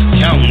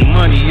 Counting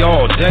money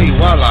all day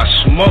while I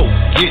smoke.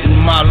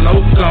 Getting my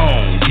loc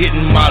on,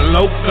 getting my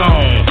loc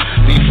on.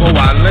 Before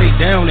I lay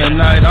down at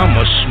night,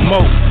 I'ma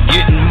smoke.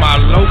 Getting my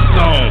loc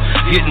on,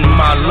 getting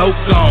my loc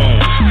on.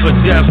 For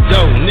death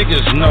though,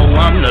 niggas know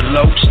I'm the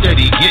loc.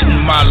 Steady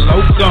getting my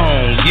loc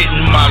on,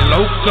 getting my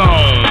loc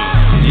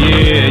on.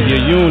 Yeah,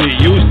 your unit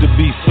used to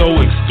be so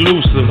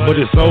exclusive, but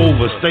it's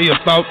over. Stay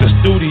about the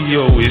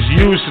studio, it's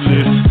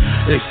useless.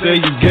 They say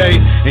you gay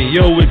and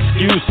your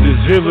excuses.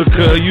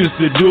 Vivica used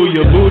to do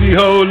your booty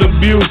hole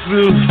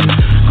abusive.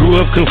 Grew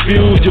up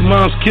confused, your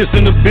mom's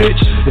kissing a bitch.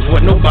 It's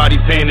what nobody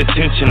paying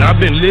attention. I've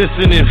been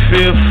listening,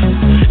 fifth.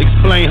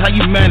 Explain how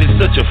you manage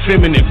such a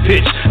feminine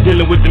pitch.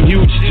 Dealing with them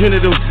huge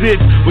genital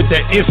zits with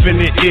that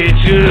infinite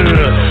itch.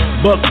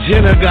 Buck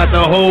Jenner got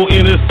the whole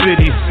inner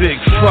city sick.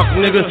 Fuck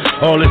nigga,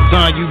 all this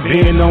time you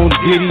been on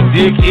Diddy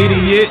dick,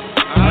 idiot.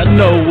 I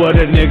know what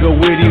a nigga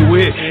witty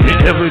with.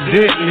 And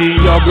evidently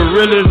y'all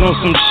gorillas on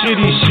some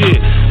shitty shit.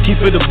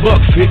 Keep it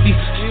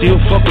 $1.50, still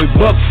fuck with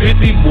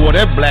 $1.50. Boy,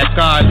 that black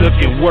eye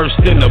looking worse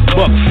than a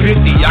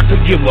 $1.50. I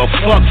could give a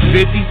fuck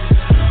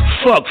 50.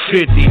 Fuck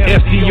 50,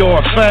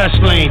 FDR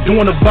fast lane,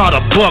 doing about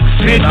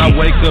 $1.50. I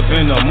wake up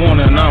in the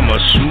morning, I'ma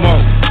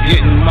smoke.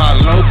 Getting my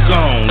loc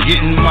on,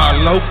 getting my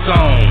loc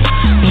on.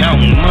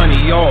 Counting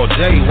money all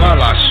day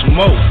while I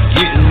smoke.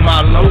 Getting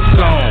my loc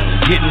on,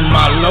 getting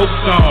my loc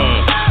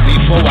on.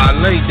 Before I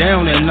lay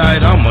down at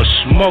night, I'ma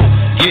smoke.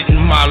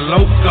 Getting my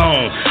loc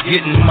on,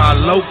 getting my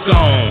loc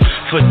on.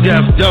 For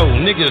death though,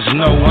 niggas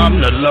know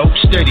I'm the loc.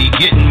 Steady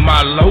getting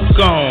my loc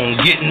on,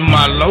 getting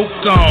my loc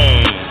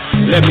on.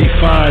 Let me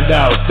find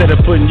out, instead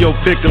of putting your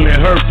pickle in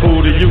her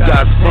pooter, you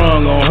got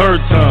sprung on her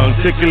tongue,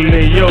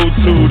 tickling your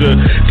tutor.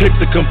 Click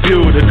the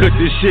computer, could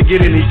this shit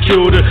get any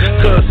cuter?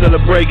 Cuz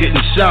celebrate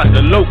getting shot,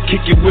 the loc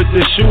kick it with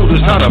the shooters.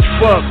 How the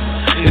fuck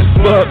is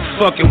Buck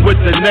fucking with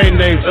the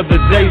names? Other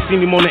day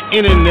seen him on the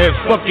internet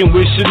fucking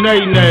with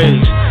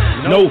Sinead.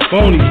 No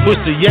phony, push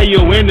the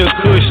yayo in the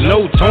kush,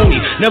 no Tony.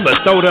 Never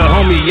throw the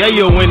homie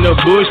yayo in the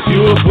bush,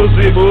 pure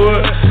pussy boy.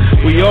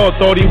 We all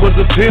thought he was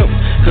a pimp,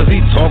 cause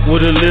he talk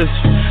with a lisp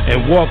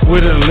and walk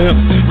with a limp.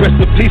 Rest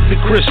in peace to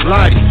Chris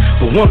Lighty.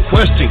 But one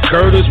question,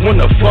 Curtis, when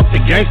the fuck the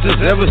gangsters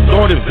ever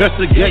start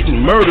investigating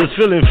murders?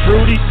 Feeling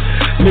fruity?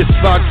 Miss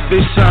Fox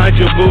fish shine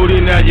your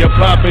booty, now you're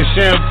popping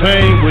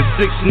champagne with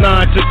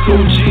 6ix9ine to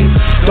Coochie.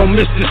 Don't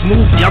miss this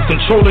movie, I'm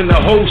controlling the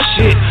whole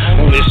shit.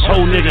 On this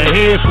whole nigga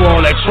head for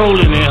all that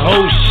trolling and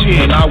whole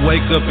shit. When I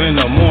wake up in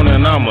the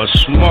morning, I'ma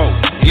smoke.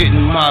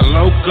 Getting my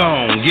loc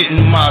on,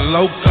 getting my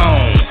loc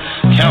on.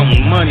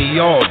 Counting money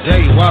all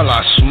day while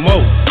I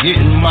smoke.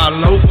 Getting my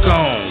loc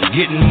on,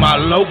 getting my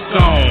loc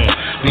on.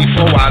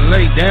 Before I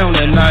lay down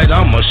at night,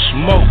 I'ma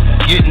smoke.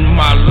 Getting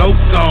my loc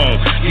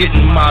on,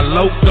 getting my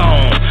loc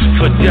on.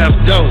 For death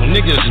though,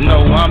 niggas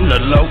know I'm the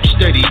loc.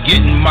 Steady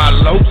getting my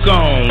loc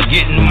on,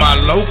 getting my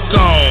loc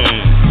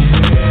on.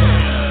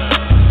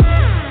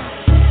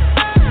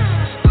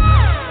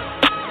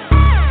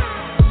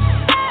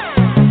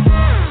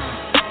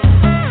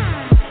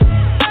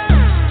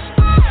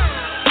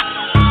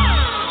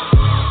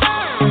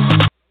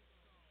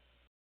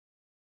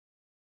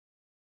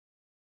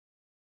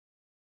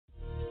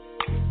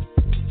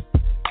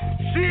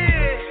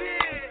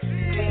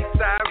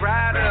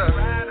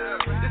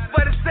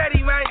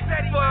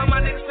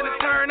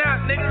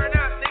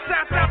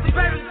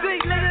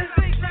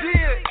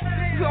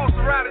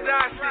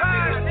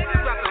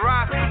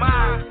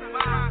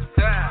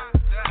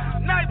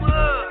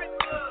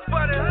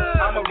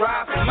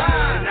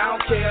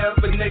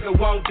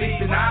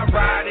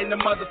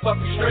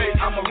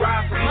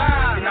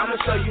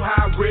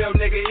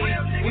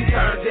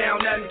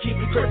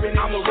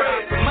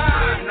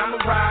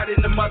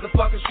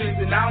 Motherfucking streets,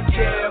 and I don't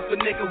care if a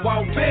nigga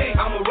won't be.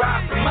 I'ma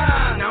ride for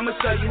mine. I'ma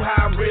show you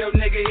how a real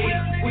nigga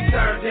eat. We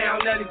turn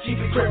down nothing, keep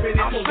it crippin' in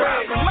the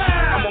street.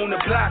 I'm on the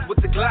block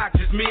with the Glock,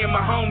 just me and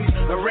my homies.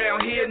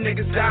 Around here,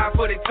 niggas die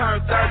before they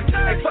turn 30.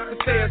 Hey, fuck the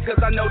feds, cause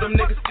I know them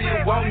niggas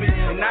still want me.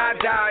 And I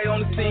die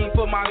on the scene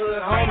for my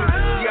hood homies.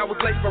 See, I was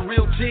late for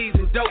real G's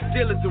and dope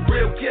dealers and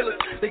real killers.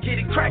 They get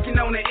it crackin'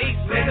 on the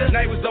east, nigga.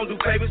 Neighbors don't do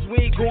favors,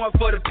 we ain't going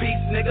for the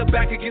peace, nigga.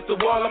 Back against the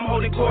wall, I'm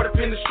holding court up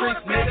in the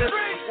streets, nigga.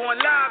 Going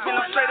live, and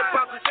I'm straight up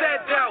off the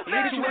set, though.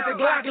 Hit you with the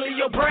Glock and leave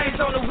your brains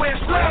on the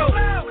west road.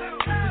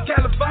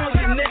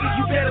 California, nigga,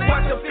 you better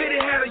watch your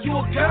fitted hat or you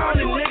a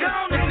goner, nigga.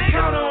 Put the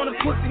counter on the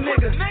pussy,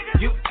 nigga.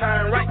 You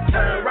turn right,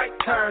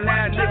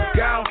 now nigga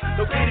gone.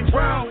 Don't get it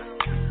wrong.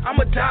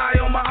 I'ma die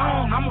on my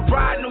own. I'ma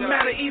ride no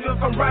matter even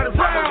if I'm right or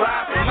wrong. I'ma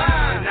ride for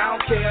mine. And I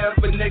don't care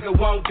if a nigga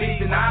won't be.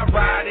 And I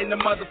ride in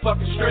the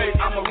motherfucking street.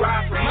 I'ma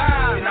ride for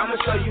mine. And I'ma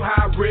show you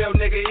how a real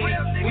nigga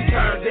eat. We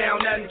turn down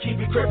nothing,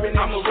 keep it crippin'.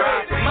 I'ma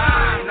ride for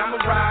mine. And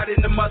I'ma ride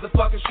in the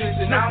motherfucking streets.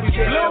 And I don't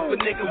care if a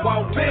nigga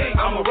won't be.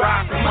 I'ma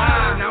ride for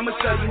mine. And I'ma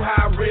show you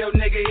how a real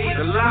nigga eat.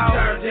 We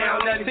turn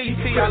down nothing, keep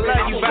it crippin'. I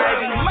love you,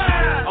 baby.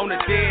 On the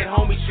dead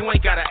homies, you ain't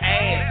gotta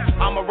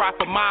ask. I'ma ride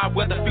for mine,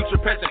 whether future,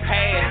 present,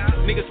 past.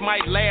 Niggas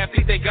might laugh,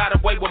 think they got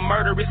away with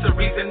murder. It's the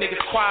reason niggas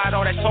quiet.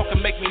 All that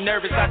talking make me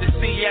nervous. I just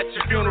see you at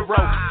your funeral.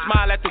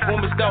 Smile at the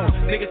woman's door.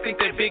 Niggas think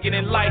they're bigger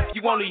than life.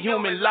 You only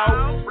human,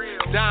 low.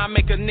 Dime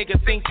make a nigga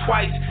think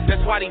twice.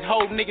 That's why these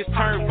whole niggas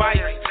turn vice.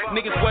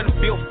 Niggas wasn't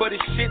built for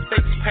this shit.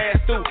 They just pass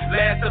through.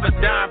 Last of a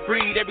dime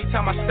breed. Every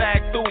time I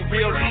sag through.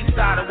 Real east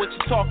side of what you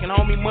talking,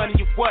 homie. Money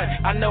you what?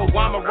 I know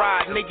I'ma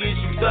ride. Nigga, is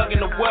you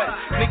thuggin' or what?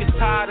 Niggas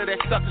tired of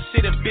that sucker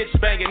shit and bitch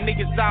banging.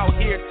 Niggas out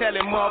here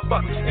telling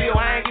motherfuckers still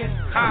hanging.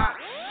 Ha.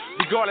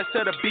 Regardless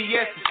of the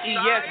BS, it's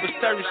ES, but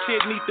certain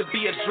shit needs to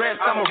be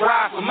addressed. I'ma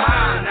ride for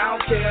mine. I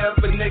don't care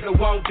if a nigga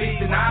won't be,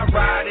 and I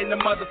ride in the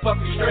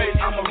motherfucking street.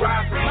 I'ma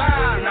ride for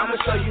mine. And I'ma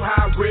show you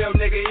how a real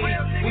nigga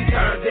eat. We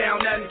turn down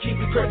nothing, keep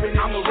it crippin'.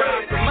 I'ma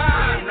ride for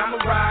mine. And I'ma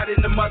ride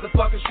in the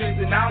motherfucking streets,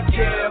 and I don't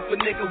care if a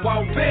nigga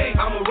won't be.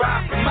 I'ma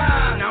ride for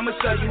mine. And I'ma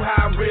show you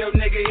how a real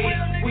nigga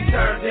eat. We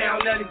turn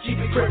down nothing, keep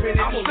it crippin'.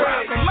 I'ma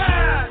ride for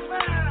mine.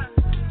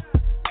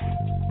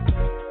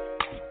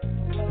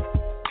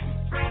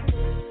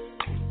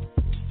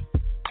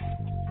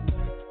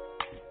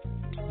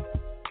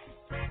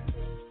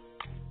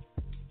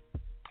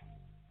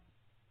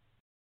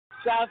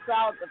 Shouts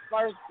out to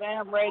First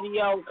Fam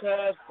Radio,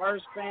 cuz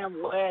First Fam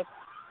West.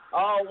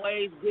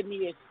 Always give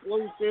me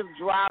exclusive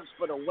drops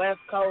for the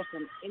West Coast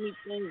and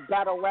anything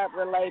battle rap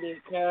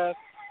related, cuz.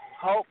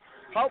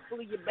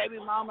 Hopefully your baby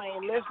mama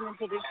ain't listening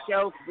to this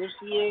show, cause if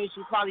she is,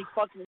 she probably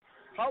fucking.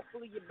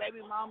 Hopefully your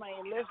baby mama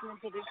ain't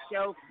listening to this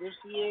show, cause if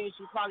she is,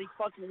 she probably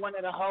fucking one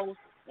of the hosts,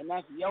 and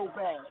that's your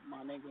bad,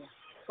 my nigga.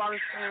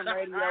 First Fam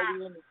Radio,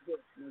 we in this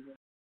bitch, nigga.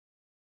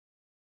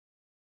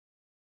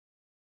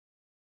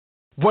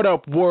 What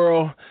up,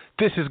 world?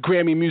 This is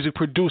Grammy music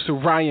producer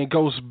Ryan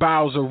Ghost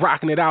Bowser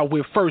rocking it out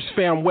with First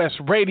Fam West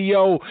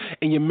Radio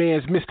and your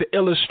man's Mr.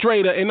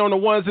 Illustrator. And on the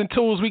ones and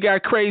twos, we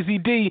got Crazy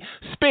D.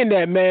 Spin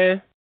that,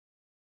 man.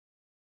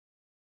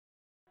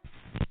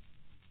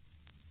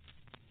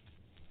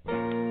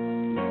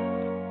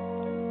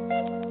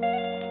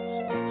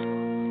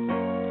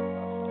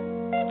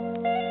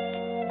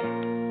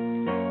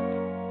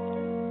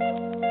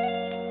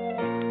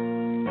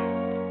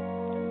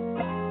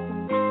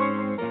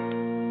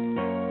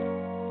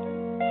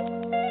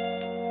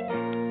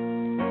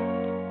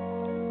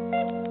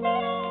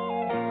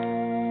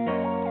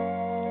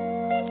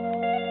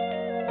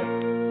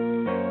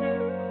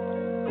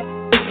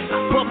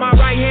 My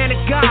right hand to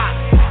God,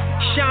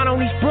 shine on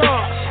these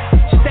bras,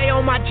 stay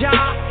on my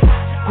job,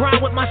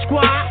 grind with my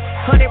squad,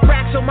 100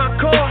 racks on my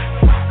car,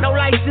 no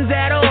license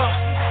at all,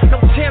 no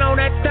 10 on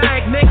that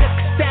thing, nigga,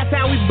 cause that's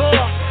how we ball.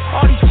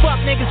 All these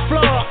fuck niggas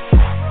flawed,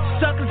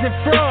 suckers and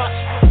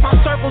frauds. My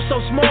circle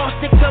so small,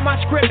 stick to my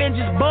script and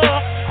just ball.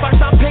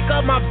 First I pick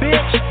up my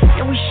bitch,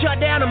 and we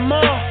shut down the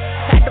mall.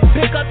 Had to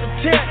pick up the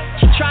tent,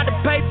 she tried to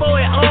pay for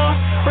it all.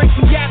 Bring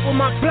some yak with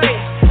my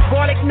plate,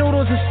 garlic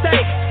noodles and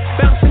steak.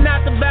 Bouncing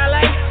out the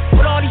ballet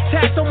with all these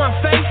tats on my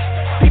face.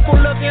 People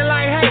looking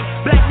like, hey,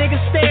 black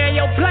niggas stay in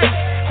your place.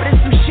 But it's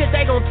some shit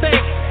they gon'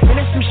 think, and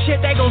it's some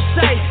shit they gon'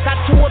 say.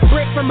 Got to a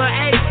brick from an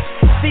 8.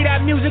 See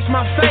that music's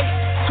my fate.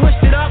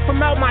 Twisted up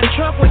from out my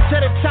trunk, went to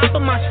the top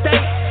of my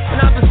state. And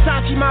I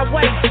Versace my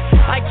waist,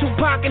 like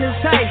Tupac in his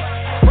hay.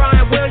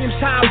 Brian Williams,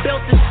 how I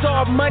built this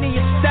all money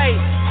estate.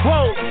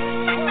 Whoa.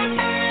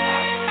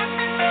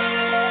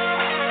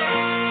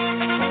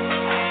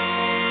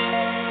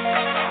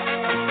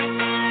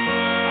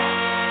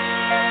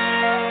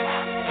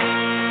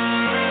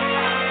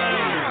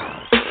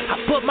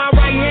 Put my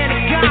right hand to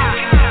God.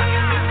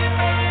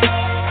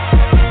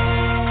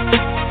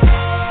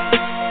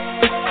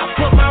 I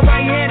put my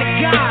right hand to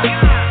God.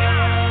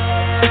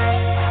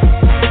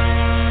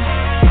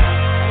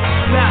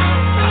 Nah,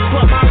 I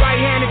put my right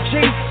hand to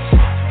Jesus.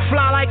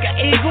 Fly like an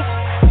eagle.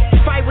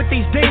 Fight with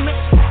these demons.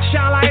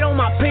 Shine light on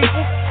my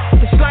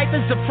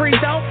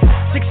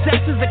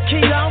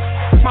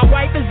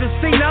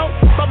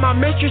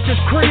mistress is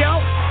Creole.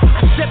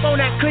 I sip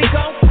on that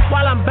Clico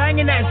while I'm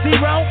banging that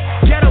zero.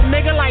 Ghetto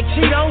nigga like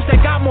Cheetos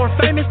that got more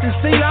famous than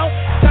CeeLo.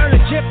 Turn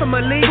legit from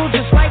illegal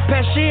just like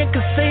Pesci and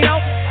Casino.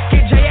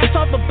 Get JS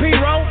off a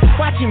P-roll,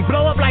 watch him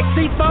blow up like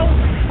C4.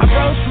 I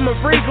rose from a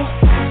Regal,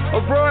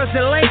 Auroras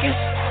and Lincolns.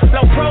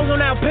 Low pros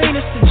on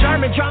Alpinas, the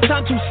German dropped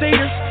on 2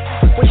 seaters.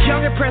 Was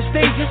young and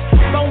prestigious,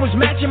 phone was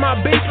matching my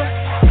beeper.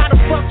 How the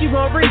fuck you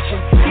gon' reach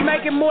him? He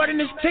making more than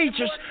his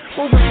teachers.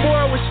 Moving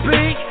forward with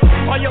speed,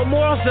 all your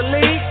morals are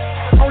lead.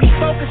 Only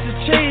focus is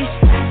cheese,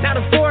 now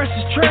the forest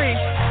is trees.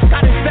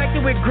 Got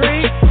infected with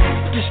greed,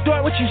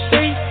 distort what you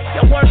see.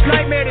 Your worst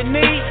nightmare to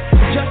need,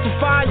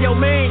 justify your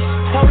means.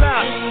 Hold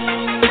up.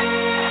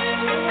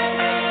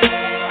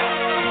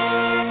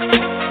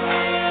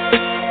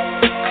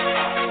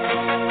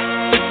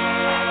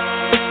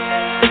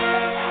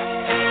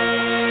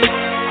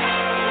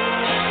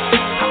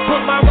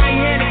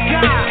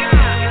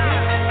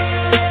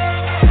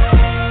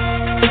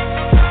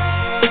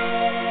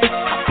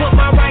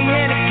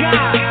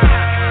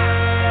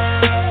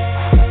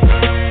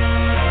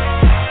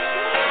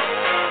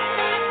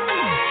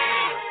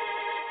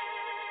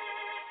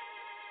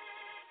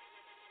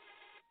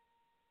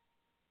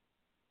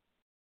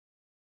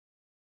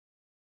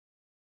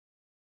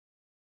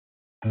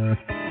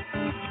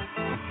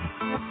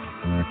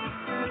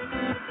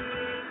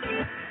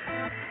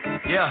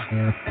 Yeah.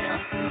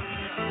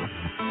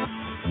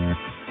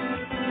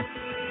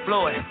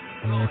 Floyd.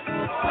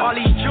 All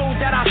these jewels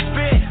that I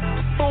spit,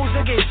 fools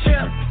that get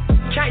chipped.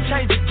 Can't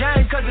change the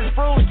game cause it's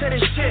rules to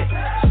this shit.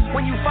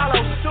 When you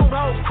follow suit,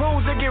 whole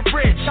crews that get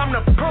rich. I'm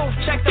the proof,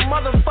 check the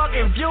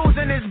motherfucking views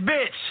in this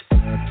bitch.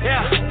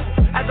 Yeah.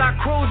 As I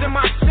cruise in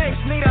my 6,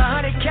 need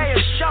 100K a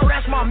show,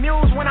 that's my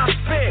muse when I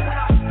spit.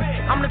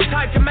 I'm the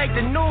type to make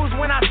the news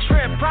when I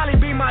trip. Probably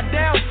be my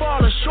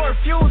downfall, a short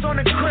fuse on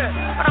the crib.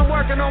 But I'm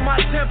working on my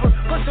temper,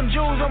 put some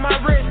jewels on my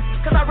wrist.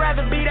 Cause I'd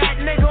rather be that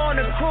nigga on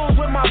the cruise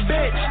with my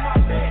bitch.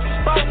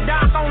 Boat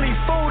dock, only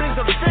food is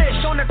a fish.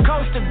 On the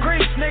coast of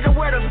Greece, nigga,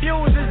 where the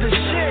views is the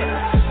shit.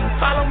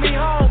 Follow me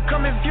home,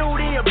 come and view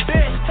the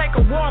abyss. Take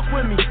a walk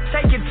with me,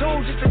 take your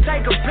tools just to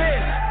take a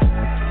piss.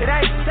 It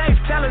ain't safe,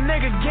 tell a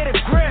nigga get a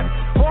grip.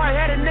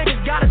 Hard-headed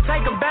niggas gotta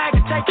take a bag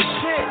to take a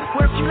shit.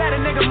 Where if you let a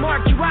nigga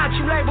mark you out,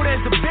 you labeled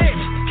as a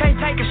bitch. Can't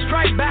take it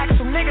straight back,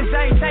 so niggas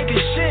ain't taking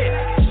shit.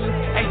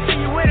 Hey, see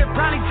you with it,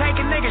 probably take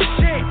a nigga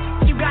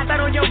shit. You got that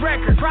on your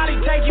record,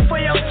 probably take you for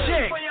your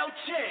chick.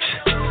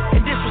 And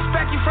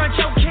disrespect you front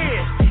your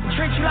kids. And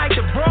treat you like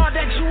the broad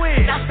that you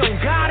is. That's on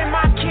God and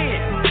my kid.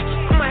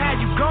 I'ma have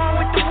you going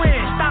with the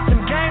wind. Stop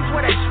them games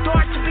where they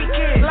start to be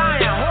kids.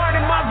 Lying hard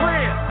in my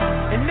rib.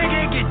 And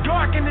nigga, it get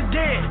dark in the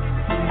den.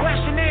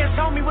 Question is,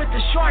 homie with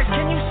the sharks,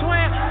 can you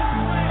swim?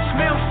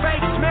 Smell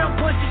fake, smell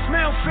pussy,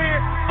 smell fear.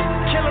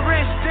 Killer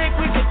instinct,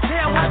 we can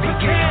tell what's the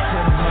kid.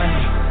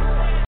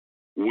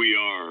 We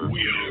are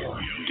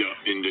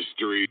the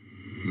Industry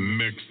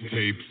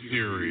Mixtape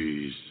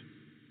Series.